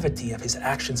gravity of his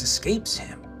actions escapes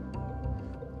him.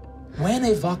 When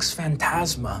a Vox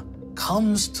Phantasma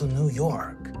comes to New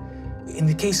York, in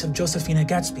the case of Josephina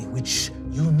Gatsby, which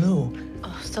you knew,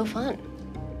 Oh, so fun.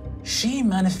 she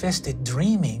manifested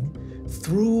dreaming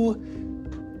through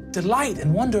delight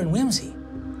and wonder and whimsy.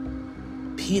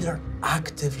 Peter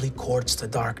actively courts the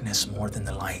darkness more than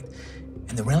the light,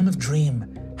 and the realm of dream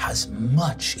has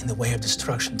much in the way of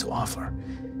destruction to offer.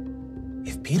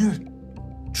 If Peter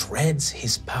treads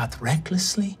his path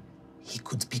recklessly, he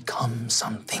could become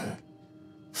something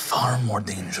far more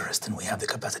dangerous than we have the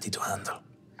capacity to handle.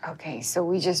 Okay, so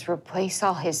we just replace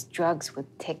all his drugs with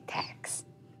Tic Tacs,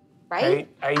 right?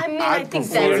 I think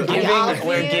prefer- that's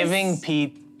We're giving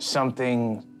Pete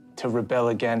something to rebel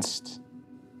against.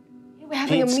 We're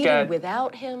having a Pete's meeting got-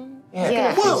 without him.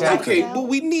 Yeah. Well, Exactly. okay, but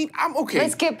we need, I'm okay.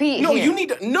 Let's get Pete No, here. you need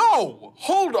to, no,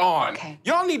 hold on. Okay.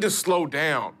 Y'all need to slow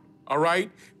down, all right?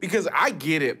 Because I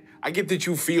get it. I get that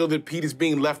you feel that Pete is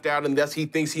being left out and thus he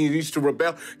thinks he needs to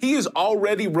rebel. He is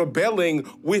already rebelling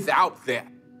without that.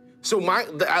 So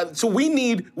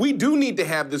we do need to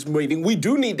have this meeting. We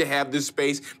do need to have this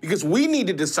space because we need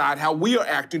to decide how we are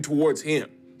acting towards him.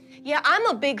 Yeah, I'm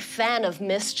a big fan of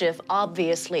mischief,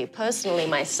 obviously, personally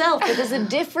myself, but there's a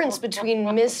difference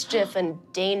between mischief and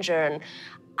danger, and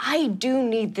I do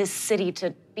need this city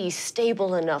to be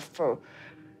stable enough for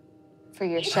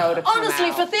your show to come honestly,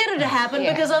 out. for theater to happen,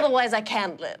 Yeah. because otherwise I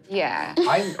can't live. Yeah.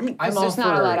 I'm There's all just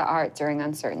not a for- lot of art during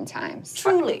uncertain times.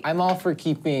 Truly. I'm all for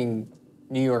keeping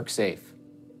New York safe,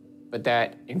 but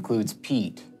that includes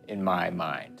Pete in my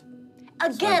mind.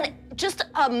 Again, just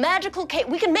a magical cave.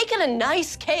 We can make it a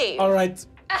nice cave. All right.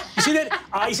 You see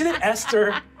that?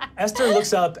 Esther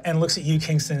looks up and looks at you,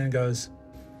 Kingston, and goes,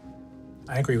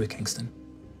 I agree with Kingston.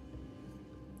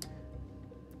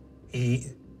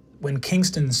 When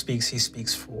Kingston speaks, he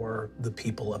speaks for the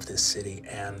people of this city,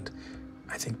 and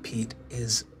I think Pete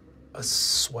is a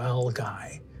swell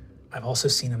guy. I've also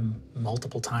seen him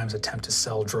multiple times attempt to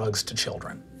sell drugs to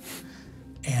children.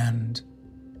 And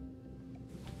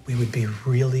we would be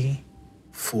really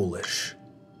foolish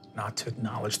not to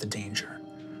acknowledge the danger.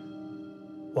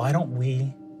 Why don't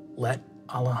we let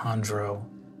Alejandro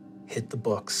hit the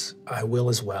books? I will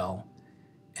as well.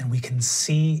 And we can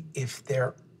see if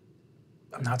there,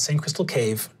 I'm not saying Crystal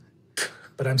Cave,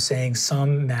 but I'm saying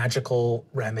some magical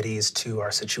remedies to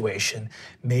our situation.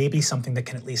 Maybe something that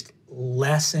can at least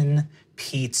lessen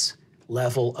Pete's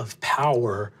level of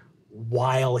power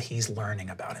while he's learning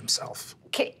about himself.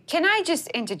 Can I just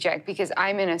interject, because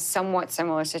I'm in a somewhat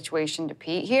similar situation to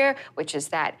Pete here, which is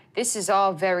that this is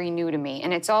all very new to me,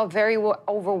 and it's all very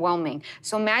overwhelming.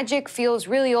 So magic feels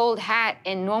really old hat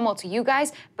and normal to you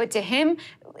guys, but to him,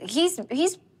 he's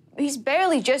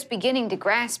barely just beginning to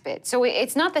grasp it. So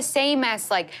it's not the same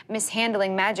as like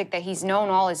mishandling magic that he's known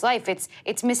all his life.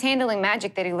 It's mishandling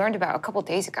magic that he learned about a couple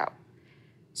days ago.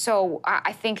 So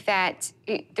I think that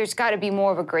there's got to be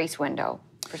more of a grace window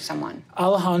for someone.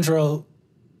 Alejandro,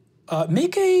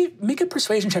 make a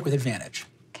persuasion check with advantage.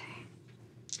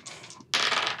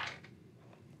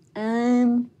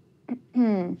 Okay.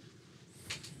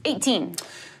 18.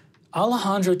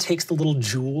 Alejandro takes the little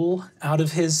jewel out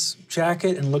of his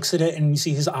jacket and looks at it, and you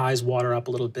see his eyes water up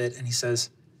a little bit, and he says,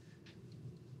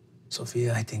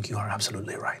 Sophia, I think you are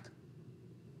absolutely right.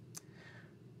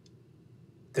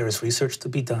 There is research to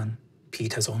be done.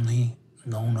 Pete has only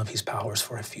known of his powers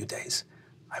for a few days.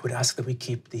 I would ask that we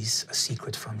keep these a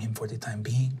secret from him for the time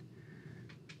being.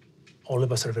 All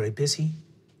of us are very busy.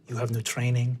 You have new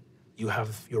training. You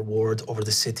have your ward over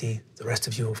the city. The rest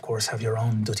of you, of course, have your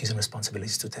own duties and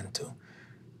responsibilities to tend to.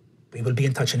 We will be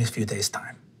in touch in a few days'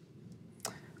 time.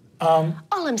 All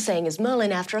I'm saying is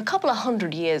Merlin, after a couple of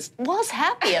 100 years, was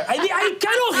happier. I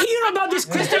cannot hear about this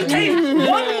crystal cave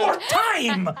one more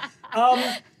time.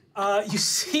 You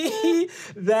see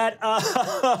that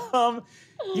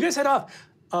you guys head off.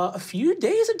 A few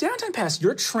days of downtime pass.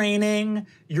 You're training.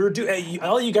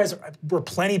 All you guys were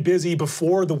plenty busy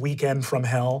before the weekend from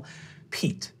hell.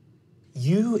 Pete,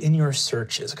 you in your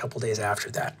searches a couple days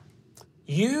after that,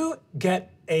 you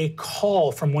get a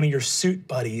call from one of your suit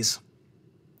buddies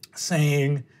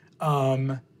saying,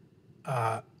 I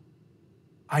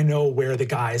know where the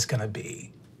guy's gonna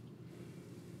be.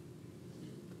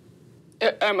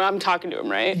 I'm talking to him,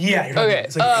 right? Yeah, you're talking to him.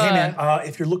 It's like, hey man,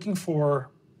 if you're looking for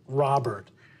Robert,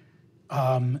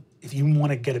 if you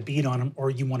want to get a beat on him or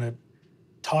you want to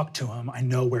talk to him, I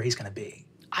know where he's going to be.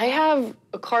 I have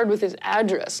a card with his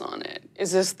address on it.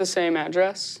 Is this the same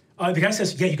address? The guy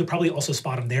says, yeah, you could probably also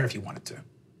spot him there if you wanted to.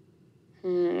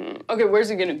 Okay, where's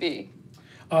he going to be?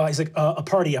 He's like, a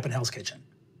party up in Hell's Kitchen.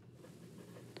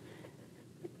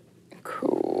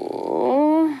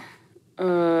 Cool.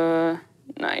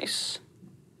 Nice.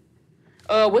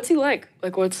 What's he like?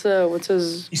 Like, what's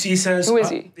his? You see, he says, who is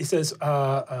he? He says,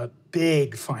 a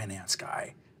big finance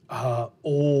guy,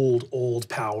 old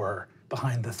power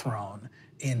behind the throne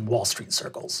in Wall Street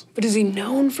circles. But is he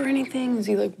known for anything? Is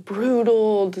he like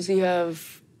brutal? Does he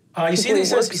have? You see, he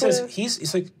says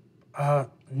he's like,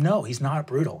 no, he's not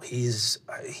brutal. He's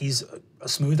a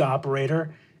smooth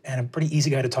operator and a pretty easy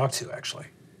guy to talk to, actually.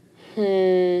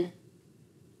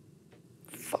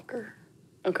 Fucker.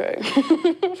 Okay.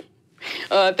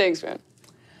 Thanks, man.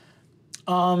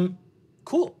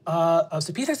 Cool.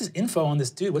 So Pete has this info on this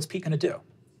dude. What's Pete gonna do?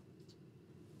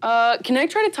 Can I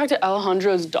try to talk to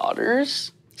Alejandro's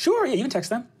daughters? Sure, yeah, you can text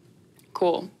them.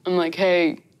 Cool. I'm like,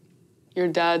 hey, your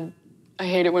dad, I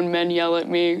hate it when men yell at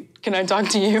me. Can I talk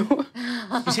to you?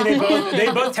 You see,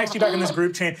 they both text you back in this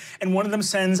group chain, and one of them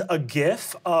sends a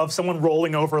GIF of someone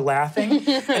rolling over laughing,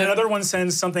 and another one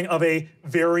sends something of a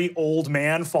very old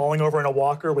man falling over in a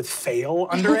walker with fail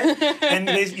under it. And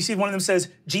you see one of them says,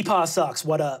 G-Paw sucks,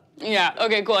 what up? Yeah,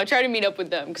 okay, cool. I try to meet up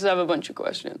with them because I have a bunch of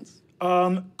questions.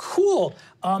 Cool.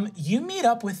 You meet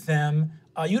up with them.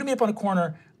 You meet up on a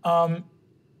corner.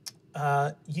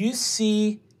 You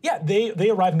see, yeah, they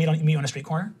arrive and meet on a street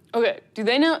corner. Okay, do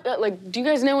they know, like, do you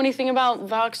guys know anything about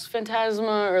Vox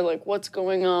Phantasma or, like, what's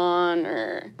going on,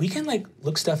 or? We can, like,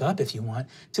 look stuff up if you want.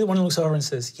 See, one looks over and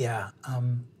says, yeah,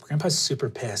 Grandpa's super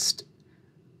pissed.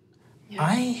 Yeah.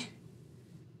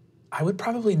 I would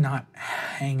probably not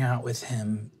hang out with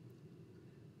him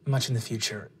much in the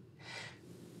future.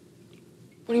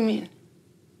 What do you mean?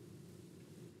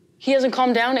 He hasn't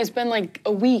calmed down? It's been, like,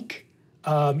 a week.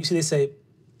 You see, they say,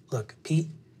 look, Pete,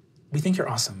 we think you're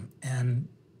awesome, and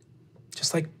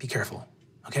just, like, be careful,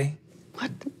 okay?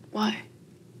 What? Why?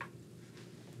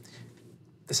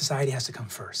 The society has to come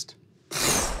first.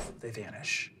 They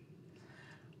vanish.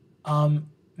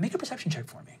 Make a perception check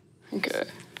for me. Okay.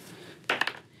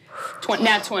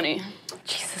 Nat 20.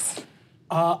 Jesus.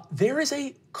 There is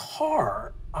a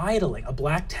car idling, a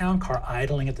black town car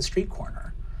idling at the street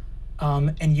corner.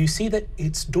 And you see that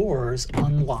its doors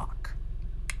unlock.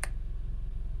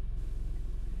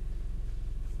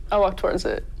 I walk towards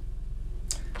it.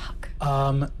 Fuck.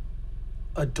 A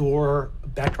back door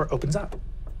opens up.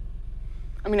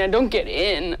 I mean, I don't get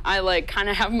in. I, like, kind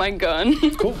of have my gun.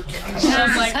 Cool. And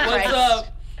I'm like, what's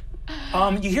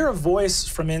up? You hear a voice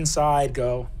from inside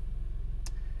go,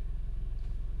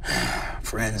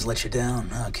 Friends let you down,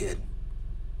 huh, kid?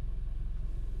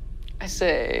 I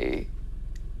say,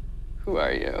 who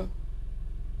are you?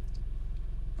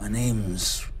 My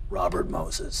name's Robert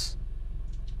Moses.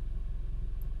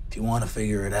 If you want to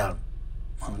figure it out,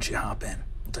 why don't you hop in?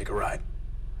 We'll take a ride.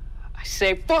 I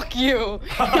say, fuck you,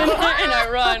 and I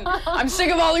run. I'm sick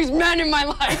of all these men in my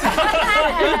life.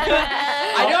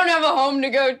 I don't have a home to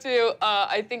go to.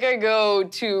 I think I go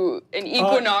to an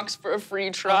Equinox for a free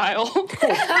trial.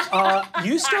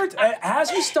 You start,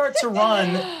 as you start to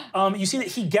run, you see that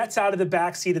he gets out of the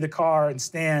back seat of the car and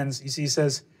stands. You see, he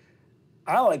says,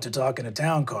 I like to talk in a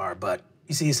town car, but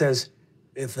you see, he says,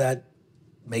 if that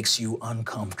makes you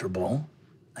uncomfortable,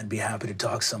 I'd be happy to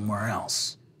talk somewhere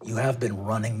else. You have been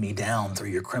running me down through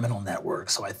your criminal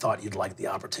network, so I thought you'd like the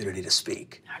opportunity to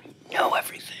speak. How do you know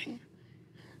everything?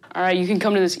 All right, you can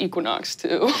come to this Equinox,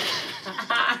 too.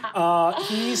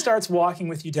 He starts walking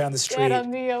with you down the street. Get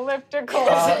on the elliptical.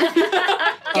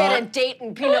 Get a date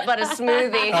and peanut butter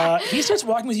smoothie. He starts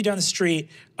walking with you down the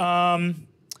street. You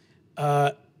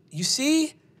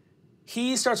see,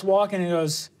 he starts walking and he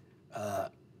goes,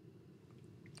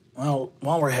 well,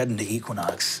 while we're heading to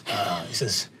Equinox, he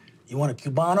says, you want a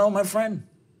Cubano, my friend?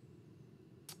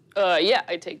 Yeah,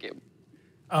 I take it.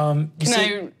 Can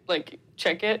I, like,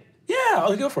 check it? Yeah,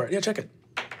 I'll go for it. Yeah, check it.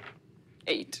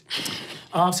 8.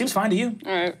 Seems fine to you.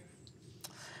 All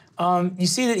right. You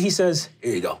see that he says,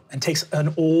 here you go, and takes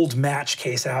an old match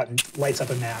case out and lights up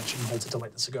a match and holds it to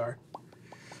light the cigar.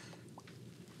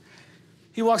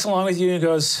 He walks along with you and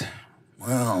goes,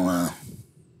 well,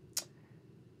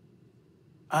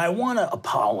 I want to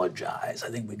apologize. I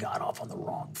think we got off on the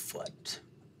wrong foot.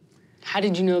 How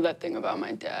did you know that thing about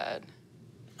my dad?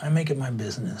 I make it my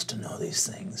business to know these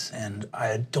things, and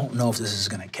I don't know if this is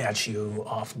going to catch you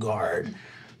off guard,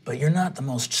 but you're not the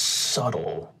most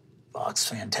subtle Vox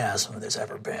Phantasma there's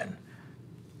ever been.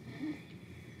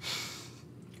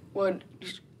 What?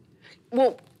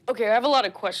 Well, okay, I have a lot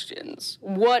of questions.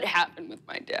 What happened with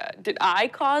my dad? Did I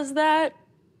cause that?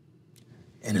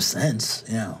 In a sense,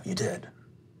 yeah, you did.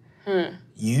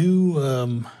 You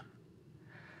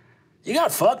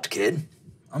got fucked, kid.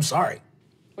 I'm sorry.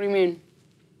 What do you mean?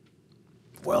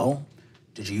 Well,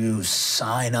 did you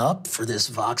sign up for this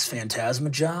Vox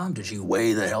Phantasma job? Did you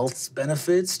weigh the health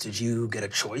benefits? Did you get a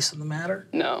choice in the matter?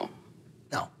 No.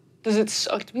 No. Does it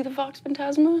suck to be the Vox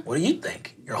Phantasma? What do you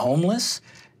think? You're homeless?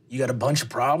 You got a bunch of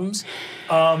problems?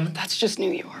 That's just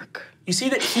New York. You see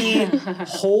that he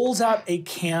holds out a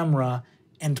camera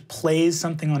and plays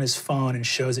something on his phone and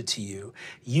shows it to you.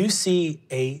 You see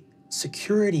a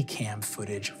security cam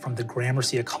footage from the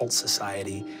Gramercy Occult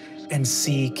Society and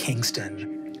see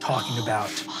Kingston talking about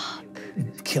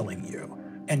killing you.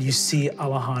 And you see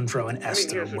Alejandro and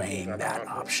Esther weighing that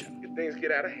option. If things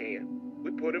get out of hand,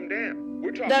 we put them down.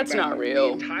 We're talking That's about not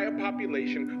real. The entire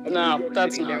population of No, New York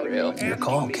that's City. not Now, real. you Your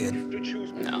call, kid. to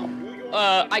choose No. New York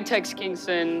I text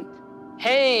Kingston,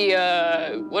 hey,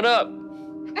 what up?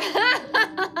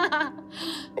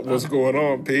 What's going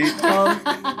on, Pete?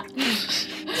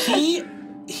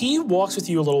 He walks with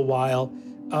you a little while.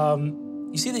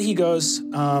 You see that he goes, you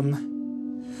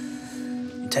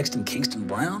texting Kingston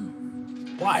Brown?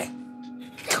 Why?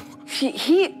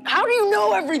 How do you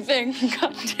know everything?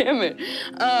 God damn it.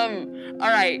 All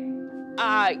right.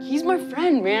 He's my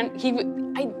friend, man.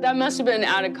 That must have been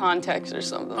out of context or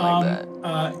something like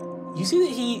that. You see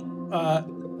that he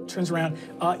turns around.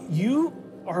 You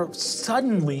are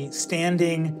suddenly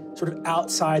standing sort of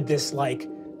outside this like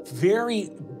very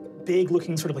big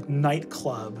looking sort of like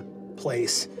nightclub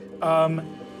place.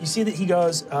 You see that he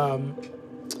goes,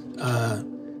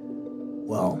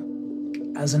 well,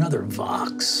 as another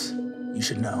Vox, you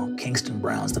should know Kingston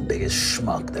Brown's the biggest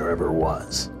schmuck there ever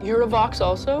was. You're a Vox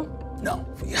also? No,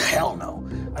 hell no.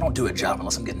 I don't do a job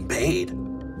unless I'm getting paid.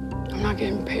 I'm not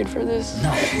getting paid for this?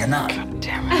 No, you're not. God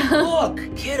damn it. Look,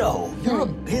 kiddo, you're a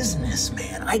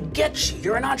businessman. I get you.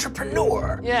 You're an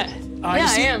entrepreneur. Yeah. I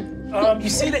am. You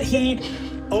see that he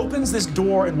opens this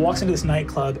door and walks into this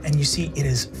nightclub, and you see it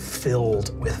is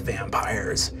filled with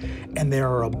vampires. And there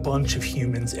are a bunch of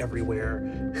humans everywhere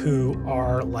who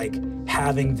are like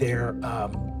having their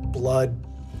blood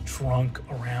drunk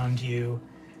around you.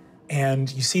 And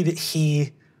you see that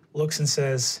he looks and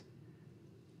says,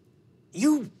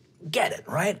 you get it,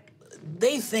 right?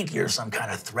 They think you're some kind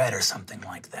of threat or something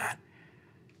like that.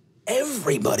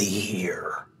 Everybody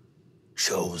here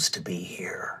chose to be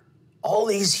here. All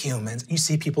these humans, you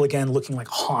see people again looking like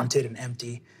haunted and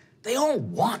empty, they all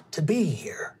want to be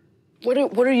here. What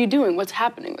are you doing? What's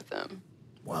happening with them?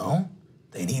 Well,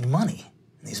 they need money,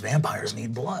 and these vampires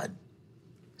need blood.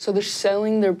 So they're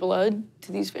selling their blood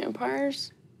to these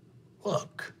vampires?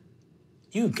 Look,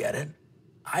 you get it.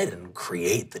 I didn't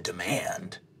create the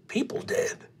demand. People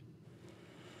did.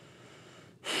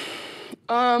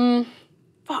 Fuck.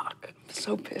 I'm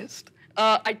so pissed.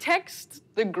 I text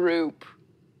the group,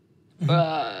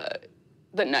 the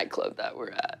nightclub that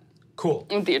we're at. Cool.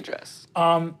 With the address.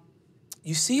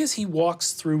 You see as he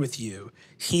walks through with you,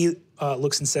 he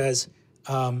looks and says,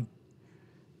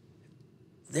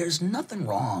 There's nothing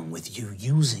wrong with you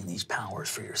using these powers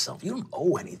for yourself. You don't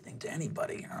owe anything to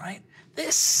anybody, all right?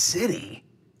 This city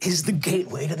is the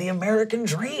gateway to the American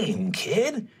dream,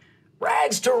 kid.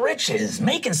 Rags to riches,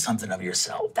 making something of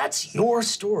yourself. That's your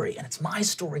story, and it's my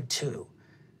story too.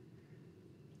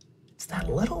 It's that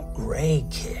little gray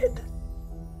kid.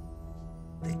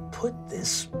 They put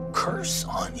this curse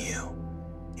on you.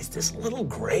 It's this little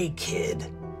gray kid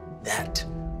that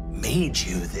made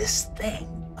you this thing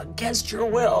against your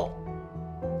will.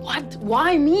 What?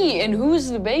 Why me? And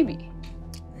who's the baby?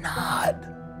 Nod.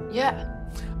 Yeah.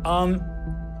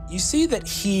 you see that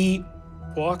he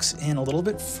walks in a little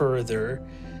bit further,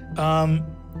 and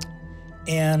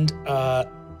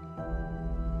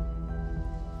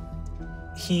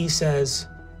he says,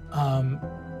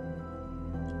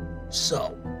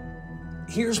 So,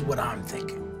 here's what I'm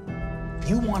thinking.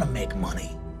 You want to make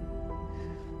money.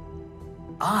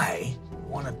 I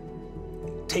want to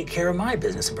take care of my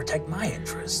business and protect my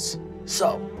interests.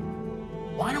 So,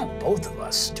 why don't both of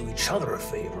us do each other a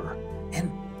favor and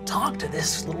talk to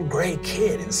this little gray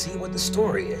kid and see what the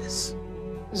story is?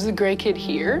 Is the gray kid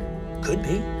here? Could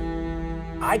be.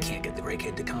 I can't get the gray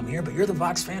kid to come here, but you're the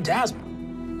Vox Phantasma.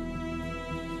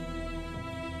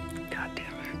 God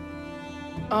damn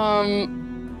it.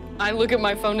 I look at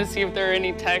my phone to see if there are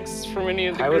any texts from any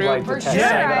of the I group. would like to For text sure,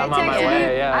 that, but I'm on my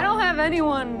way, yeah. I don't have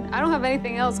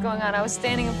anything else going on. I was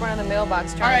standing in front of the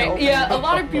mailbox All trying to right, open yeah, it. a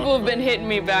lot of people have been hitting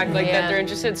me back like that they're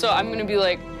interested, so I'm gonna be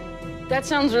like, that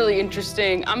sounds really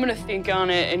interesting. I'm gonna think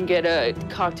on it and get a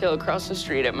cocktail across the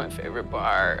street at my favorite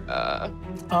bar.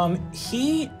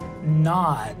 he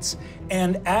nods,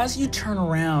 and as you turn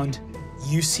around,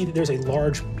 you see that there's a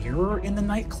large mirror in the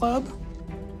nightclub.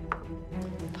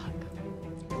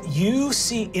 You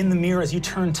see in the mirror, as you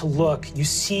turn to look, you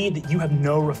see that you have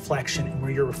no reflection, and where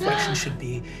your reflection should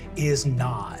be is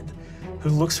Nod, who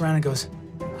looks around and goes,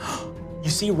 you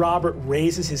see Robert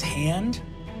raises his hand,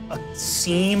 a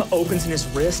seam opens in his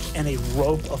wrist, and a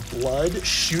rope of blood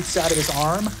shoots out of his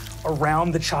arm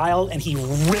around the child, and he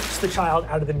rips the child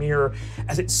out of the mirror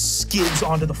as it skids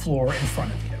onto the floor in front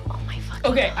of you.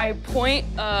 Okay, I point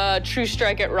True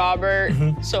Strike at Robert,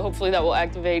 so hopefully that will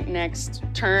activate next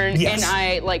turn, Yes. and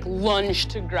I like lunge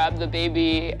to grab the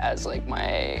baby as like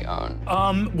my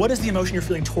own. What is the emotion you're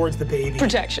feeling towards the baby?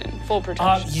 Protection, full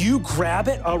protection. You grab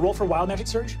it, roll for Wild Magic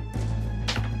Surge.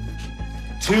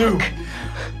 2.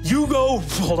 You go,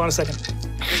 hold on a second.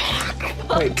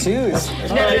 Wait, twos.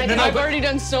 I've already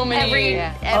done so many.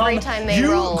 Every time they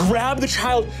you roll. grab the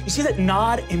child. You see that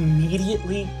Nod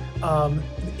immediately,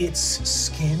 its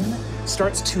skin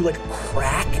starts to like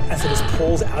crack as it is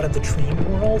pulled out of the dream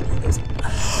world.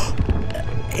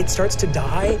 It starts to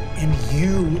die, and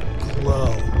you glow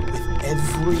with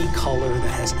every color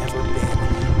that has ever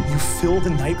been. You fill the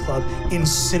nightclub,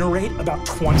 incinerate about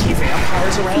 20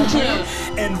 vampires around you,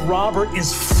 and Robert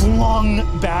is flung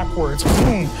backwards.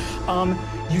 Boom.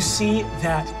 You see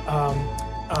that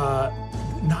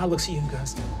Nod looks at you and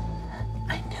goes,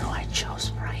 I knew I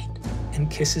chose right. and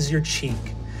kisses your cheek,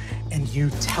 and you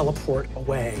teleport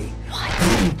away.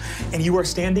 And you are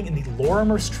standing in the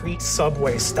Lorimer Street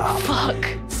subway stop. Fuck.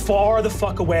 Far the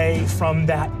fuck away from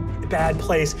that bad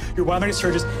place. Your Wild Magic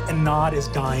surges, and Nod is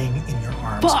dying in your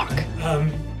arms. Fuck.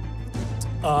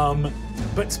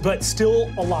 But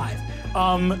still alive.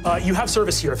 You have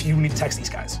service here if you need to text these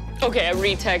guys. Okay, I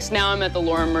retext. Now I'm at the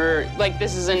Lorimer. Like,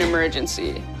 this is an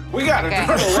emergency. We gotta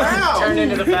turn around. Turn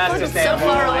into the fastest So animal.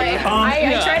 far away.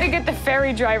 I try to get the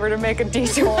ferry driver to make a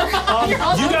detour.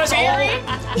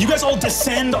 You guys all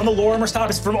descend on the Lorimer stop.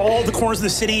 It's from all the corners of the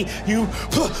city. You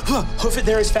hoof it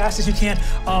there as fast as you can.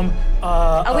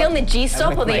 Are we on the G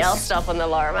stop or the nice. L stop on the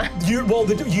Lorimer?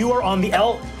 You are on the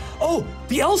L. Oh,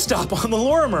 the L stop on the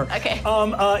Lorimer. Okay.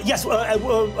 Yes.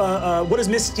 What does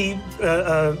Misty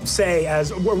say?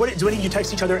 Do any of you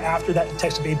text each other after that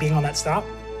text of being on that stop?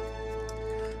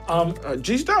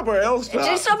 G stop or L stop?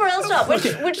 G stop or L stop? Which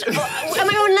am I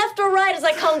going left or right as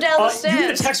I come down the You stairs?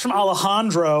 get a text from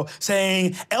Alejandro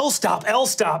saying L stop, L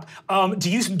stop. Do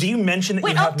you mention that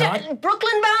Wait, you have up not? to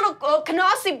Brooklyn bound or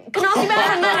Canarsie bound and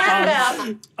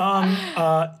Manhattan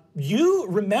bound? You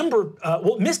remember?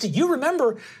 Misty, you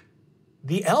remember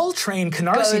the L train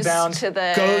Canarsie bound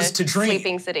goes to the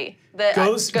Sleeping City.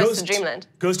 Goes to Dreamland.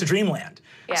 Goes to Dreamland.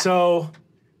 Yeah. So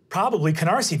probably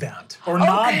Canarsie bound or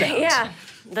Nod bound. Yeah,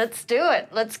 let's do it.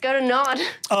 Let's go to Nod.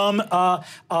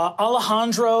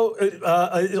 Alejandro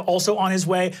is also on his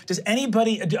way. Does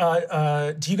anybody,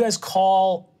 do you guys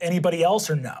call anybody else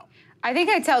or no? I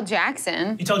think I tell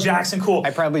Jackson. You tell Jackson, cool.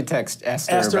 I probably text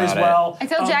Esther Esther about as well. I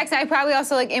tell Jackson, I probably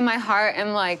also, like, in my heart am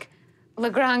like, La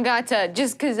Gran Gata,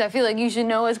 just because I feel like you should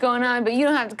know what's going on, but you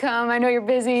don't have to come. I know you're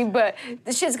busy, but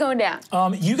this shit's going down.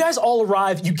 You guys all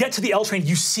arrive. You get to the L train.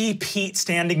 You see Pete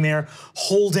standing there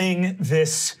holding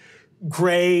this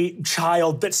gray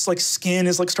child that's like skin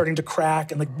is like starting to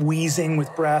crack and like wheezing with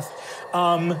breath.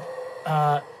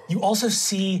 You also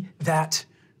see that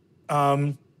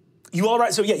you all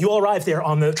arrive. So yeah, you all arrive there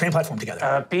on the train platform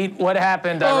together. Pete, what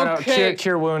happened? I'm gonna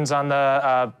cure wounds on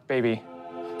the baby.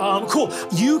 Cool.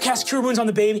 You cast Cure Wounds on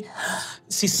the baby.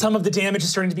 See some of the damage is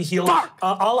starting to be healed.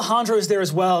 Alejandro is there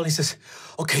as well, and he says,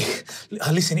 okay,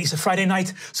 listen, it's a Friday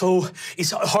night, so it's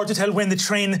hard to tell when the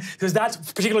train, because that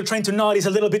particular train to Nod is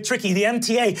a little bit tricky. The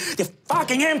MTA, the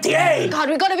fucking MTA! God,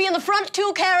 we've got to be in the front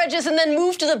 2 carriages and then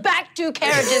move to the back 2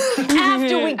 carriages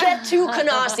after we get to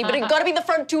Canarsie, but it's got to be the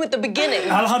front 2 at the beginning.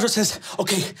 Alejandro says,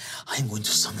 okay, I'm going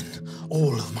to summon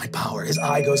all of my power. His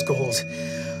eye goes gold.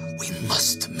 We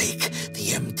must make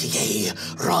the MTA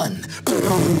run.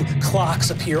 Clocks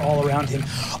appear all around him.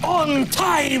 On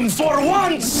time for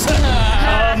once!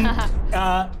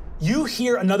 You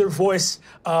hear another voice.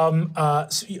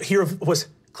 Hear a voice.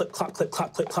 Clip, clop, clip,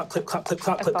 clop, clip, clop, clip, clop, clip,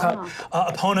 clop, clip, clop.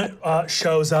 Opponent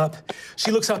shows up. She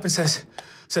looks up and says,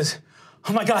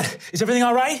 oh my God, is everything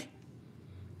all right?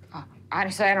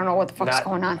 Honestly, I don't know what the fuck's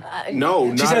going on. No,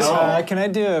 not She says, at all. Can I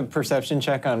do a perception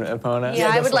check on Epona?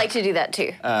 Yeah, I would like to do that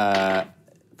too.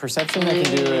 Perception, I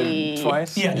can do it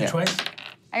twice? Yeah, do twice.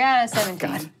 I got a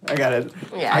 17. I got it.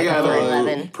 Yeah, I got a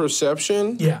 11.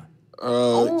 perception. Yeah.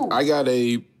 I got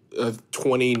a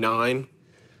 29.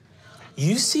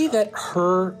 You see that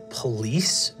her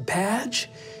police badge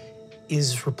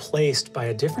is replaced by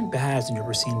a different badge than you've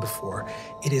ever seen before.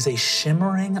 It is a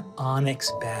shimmering onyx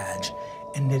badge,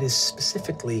 and it is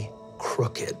specifically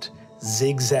crooked,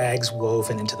 zigzags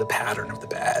woven into the pattern of the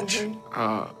badge.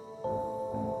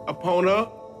 Epona,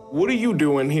 what are you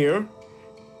doing here?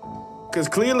 Because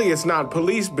clearly it's not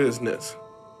police business.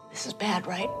 This is bad,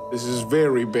 right? This is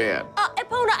very bad.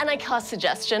 Epona, and I cast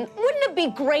suggestion. Wouldn't it be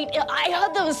great? I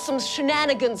heard there was some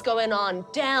shenanigans going on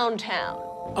downtown.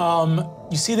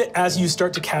 You see that as you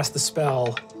start to cast the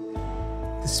spell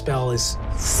is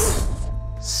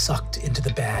sucked into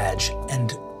the badge,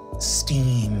 and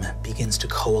steam begins to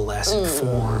coalesce and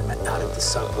form out of the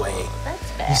subway.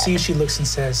 That's bad. You see she looks and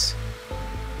says,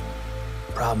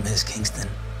 problem is, Kingston,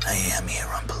 I am here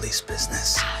on police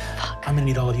business. I'm gonna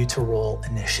need all of you to roll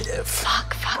initiative.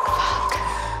 Fuck.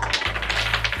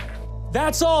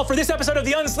 That's all for this episode of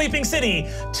the Unsleeping City.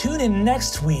 Tune in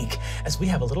next week as we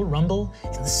have a little rumble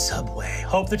in the subway.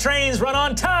 Hope the trains run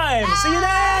on time. See you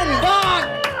then.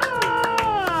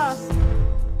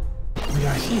 We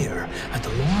are here at the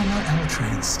Lorimer L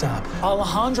train stop.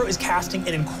 Alejandro is casting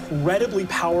an incredibly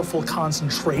powerful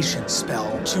concentration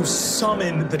spell to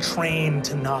summon the train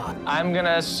to Nod. I'm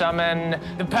gonna summon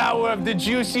the power of the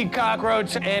juicy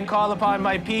cockroach and call upon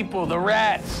my people, the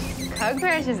rats.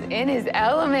 Pugcrash is in his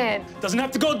element. Doesn't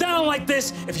have to go down like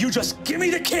this if you just give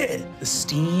me the kid. The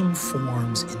steam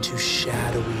forms into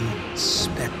shadowy,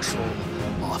 spectral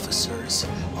officers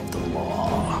of the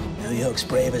law. New York's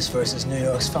bravest versus New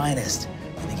York's finest.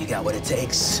 I think you got what it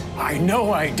takes. I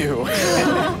know I do.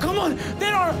 Come on,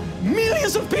 there are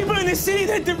millions of people in this city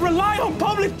that rely on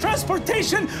public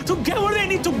transportation to get where they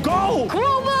need to go.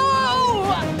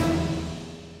 Kubo!